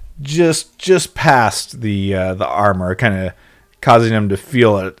just past the armor, kind of causing him to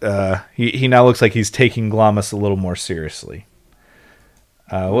feel it. He now looks like he's taking Glamis a little more seriously.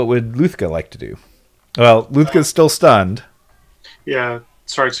 What would Luthka like to do? Well, Luthka's still stunned. Yeah,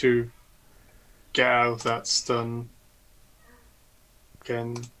 try to get out of that stun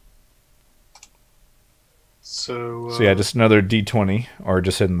again. So yeah, just another D20, or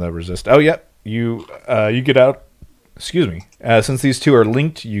just hitting the resist. Oh, yep. You get out. Excuse me. Since these two are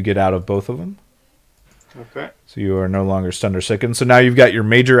linked, you get out of both of them. Okay. So you are no longer stunned or sickened. So now you've got your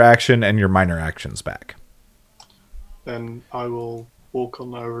major action and your minor actions back. Then I will walk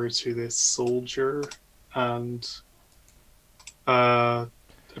on over to this soldier and I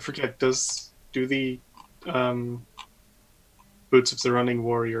forget, do the Boots of the Running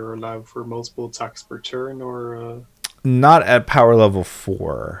Warrior allow for multiple attacks per turn, or Not at power level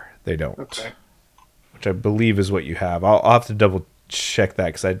 4, they don't. Okay. Which I believe is what you have. I'll have to double check that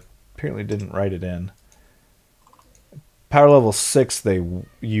because I apparently didn't write it in. Power level 6,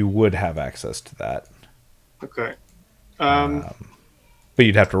 you would have access to that. Okay. But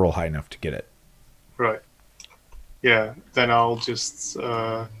you'd have to roll high enough to get it. Right. Yeah, then I'll just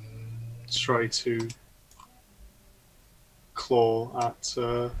try to claw at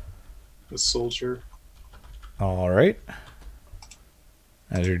the soldier. All right.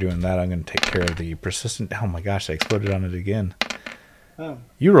 As you're doing that, I'm going to take care of the persistent... Oh my gosh, I exploded on it again. Oh.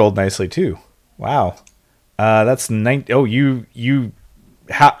 You rolled nicely too. Wow. That's 9... Oh, you...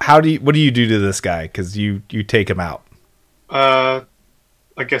 What do you do to this guy? Because you take him out.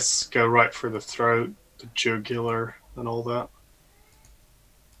 I guess go right for the throat, the jugular, and all that.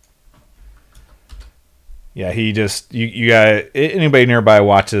 Yeah, he just... You got... Anybody nearby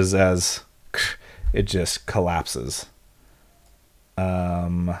watches as it just collapses.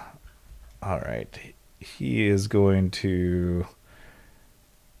 All right. He is going to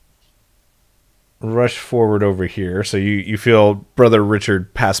rush forward over here. So you feel Brother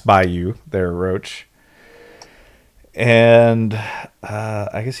Richard pass by you there, Roach. And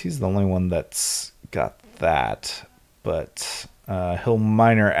I guess he's the only one that's got that. But he'll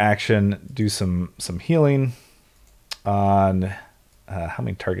minor action, do some healing on... how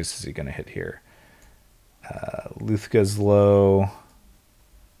many targets is he going to hit here? Luthka's low.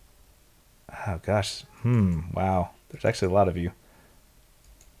 Oh, gosh. Wow. There's actually a lot of you.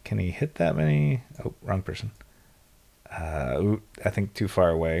 Can he hit that many? Oh, wrong person. I think too far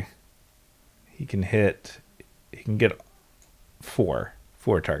away. He can get 4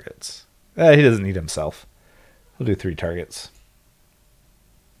 targets. He doesn't need himself. He'll do 3 targets.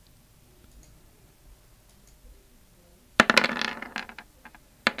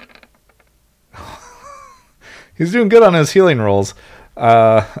 He's doing good on his healing rolls.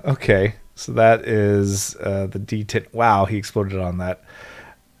 Okay. So that is the D10. Wow, he exploded on that.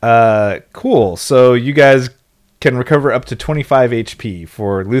 Cool. So you guys can recover up to 25 HP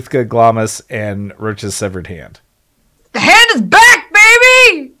for Luthka, Glamis, and Roach's severed hand. The hand is back,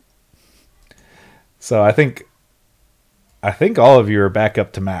 baby! So I think all of you are back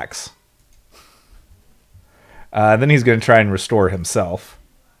up to max. Then he's going to try and restore himself.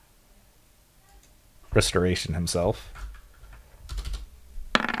 Restoration himself.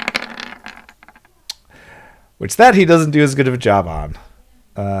 Which that he doesn't do as good of a job on.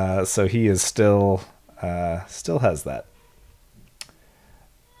 So he is still has that.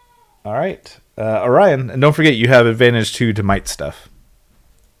 All right. Orion, and don't forget you have advantage 2 to might stuff.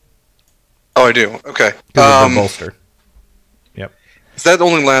 Oh, I do. Okay. Because of the bolster. Yep. Does that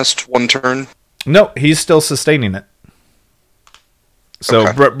only last 1 turn? No, he's still sustaining it. So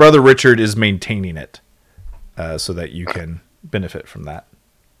Okay. Brother Richard is maintaining it so that you can benefit from that.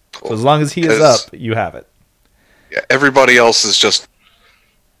 Cool. So as long as he is up, you have it. Yeah, everybody else is just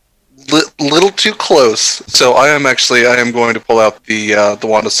little too close. So I am going to pull out the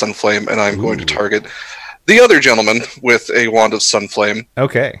Wand of Sunflame, and I'm going to target the other gentleman with a Wand of Sunflame.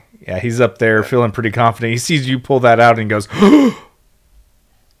 Okay. Yeah, he's up there feeling pretty confident. He sees you pull that out and goes,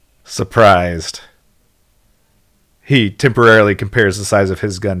 surprised. He temporarily compares the size of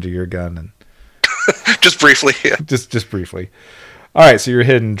his gun to your gun, and Just briefly, yeah. just briefly. All right, so you're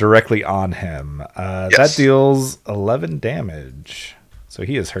hidden directly on him. Yes. That deals 11 damage. So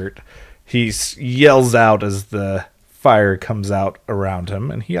he is hurt. yells out as the fire comes out around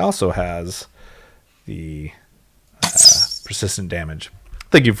him, and he also has the persistent damage.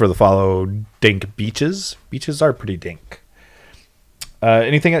 Thank you for the follow, Dink Beaches. Beaches are pretty dink.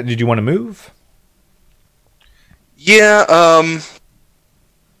 Anything? Did you want to move? Yeah.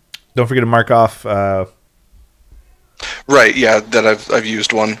 Don't forget to mark off. Right. Yeah. That I've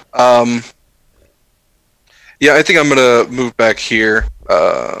used one. Yeah. I think I'm gonna move back here.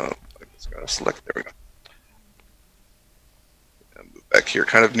 I'm just gonna select. There we go. Yeah, move back here,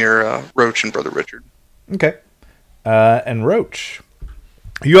 kind of near Roach and Brother Richard. Okay. And Roach,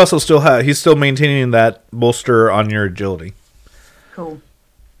 you also still have. He's still maintaining that bolster on your agility. Cool.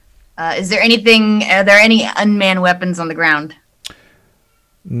 Is there anything? Are there any unmanned weapons on the ground?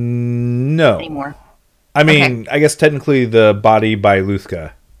 No. Anymore. I mean, okay. I guess technically the body by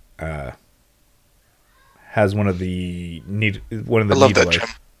Luthka has one of the needle. I love that gem.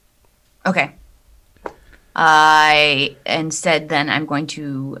 Okay. Instead, then I'm going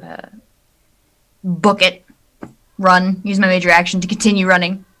to book it, run, use my major action to continue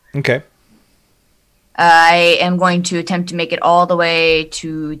running. Okay. I am going to attempt to make it all the way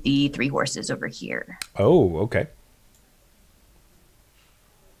to the 3 horses over here. Oh, okay.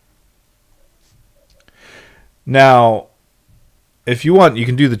 Now, if you want, you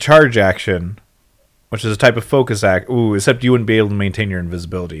can do the charge action, which is a type of focus act. Ooh, except you wouldn't be able to maintain your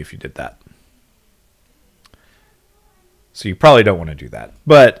invisibility if you did that. So you probably don't want to do that.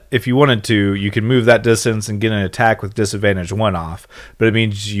 But if you wanted to, you can move that distance and get an attack with disadvantage 1 off. But it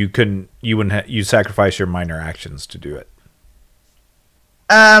means you wouldn't you sacrifice your minor actions to do it.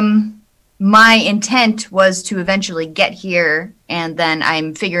 My intent was to eventually get here, and then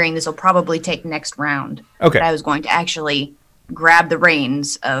I'm figuring this will probably take next round. Okay. But I was going to actually grab the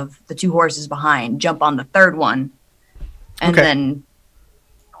reins of the 2 horses behind, jump on the 3rd one, and then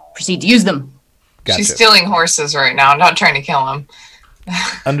proceed to use them. Gotcha. She's stealing horses right now, not trying to kill him.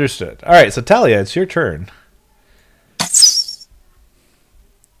 Understood. All right, so Talia, it's your turn.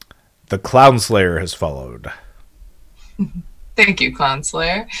 The Clown Slayer has followed. Thank you, Clown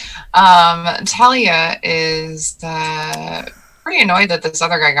Slayer. Talia is pretty annoyed that this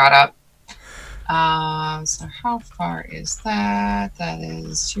other guy got up. So how far is that? That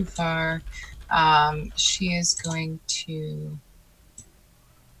is too far. She is going to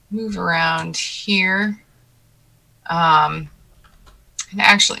move around here. And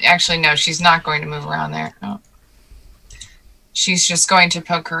actually, no, she's not going to move around there. Oh. She's just going to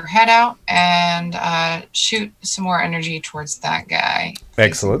poke her head out and shoot some more energy towards that guy.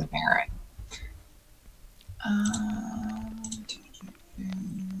 Excellent. The Baron.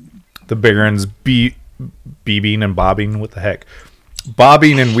 The Baron's beebing and bobbing. What the heck?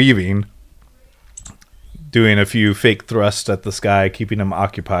 Bobbing and weaving. Doing a few fake thrusts at the sky, keeping him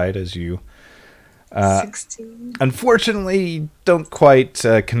occupied as you... 16. Unfortunately, don't quite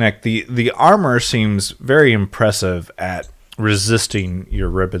connect. The armor seems very impressive at resisting your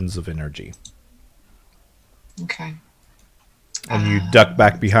ribbons of energy. Okay. And you duck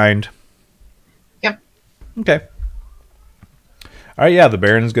back behind? Yep. Okay. All right, yeah, the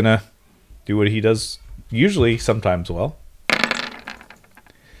Baron's going to do what he does usually, sometimes well.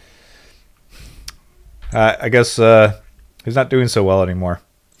 I guess he's not doing so well anymore.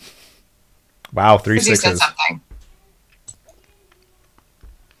 Wow, 3 6s. He said something.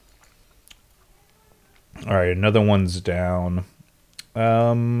 All right, another one's down.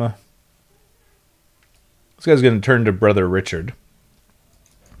 This guy's going to turn to Brother Richard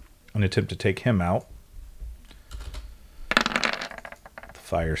and attempt to take him out. The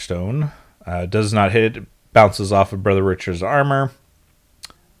Firestone does not hit. Bounces off of Brother Richard's armor.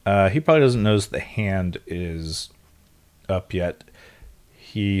 He probably doesn't notice the hand is up yet.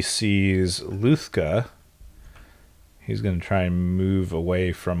 He sees Luthka. He's going to try and move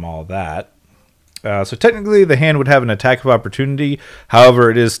away from all that. So technically the hand would have an attack of opportunity.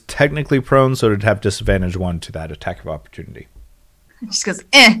 However, it is technically prone, so it would have disadvantage 1 to that attack of opportunity. Just goes,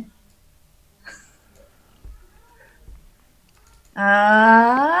 eh.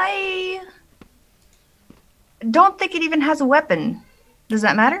 I don't think it even has a weapon. Does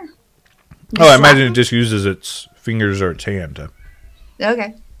that matter? Oh, I imagine it just uses its fingers or its hand to...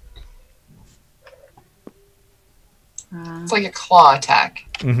 Okay. It's like a claw attack.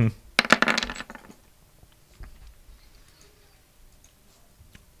 Mm-hmm.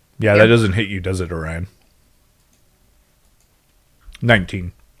 Yeah, that doesn't hit you, does it, Orion?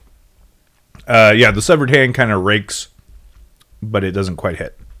 19. Yeah, the severed hand kind of rakes, but it doesn't quite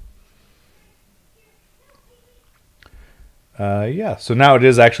hit. Yeah, so now it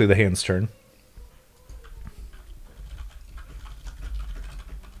is actually the hand's turn.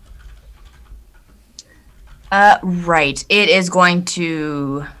 Right. It is going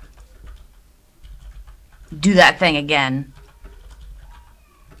to do that thing again.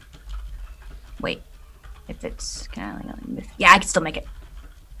 Wait. If it's kind of yeah, I can still make it.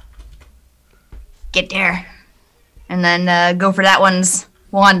 Get there. And then go for that one's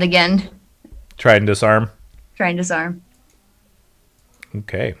wand again. Try and disarm. Try and disarm.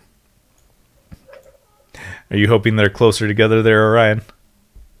 Okay. Are you hoping they're closer together there, Orion?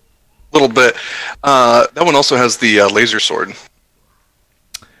 A little bit. That one also has the laser sword.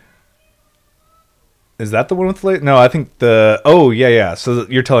 Is that the one with no, I think the... Oh, yeah. So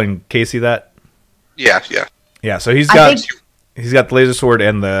you're telling Casey that? Yeah. Yeah, so he's got the laser sword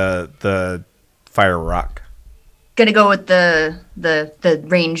and the fire rock. Gonna go with the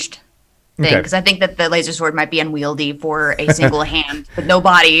ranged thing, because Okay. I think that the laser sword might be unwieldy for a single hand, with no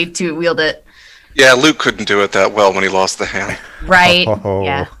body to wield it. Yeah, Luke couldn't do it that well when he lost the hand. Right. Oh.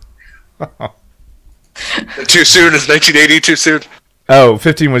 Yeah. Too soon? Is 1980 too soon? Oh,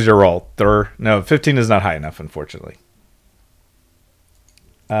 15 was your roll. No, 15 is not high enough, unfortunately.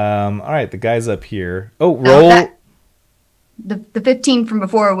 All right, the guy's up here. Oh, roll. The 15 from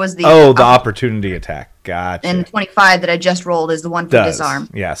before was the The opportunity attack. Gotcha. and 25 that I just rolled is the one for disarm.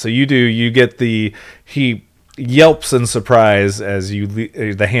 Yeah, so you get he yelps in surprise as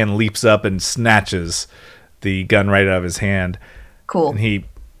the hand leaps up and snatches the gun right out of his hand. Cool. And he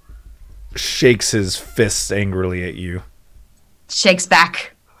shakes his fists angrily at you. Shakes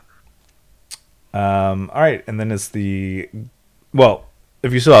back. All right, and then it's well,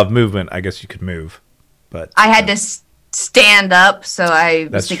 if you still have movement, I guess you could move. But I had to stand up, so I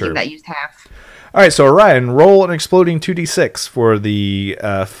was That's thinking true. that used half. All right, so Orion, roll an exploding 2d6 for the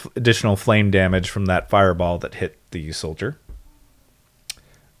additional flame damage from that fireball that hit the soldier.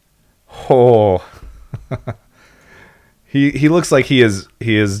 Oh, he looks like he is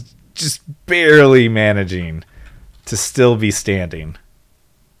just barely managing to still be standing.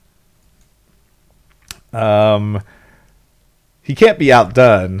 He can't be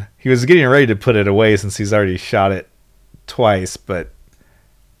outdone. He was getting ready to put it away since he's already shot it twice, but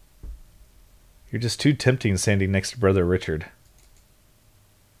you're just too tempting standing next to Brother Richard.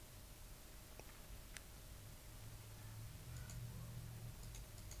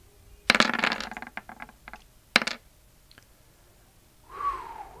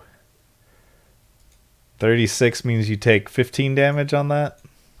 $36 means you take 15 damage on that.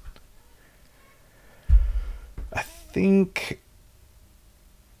 I think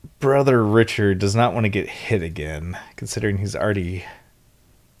Brother Richard does not want to get hit again, considering he's already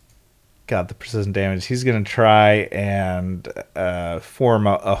got the precision damage. He's going to try and form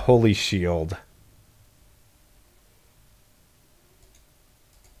a holy shield.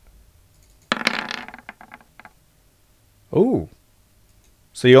 Oh.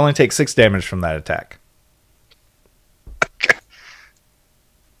 So you only take 6 damage from that attack.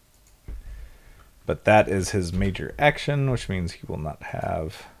 But that is his major action, which means he will not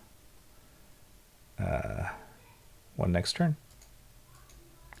have one next turn.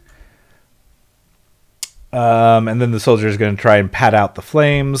 And then the soldier is going to try and pat out the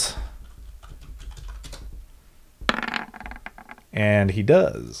flames. And he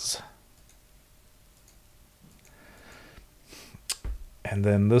does. And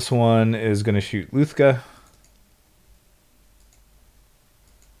then this one is going to shoot Luthka.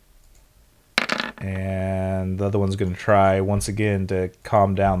 And the other one's going to try once again to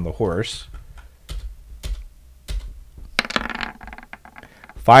calm down the horse.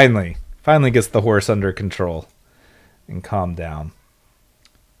 Finally gets the horse under control and calmed down.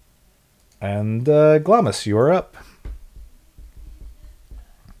 And Glamis, you're up.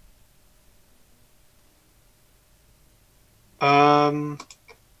 I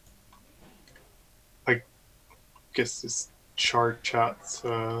guess this charge at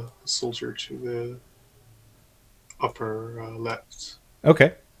the soldier to the upper left.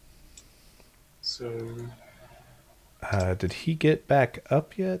 Okay. So Did he get back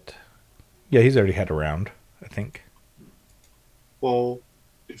up yet? Yeah, he's already had a round, I think. well,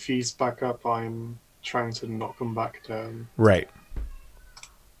 if he's back up, I'm trying to knock him back down. Right.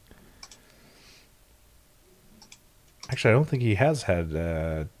 Actually, I don't think he has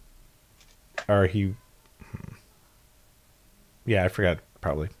had... or he... Yeah, I forgot,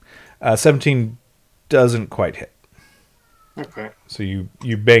 probably. 17 doesn't quite hit. Okay. So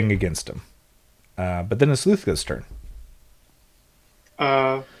you bang against him. But then it's Luthka's turn.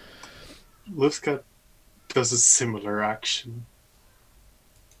 Lufka does a similar action.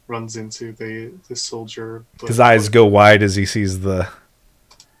 Runs into the soldier. but His eyes go wide as he sees the...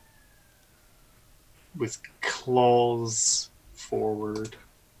 with claws forward.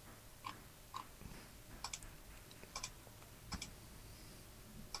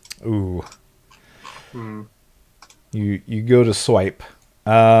 Ooh. Hmm. You go to swipe.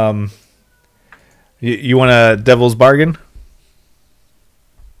 You want a devil's bargain?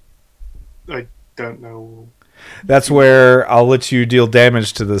 I don't know. That's where I'll let you deal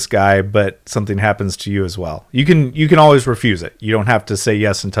damage to this guy, but something happens to you as well. You can always refuse it. You don't have to say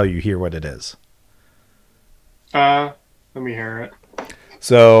yes until you hear what it is. Let me hear it.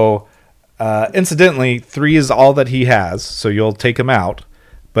 So, incidentally, 3 is all that he has, so you'll take him out.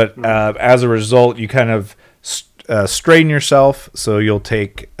 But as a result, you kind of strain yourself, so you'll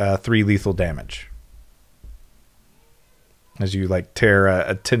take 3 lethal damage. As you, like, tear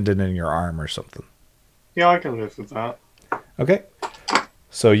a tendon in your arm or something. Yeah, I can live with that. Okay.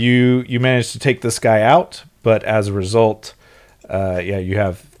 So you managed to take this guy out, but as a result, you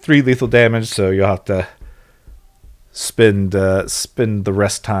have 3 lethal damage, so you'll have to spend the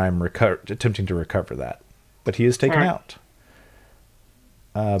rest time attempting to recover that. But he is taken out.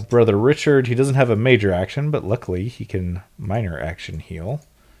 Brother Richard, he doesn't have a major action, but luckily he can minor action heal.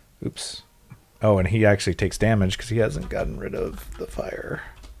 Oops. Oh, and he actually takes damage because he hasn't gotten rid of the fire.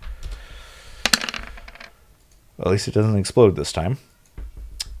 Well, at least it doesn't explode this time.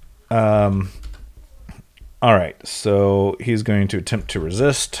 All right, so he's going to attempt to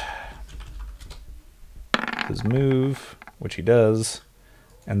resist his move, which he does,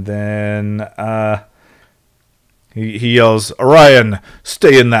 and then he yells, "Orion,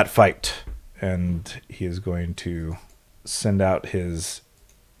 stay in that fight!" And he is going to send out his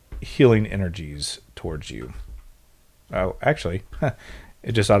healing energies towards you. Oh, actually,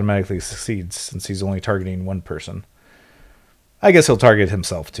 it just automatically succeeds since he's only targeting one person. I guess he'll target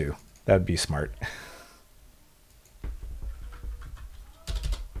himself too. That'd be smart.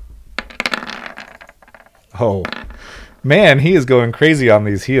 Oh, man, he is going crazy on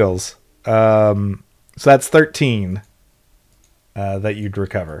these heals. So that's 13 that you'd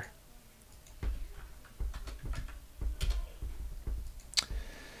recover.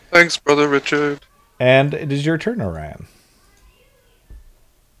 Thanks, Brother Richard. And it is your turn, Orion.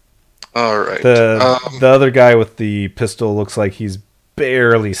 All right. The other guy with the pistol looks like he's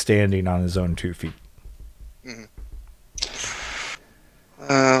barely standing on his own 2 feet.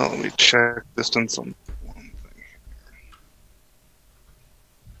 Let me check distance on one thing.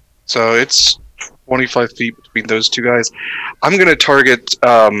 So it's 25 feet between those 2 guys. I'm going to target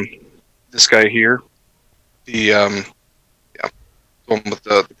this guy here. The one with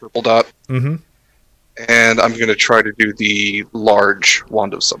the purple dot. Mm-hmm. And I'm going to try to do the large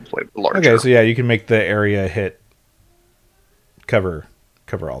wand of subflame. Okay, so yeah, you can make the area hit cover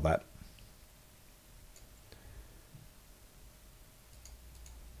all that.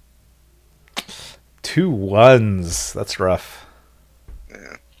 Two 1s. That's rough.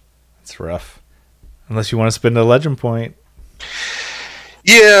 Yeah. That's rough. Unless you want to spend a legend point.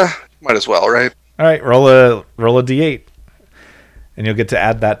 Yeah, might as well, right? All right, roll a d8. And you'll get to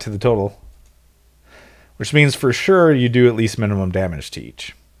add that to the total. Which means for sure you do at least minimum damage to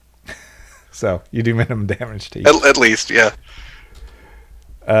each. So you do minimum damage to each. At least, yeah.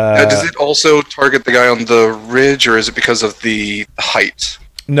 Now, does it also target the guy on the ridge, or is it because of the height?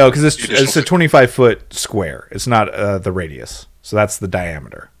 No, because it's a 25-foot square. It's not the radius. So that's the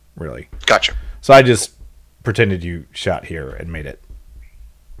diameter, really. Gotcha. So I just pretended you shot here and made it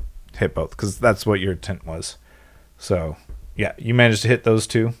hit both, because that's what your intent was. So, yeah, you managed to hit those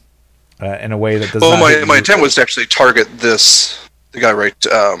 2. In a way that does not. Well, my intent was to actually target this guy right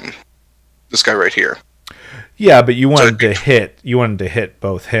here. Yeah, but you wanted to hit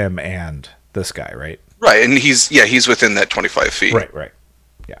both him and this guy, right? Right, and he's within that 25 feet. Right.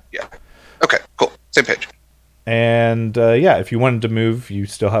 Yeah. Okay, cool. Same page. And if you wanted to move, you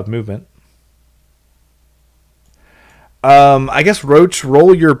still have movement. I guess Roach,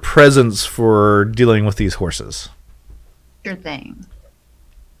 roll your presence for dealing with these horses. Sure thing.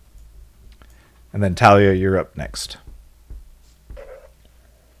 And then Talia, you're up next.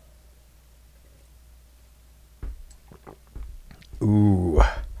 Ooh.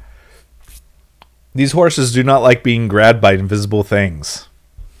 These horses do not like being grabbed by invisible things.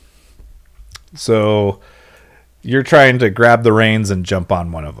 So you're trying to grab the reins and jump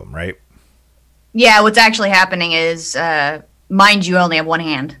on one of them, right? Yeah, what's actually happening is, mind you, only have one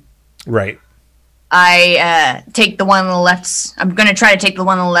hand. Right. I take the one on the left's. I'm going to try to take the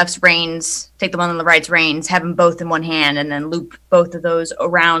one on the left's reins, take the one on the right's reins, have them both in one hand, and then loop both of those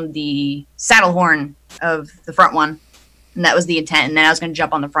around the saddle horn of the front one. And that was the intent. And then I was going to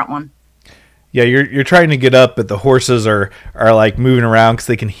jump on the front one. Yeah, you're trying to get up, but the horses are like moving around because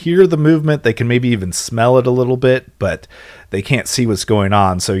they can hear the movement. They can maybe even smell it a little bit, but they can't see what's going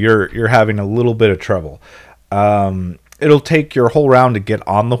on. So you're having a little bit of trouble. it'll take your whole round to get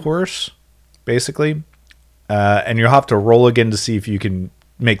on the horse, basically. And you'll have to roll again to see if you can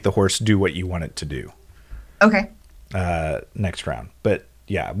make the horse do what you want it to do. Okay. Next round. But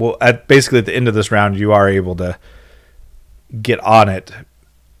yeah, well, basically at the end of this round, you are able to get on it,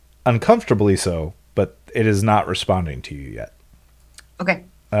 uncomfortably so, but it is not responding to you yet. Okay.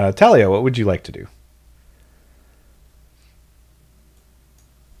 Talia, what would you like to do?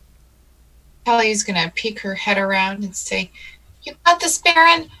 Talia's going to peek her head around and say, "You got this,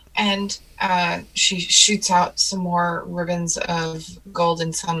 Baron?" And she shoots out some more ribbons of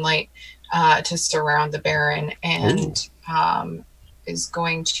golden sunlight to surround the Baron, and is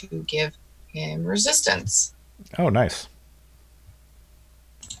going to give him resistance. Oh, nice.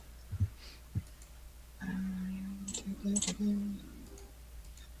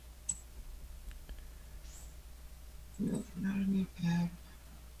 No, not a new pad.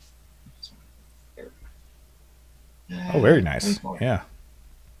 Oh, very nice. 24. Yeah.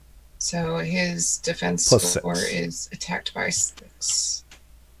 So his defense Plus score 6. is attacked by 6.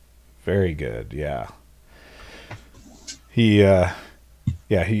 Very good. Yeah. He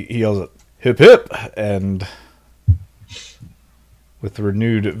yells at hip hip, and with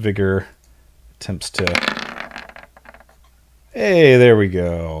renewed vigor attempts to. Hey, there we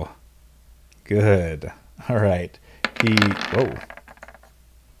go. Good. All right. Whoa.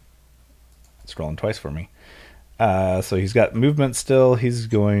 It's rolling twice for me. So he's got movement still. He's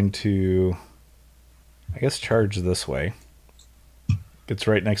going to, I guess, charge this way. Gets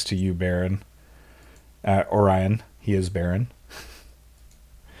right next to you, Baron. Orion. He is Baron.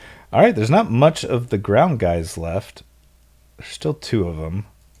 All right, there's not much of the ground guys left. There's still 2 of them.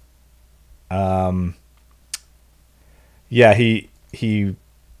 Yeah, he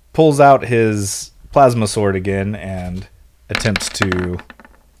pulls out his plasma sword again and attempts to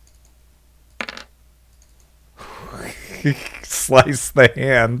slice the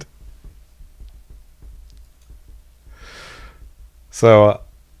hand. So,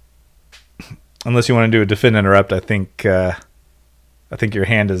 unless you want to do a defend interrupt, I think your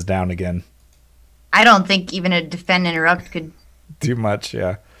hand is down again. I don't think even a defend interrupt could Too much,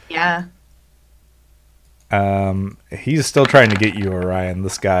 yeah. Yeah. He's still trying to get you, Orion.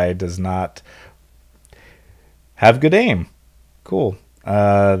 This guy does not have good aim. Cool.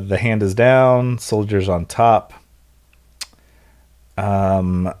 The hand is down. Soldier's on top.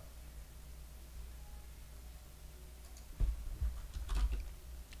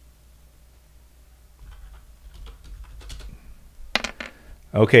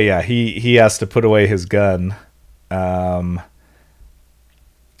 Okay, yeah, he has to put away his gun.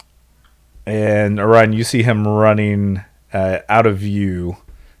 And Orion, you see him running out of view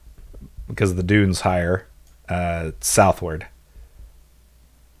because the dune's higher, southward.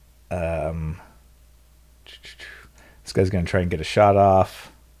 This guy's going to try and get a shot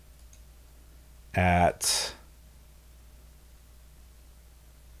off at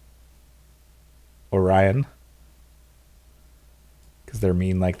Orion because they're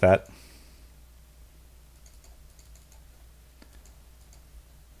mean like that.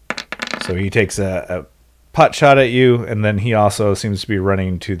 So he takes a pot shot at you, and then he also seems to be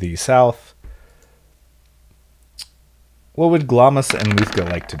running to the south. What would Glamis and Luthka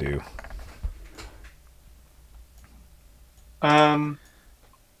like to do?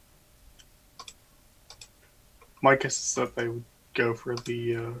 My guess is that they would go for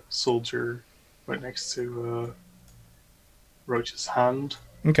the soldier right next to Roach's hand.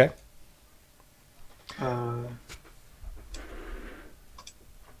 Okay.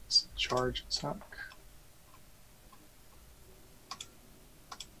 Charge attack.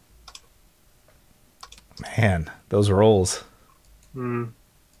 Man, those rolls. Hmm.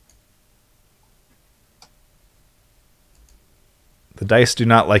 The dice do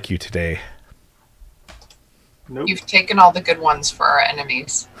not like you today. Nope. You've taken all the good ones for our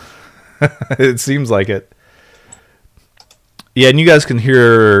enemies. It seems like it. Yeah, and you guys can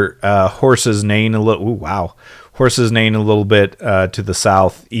hear horses neighing a little. Ooh, wow. Horses neighing a little bit to the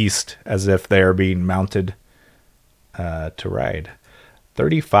southeast as if they are being mounted to ride.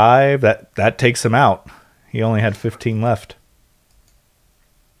 35, that takes him out. He only had 15 left.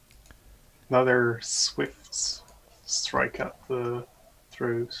 Another swift strike at the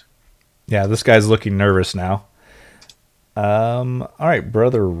throws. Yeah, this guy's looking nervous now. All right,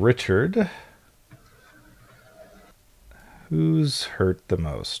 Brother Richard. Who's hurt the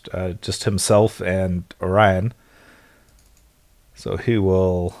most? Just himself and Orion. So he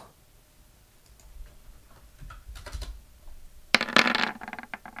will...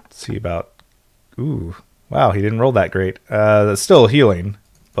 see about... Ooh, wow, he didn't roll that great. That's still healing,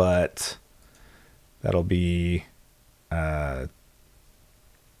 but that'll be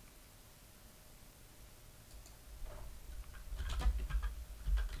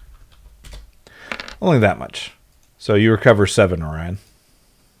Only that much. So you recover 7, Orion.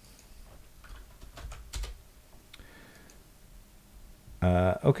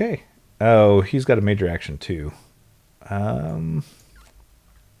 Okay. Oh, he's got a major action too. He'll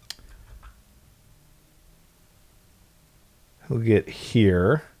get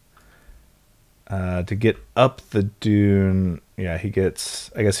here. To get up the dune, yeah, he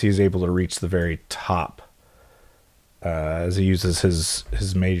gets... I guess he's able to reach the very top. As he uses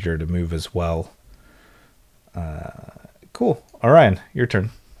his major to move as well. Cool. Orion, your turn.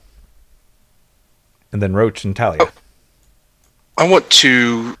 And then Roach and Talia. Oh. I want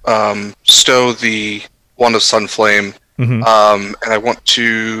to stow the Wand of Sunflame, and I want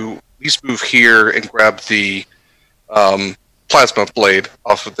to at least move here and grab the plasma blade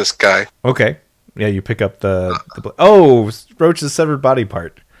off of this guy. Okay. Yeah, you pick up the oh, Roach's severed body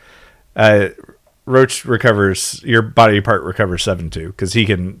part. Roach recovers... Your body part recovers 7 too, because he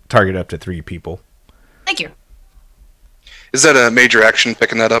can target up to 3 people. Thank you. Is that a major action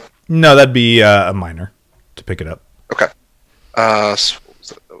picking that up? No, that'd be a minor to pick it up. Okay. So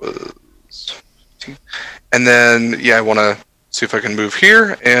that was 15. And then, yeah, I want to see if I can move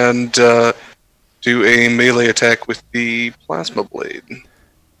here and do a melee attack with the plasma blade.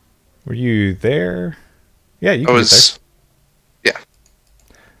 Were you there? Yeah, you can get there. Yeah.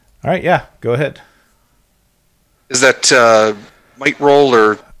 All right, yeah, go ahead. Is that might roll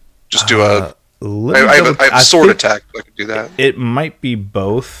or just do a... I have a sword attack, so I can do that. It might be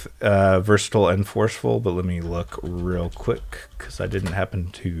both versatile and forceful, but let me look real quick because I didn't happen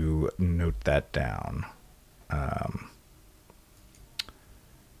to note that down.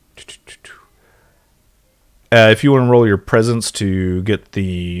 If you want to roll your presence to get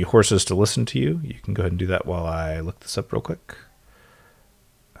the horses to listen to you, you can go ahead and do that while I look this up real quick.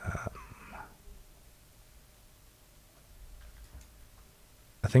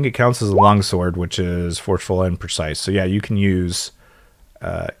 I think it counts as a longsword, which is forceful and precise. So yeah, you can use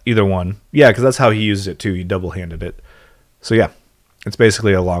either one. Yeah, because that's how he used it too. He double-handed it. So yeah, it's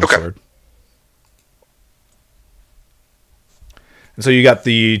basically a longsword. Okay. And so you got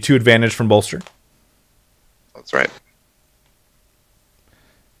the 2 advantage from bolster. That's right.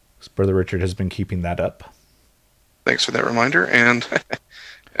 Brother Richard has been keeping that up. Thanks for that reminder. And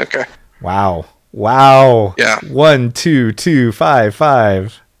okay. Wow. Wow. Yeah. 1, 2, 2, 5,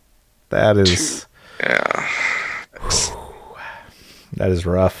 5. That is... Yeah. That is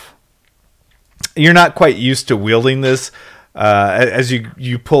rough. You're not quite used to wielding this. As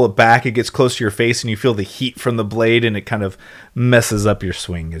you pull it back, it gets close to your face, and you feel the heat from the blade, and it kind of messes up your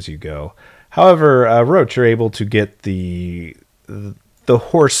swing as you go. However, Roach, you're able to get the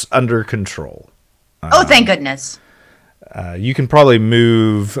horse under control. Oh, thank goodness. You can probably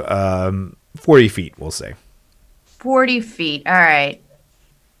move 40 feet, we'll say. 40 feet. All right.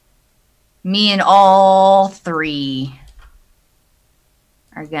 Me and all 3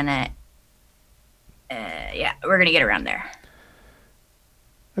 are gonna... yeah, we're gonna get around there.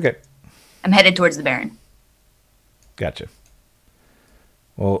 Okay. I'm headed towards the Baron. Gotcha.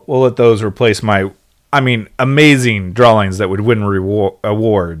 Well, we'll let those replace my... amazing drawings that would win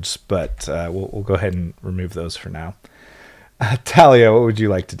awards, but we'll go ahead and remove those for now. Talia, what would you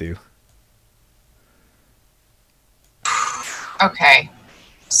like to do? Okay,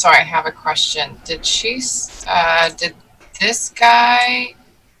 so I have a question. Did this guy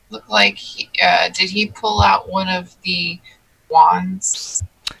look like did he pull out one of the wands?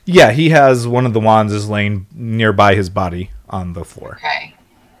 Yeah, he has one of the wands is laying nearby his body on the floor. Okay.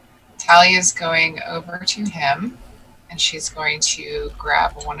 Talia's going over to him, and she's going to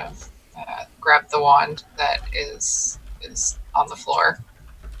grab grab the wand that is on the floor,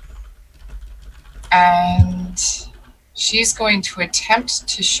 and she's going to attempt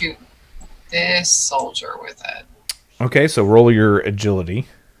to shoot this soldier with it. Okay, so roll your agility.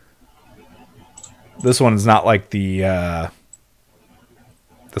 This one's not like the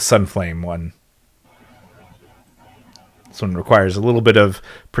Sunflame one. This one requires a little bit of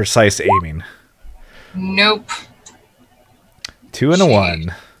precise aiming. Nope. 2 and a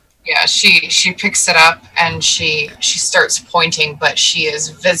 1. Yeah, she picks it up and she starts pointing, but she is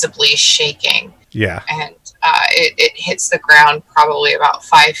visibly shaking. Yeah. And it hits the ground probably about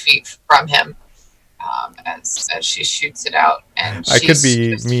 5 feet from him as she shoots it out. And I could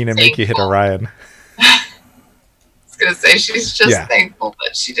be mean and make you hit Orion. I was going to say, she's just thankful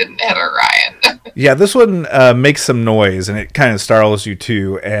that she didn't hit Orion. Yeah, this one makes some noise, and it kind of startles you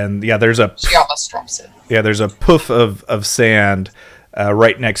too. And yeah, she almost drops it. Yeah, there's a poof of sand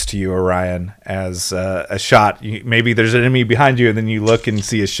right next to you, Orion, as a shot. Maybe there's an enemy behind you, and then you look and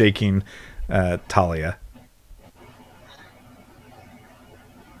see a shaking Talia.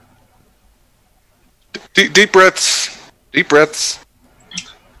 Deep breaths. Deep breaths.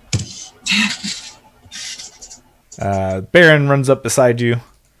 Baron runs up beside you.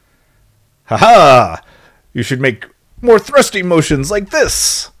 Ha! You should make more thrusting motions like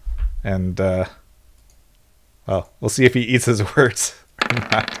this. And, well, we'll see if he eats his words or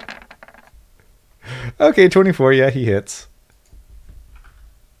not. Okay, 24. Yeah, he hits.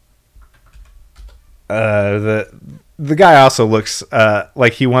 The guy also looks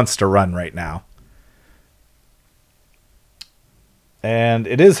like he wants to run right now. And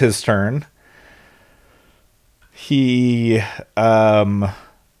it is his turn. He, well,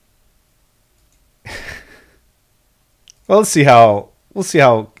 we'll see how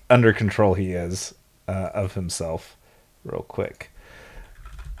under control he is of himself, real quick.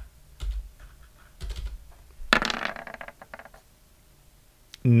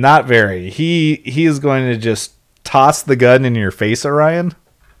 Not very. He is going to just toss the gun in your face, Orion.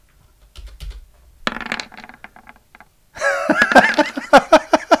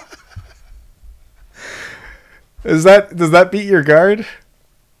 Does that beat your guard?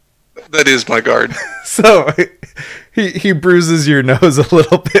 That is my guard. So he bruises your nose a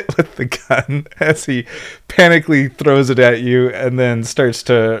little bit with the gun as he panically throws it at you and then starts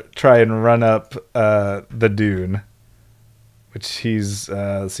to try and run up the dune. Which he's,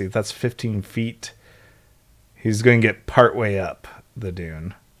 let's see, that's 15 feet. He's going to get partway up the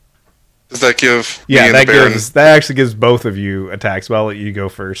dune. Does that give Yeah, me and that the Baron? actually gives both of you attacks, but I'll let you go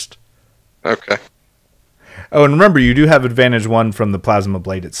first. Okay. Oh, and remember, you do have advantage 1 from the plasma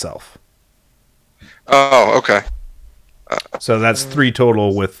blade itself. Oh, okay. So that's 3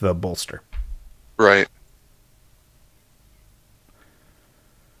 total with the bolster. Right.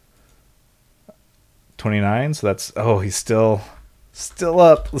 $29, so that's... Oh, he's still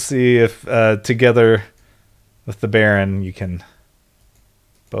up. Let's see if together with the Baron, you can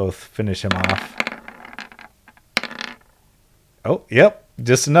both finish him off. Oh, yep.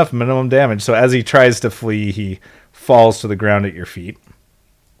 Just enough minimum damage. So as he tries to flee, he falls to the ground at your feet.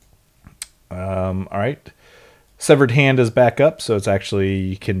 All right. Severed hand is back up, so it's actually...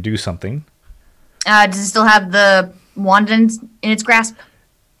 You can do something. Does it still have the wand in its grasp?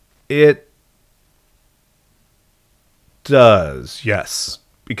 It does, yes.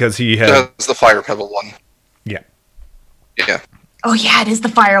 Because he had... That's the fire pebble one. Yeah. Yeah. Oh yeah, it is the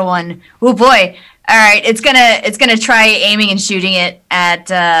fire one. Oh boy. All right, it's gonna try aiming and shooting it at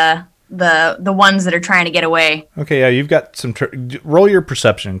the ones that are trying to get away. Okay, yeah, you've got some... roll your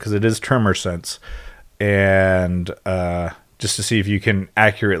perception, because it is tremor sense. And just to see if you can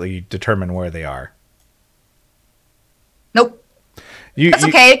accurately determine where they are. Nope. That's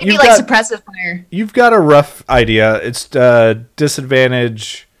okay. It can be like suppressive fire. You've got a rough idea. It's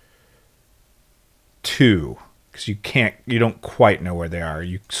disadvantage 2. Because you don't quite know where they are.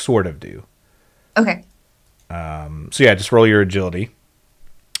 You sort of do. Okay. So yeah, just roll your agility.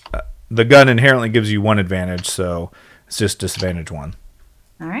 The gun inherently gives you 1 advantage, so it's just disadvantage 1.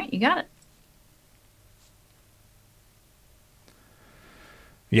 All right, you got it.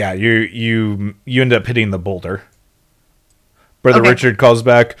 Yeah, you end up hitting the boulder. Brother Okay. Richard calls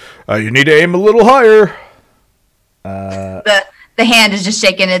back, you need to aim a little higher. The hand is just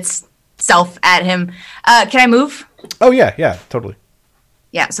shaking itself at him. Can I move? Oh, yeah, totally.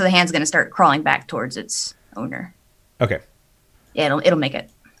 Yeah, so the hand's gonna start crawling back towards its owner. Okay. Yeah, it'll make it.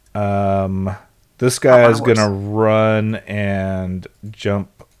 This guy Hop on is a going to horse. run and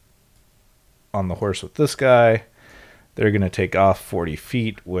jump on the horse with this guy. They're going to take off 40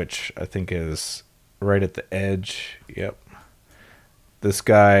 feet, which I think is right at the edge. Yep. This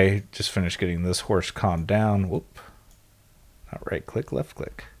guy just finished getting this horse calmed down. Whoop. Not right click, left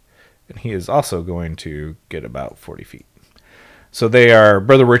click. And he is also going to get about 40 feet. So they are,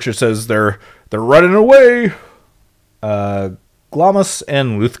 Brother Richard says they're running away. Glamis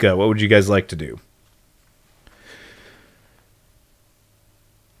and Luthka, what would you guys like to do?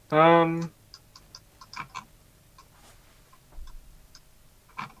 I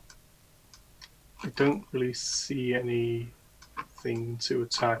don't really see anything to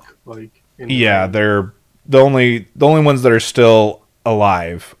attack. Like, Yeah, they're the only ones that are still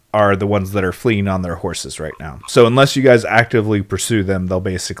alive are the ones that are fleeing on their horses right now. So unless you guys actively pursue them, they'll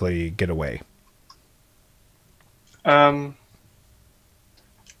basically get away. I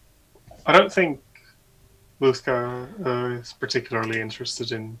don't think Luthka is particularly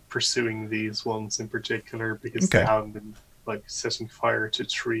interested in pursuing these ones in particular because they Okay. haven't been like setting fire to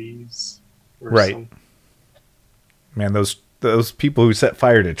trees. Or Right. some- Man, those those people who set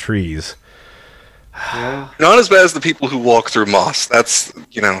fire to trees. Yeah. Not as bad as the people who walk through moss. That's,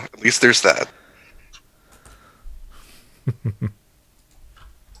 at least there's that.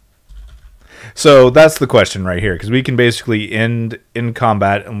 So that's the question right here, because we can basically end in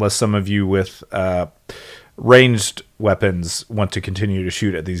combat unless some of you with ranged weapons want to continue to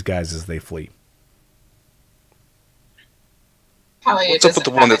shoot at these guys as they flee. Probably What's up with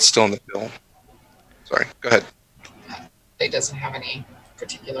the one that's still in the hill? Sorry, go ahead. It doesn't have any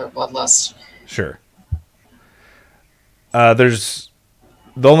particular bloodlust. Sure. There's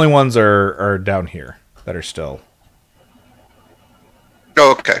the only ones are down here that are still.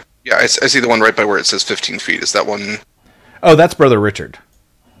 Oh, okay. Yeah, I see the one right by where it says 15 feet. Is that one? Oh, that's Brother Richard.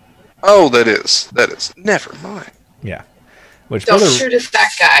 Oh, that is. Never mind. Yeah. Which Don't shoot at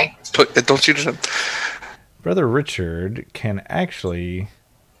that guy. Don't shoot at him. Brother Richard can actually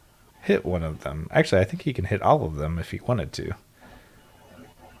hit one of them. Actually, I think he can hit all of them if he wanted to.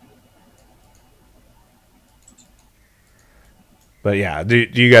 But yeah, do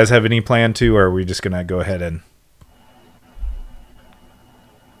you guys have any plan to, or are we just going to go ahead and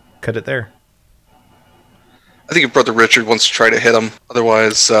cut it there? I think if Brother Richard wants to try to hit him,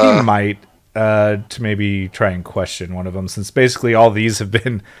 otherwise... he might, to maybe try and question one of them, since basically all these have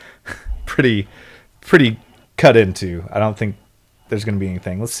been pretty cut into. I don't think there's going to be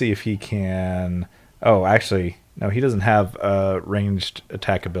anything. Let's see if he can... Oh, actually, no, he doesn't have ranged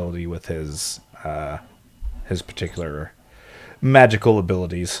attack ability with his particular magical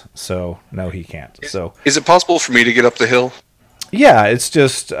abilities, so no, he can't. So is it possible for me to get up the hill? Yeah, it's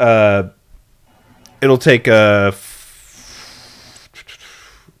just it'll take a.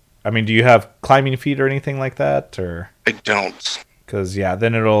 I mean, do you have climbing feet or anything like that, or? I don't. Because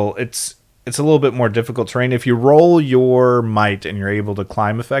then it's a little bit more difficult terrain. If you roll your might and you're able to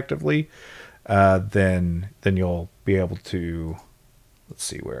climb effectively, then you'll be able to. Let's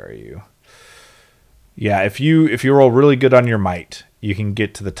see, where are you? Yeah, if you roll really good on your might, you can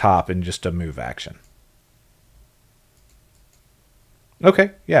get to the top in just a move action.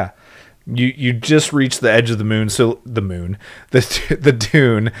 Okay, yeah. You just reach the edge of the moon, the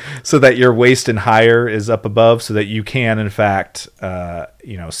dune, so that your waist and higher is up above, so that you can, in fact,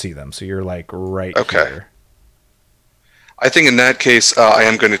 see them. So you're like right here. I think in that case, I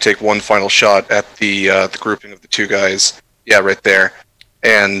am going to take one final shot at the grouping of the two guys. Yeah, right there,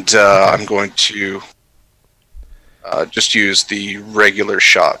 and I'm going to just use the regular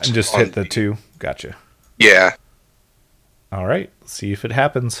shot and just hit the two. Gotcha. Yeah. All right. Let's see if it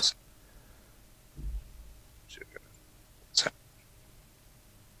happens.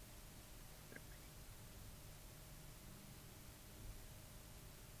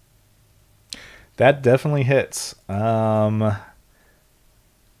 That definitely hits. I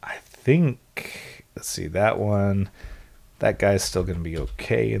think, let's see, that guy's still going to be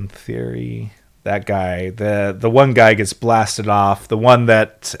okay in theory. That guy, the one guy gets blasted off, the one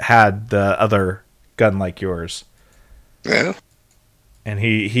that had the other gun like yours. Yeah. And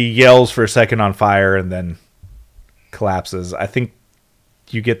he yells for a second on fire and then collapses. I think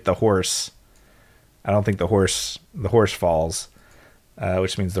you get the horse. I don't think the horse falls.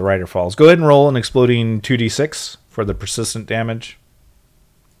 Which means the rider falls. Go ahead and roll an exploding 2d6 for the persistent damage.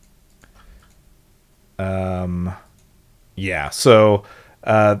 Yeah, so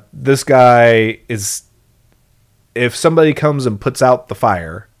this guy is... If somebody comes and puts out the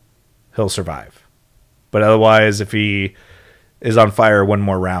fire, he'll survive. But otherwise, if he is on fire one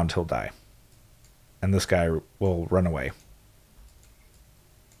more round, he'll die. And this guy will run away.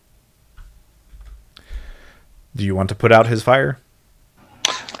 Do you want to put out his fire?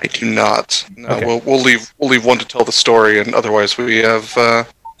 I do not. No, Okay. we'll leave one to tell the story, and otherwise we have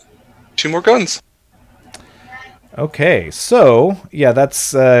two more guns. Okay, so yeah,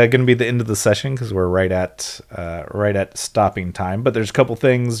 that's going to be the end of the session because we're right at stopping time. But there's a couple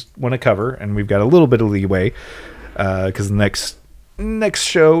things I want to cover, and we've got a little bit of leeway because the next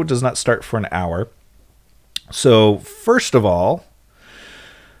show does not start for an hour. So first of all,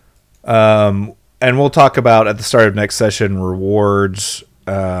 and we'll talk about at the start of next session rewards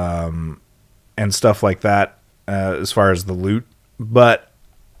and stuff like that as far as the loot, but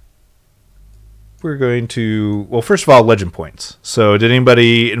we're going to, well, first of all, legend points. So did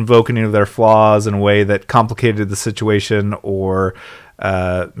anybody invoke any of their flaws in a way that complicated the situation or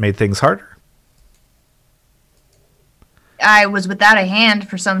made things harder? I was without a hand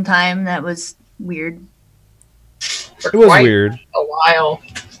for some time. That was weird. For It was quite weird. a while.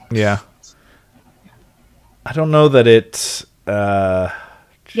 Yeah. I don't know that it...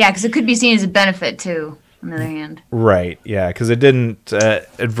 Yeah, because it could be seen as a benefit too. On the other hand, right, yeah, because it didn't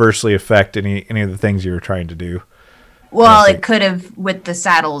adversely affect any of the things you were trying to do. Well, it could have with the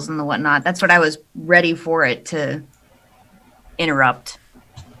saddles and the whatnot. That's what I was ready for it to interrupt.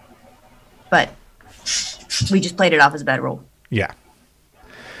 But we just played it off as a bad roll. Yeah.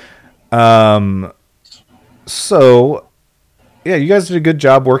 So, yeah, you guys did a good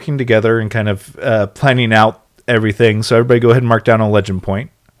job working together and kind of planning out everything. So everybody go ahead and mark down a legend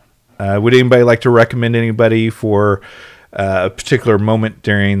point. Would anybody like to recommend anybody for a particular moment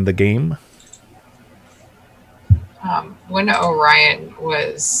during the game? When Orion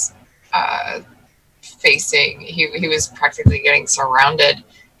was facing, he was practically getting surrounded,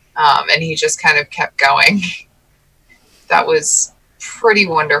 and he just kind of kept going. That was pretty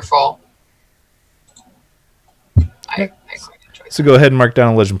wonderful. I quite enjoyed So go ahead and mark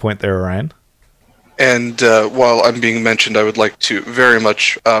down a legend point there, Orion. And while I'm being mentioned, I would like to very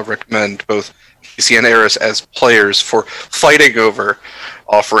much recommend both Casey and Eris as players for fighting over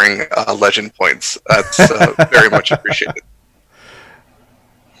offering legend points. That's very much appreciated.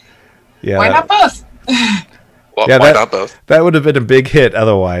 Yeah. Why not both? Well, Yeah, why not both? That would have been a big hit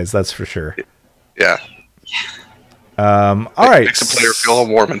otherwise, that's for sure. Yeah. All right. Makes a player feel all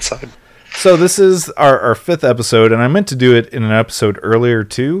warm inside. So this is our 5th episode, and I meant to do it in an episode earlier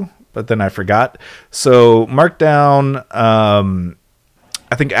too, but then I forgot. So mark down, I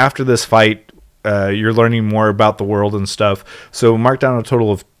think after this fight, you're learning more about the world and stuff. So mark down a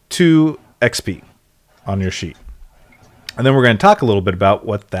total of 2 XP on your sheet. And then we're going to talk a little bit about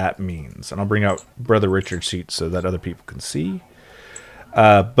what that means. And I'll bring out Brother Richard's sheet so that other people can see.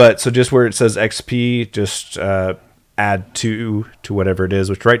 But so just where it says XP, just add 2 to whatever it is,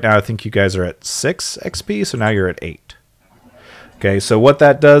 which right now I think you guys are at 6 XP. So now you're at 8. Okay, so what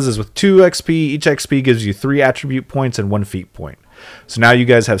that does is with 2 XP, each XP gives you 3 attribute points and 1 feat point. So now you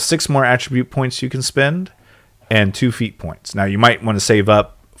guys have 6 more attribute points you can spend and 2 feat points. Now you might want to save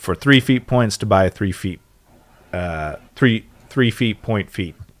up for 3 feat points to buy a 3 feat point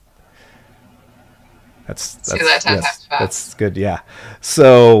feat. Say that 10 times fast. That's good, yeah.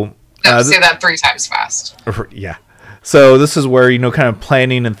 So say that 3 times fast. Yeah. So this is where, kind of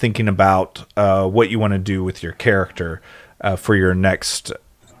planning and thinking about what you want to do with your character for your next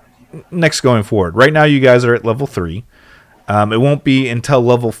going forward. Right now you guys are at level 3. It won't be until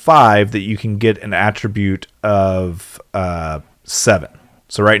level 5 that you can get an attribute of 7.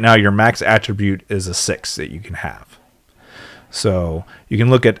 So right now your max attribute is a 6 that you can have. So you can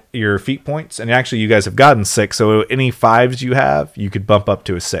look at your feat points, and actually you guys have gotten 6, so any 5s you have, you could bump up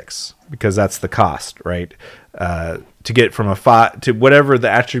to a 6, because that's the cost, right? To get from a 5 to whatever the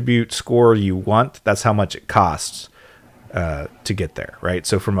attribute score you want, that's how much it costs to get there, right?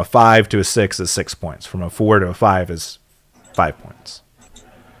 So from a 5 to a 6 is 6 points. From a 4 to a 5 is 5 points.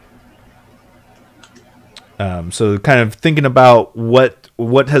 So kind of thinking about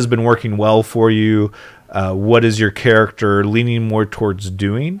what has been working well for you, what is your character leaning more towards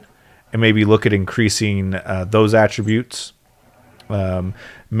doing, and maybe look at increasing those attributes.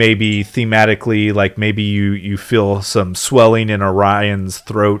 Maybe thematically, like maybe you feel some swelling in Orion's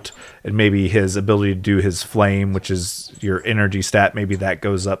throat, and maybe his ability to do his flame, which is your energy stat, maybe that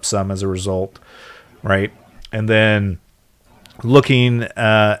goes up some as a result, right? And then looking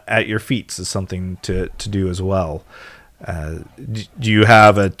at your feats is something to do as well. Do you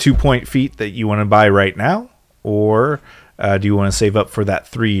have a 2-point feat that you want to buy right now, or do you want to save up for that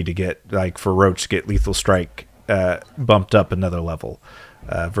 3 to get, like for Roach, to get lethal strike bumped up another level,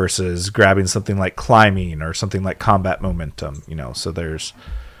 versus grabbing something like climbing or something like combat momentum? So there's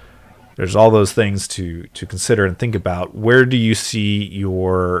all those things to consider and think about. Where do you see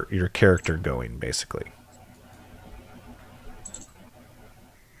your character going, basically?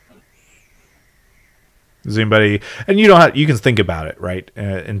 Does anybody, and you can think about it, right,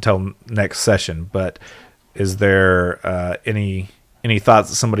 until next session, but is there any thoughts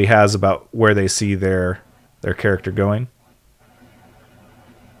that somebody has about where they see their character going?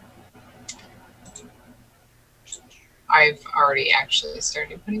 I've already actually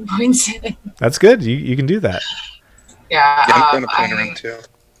started putting points in. That's good. You can do that. Yeah. I'm going to plan around too.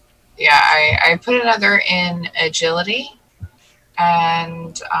 Yeah, I put another in agility,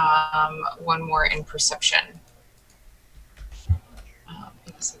 and 1 more in perception,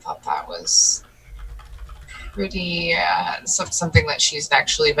 because I thought that was pretty something that she's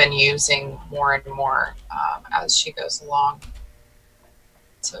actually been using more and more as she goes along.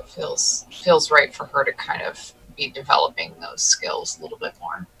 So it feels right for her to kind of be developing those skills a little bit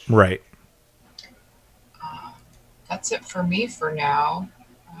more. Right. That's it for me for now.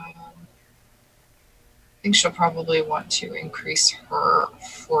 I think she'll probably want to increase her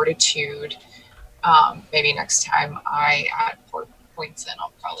fortitude. Maybe next time I add points in,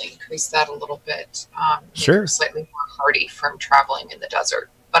 I'll probably increase that a little bit. Make Sure. her slightly more hardy from traveling in the desert.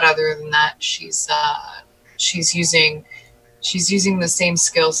 But other than that, she's using the same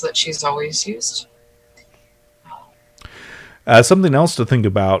skills that she's always used. Something else to think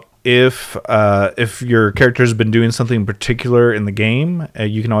about: if your character has been doing something particular in the game,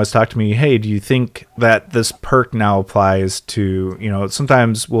 you can always talk to me. Hey, do you think that this perk now applies to,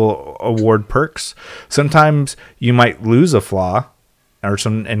 sometimes we'll award perks. Sometimes you might lose a flaw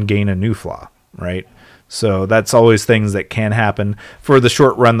and gain a new flaw, right? So that's always things that can happen. For the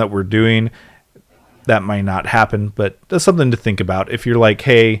short run that we're doing, that might not happen, but that's something to think about. If you're like,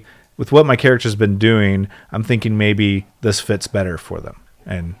 hey, with what my character's been doing, I'm thinking maybe this fits better for them.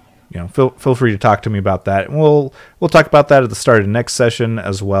 And, feel free to talk to me about that. And we'll talk about that at the start of the next session,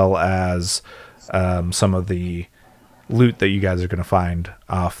 as well as some of the loot that you guys are going to find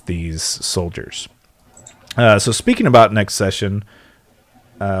off these soldiers. So speaking about next session,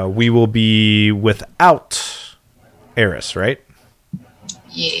 we will be without Eris, right?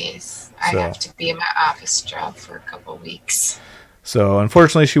 Yes, I have to be in my office job for a couple weeks. So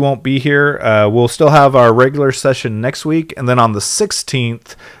unfortunately, she won't be here. We'll still have our regular session next week, and then on the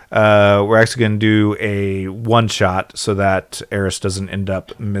 16th, we're actually going to do a one-shot so that Eris doesn't end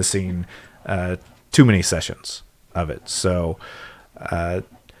up missing too many sessions of it. So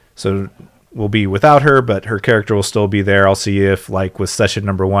we'll be without her, but her character will still be there. I'll see if, like with session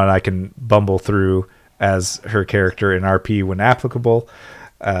number 1, I can bumble through as her character in RP when applicable.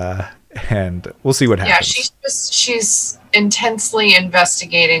 And we'll see what happens. Yeah, she's intensely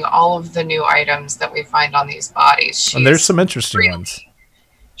investigating all of the new items that we find on these bodies. And there's some interesting ones.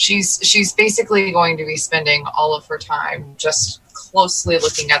 She's basically going to be spending all of her time just closely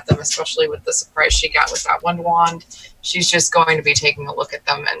looking at them, especially with the surprise she got with that one wand. She's just going to be taking a look at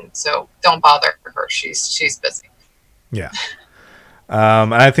them, and so don't bother her. She's busy. Yeah.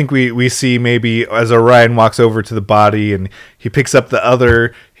 And I think we see maybe as Orion walks over to the body and he picks up the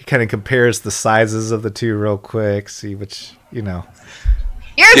other, he kind of compares the sizes of the two real quick, see which, You're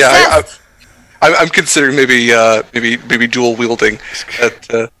Yeah, obsessed. I'm considering maybe dual wielding.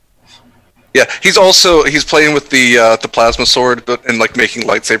 Yeah, he's playing with the plasma sword, but and like making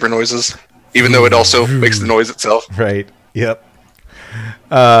lightsaber noises, even though it also makes the noise itself. Right. Yep.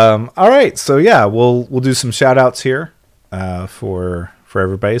 All right. So yeah, we'll do some shout outs here for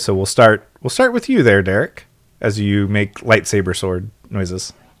everybody. So we'll start with you there, Derek, as you make lightsaber sword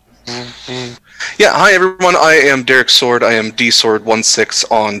noises. Yeah, hi everyone. I am Derek Sword. I am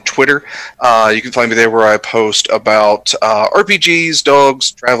DSword16 on Twitter. You can find me there where I post about RPGs,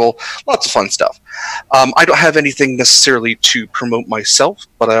 dogs, travel, lots of fun stuff. I don't have anything necessarily to promote myself,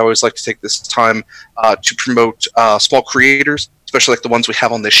 but I always like to take this time to promote small creators, especially like the ones we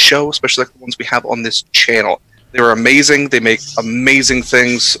have on this show, especially like the ones we have on this channel. They're amazing. They make amazing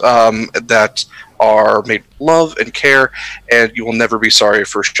things that are made with love and care, and you will never be sorry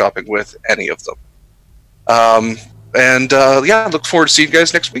for shopping with any of them. Yeah, look forward to seeing you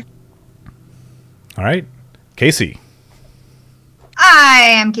guys next week. All right. Casey. I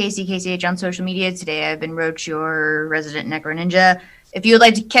am KCH on social media. Today I've been Roach, your resident Necro Ninja. If you would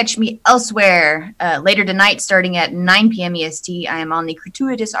like to catch me elsewhere, later tonight, starting at 9 p.m. EST, I am on the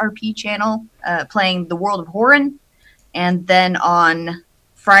Gratuitous RP channel, playing The World of Horin. And then on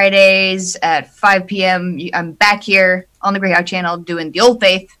Fridays at 5 p.m., I'm back here on the Greyhawk channel doing The Old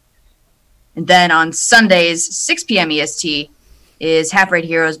Faith. And then on Sundays, 6 p.m. EST, is Half Rate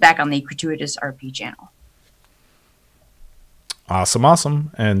Heroes back on the Gratuitous RP channel.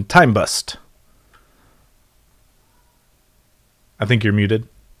 Awesome. And Time Bust. I think you're muted.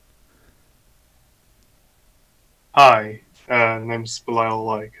 Hi, name's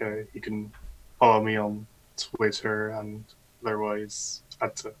Belial. You can follow me on Twitter and otherwise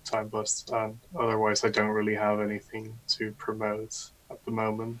at Time Bust. And otherwise, I don't really have anything to promote at the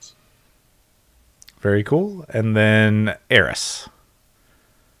moment. Very cool. And then Eris.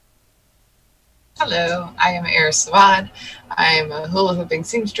 Hello, I am Eris Savad. I am a hula hooping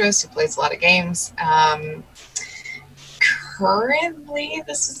seamstress who plays a lot of games. Currently,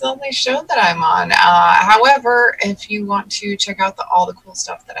 this is the only show that I'm on. However, if you want to check out all the cool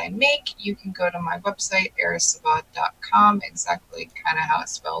stuff that I make, you can go to my website, erisavad.com, exactly kind of how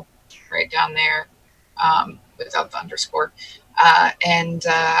it's spelled right down there, without the underscore. And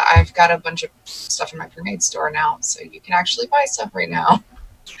I've got a bunch of stuff in my pre-made store now, so you can actually buy stuff right now.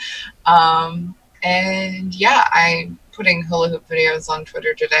 And yeah, I'm putting hula hoop videos on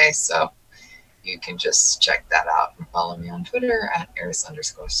Twitter today, so you can just check that out and follow me on Twitter at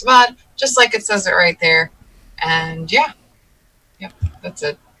Eris_Savad, just like it says it right there. And yeah, yep, that's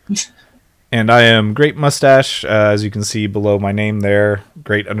it. And I am Great Mustache, as you can see below my name there,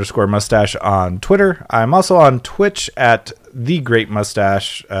 Great_Mustache on Twitter. I'm also on Twitch at The Great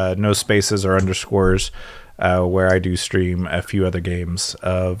Mustache, no spaces or underscores, where I do stream a few other games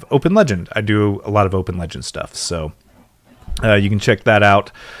of Open Legend. I do a lot of Open Legend stuff, so you can check that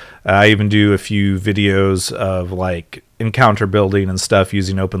out. I even do a few videos of like encounter building and stuff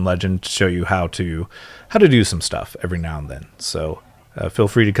using Open Legend to show you how to do some stuff every now and then. So feel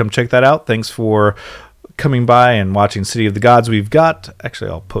free to come check that out. Thanks for coming by and watching City of the Gods. We've got, actually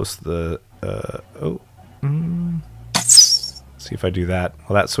I'll post the, see if I do that.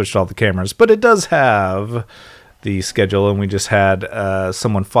 Well, that switched all the cameras, but it does have the schedule, and we just had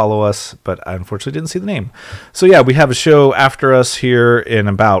someone follow us, but I unfortunately didn't see the name. So yeah, we have a show after us here in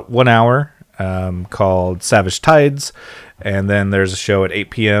about 1 hour called Savage Tides, and then there's a show at 8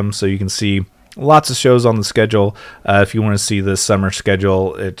 p.m. So you can see lots of shows on the schedule. If you want to see the summer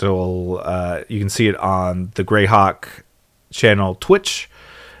schedule, you can see it on the Greyhawk channel Twitch,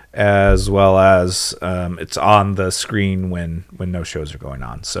 as well as it's on the screen when no shows are going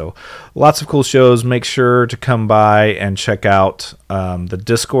on. So lots of cool shows. Make sure to come by and check out the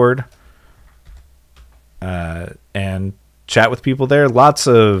Discord and chat with people there. Lots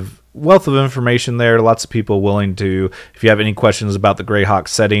of wealth of information there. Lots of people willing to, if you have any questions about the Greyhawk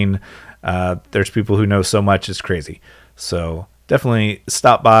setting, there's people who know so much, it's crazy. So definitely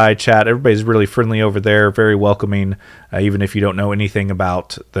stop by, chat. Everybody's really friendly over there, very welcoming, even if you don't know anything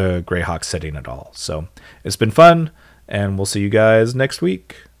about the Greyhawk setting at all. So it's been fun, and we'll see you guys next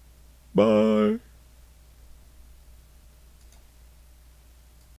week. Bye.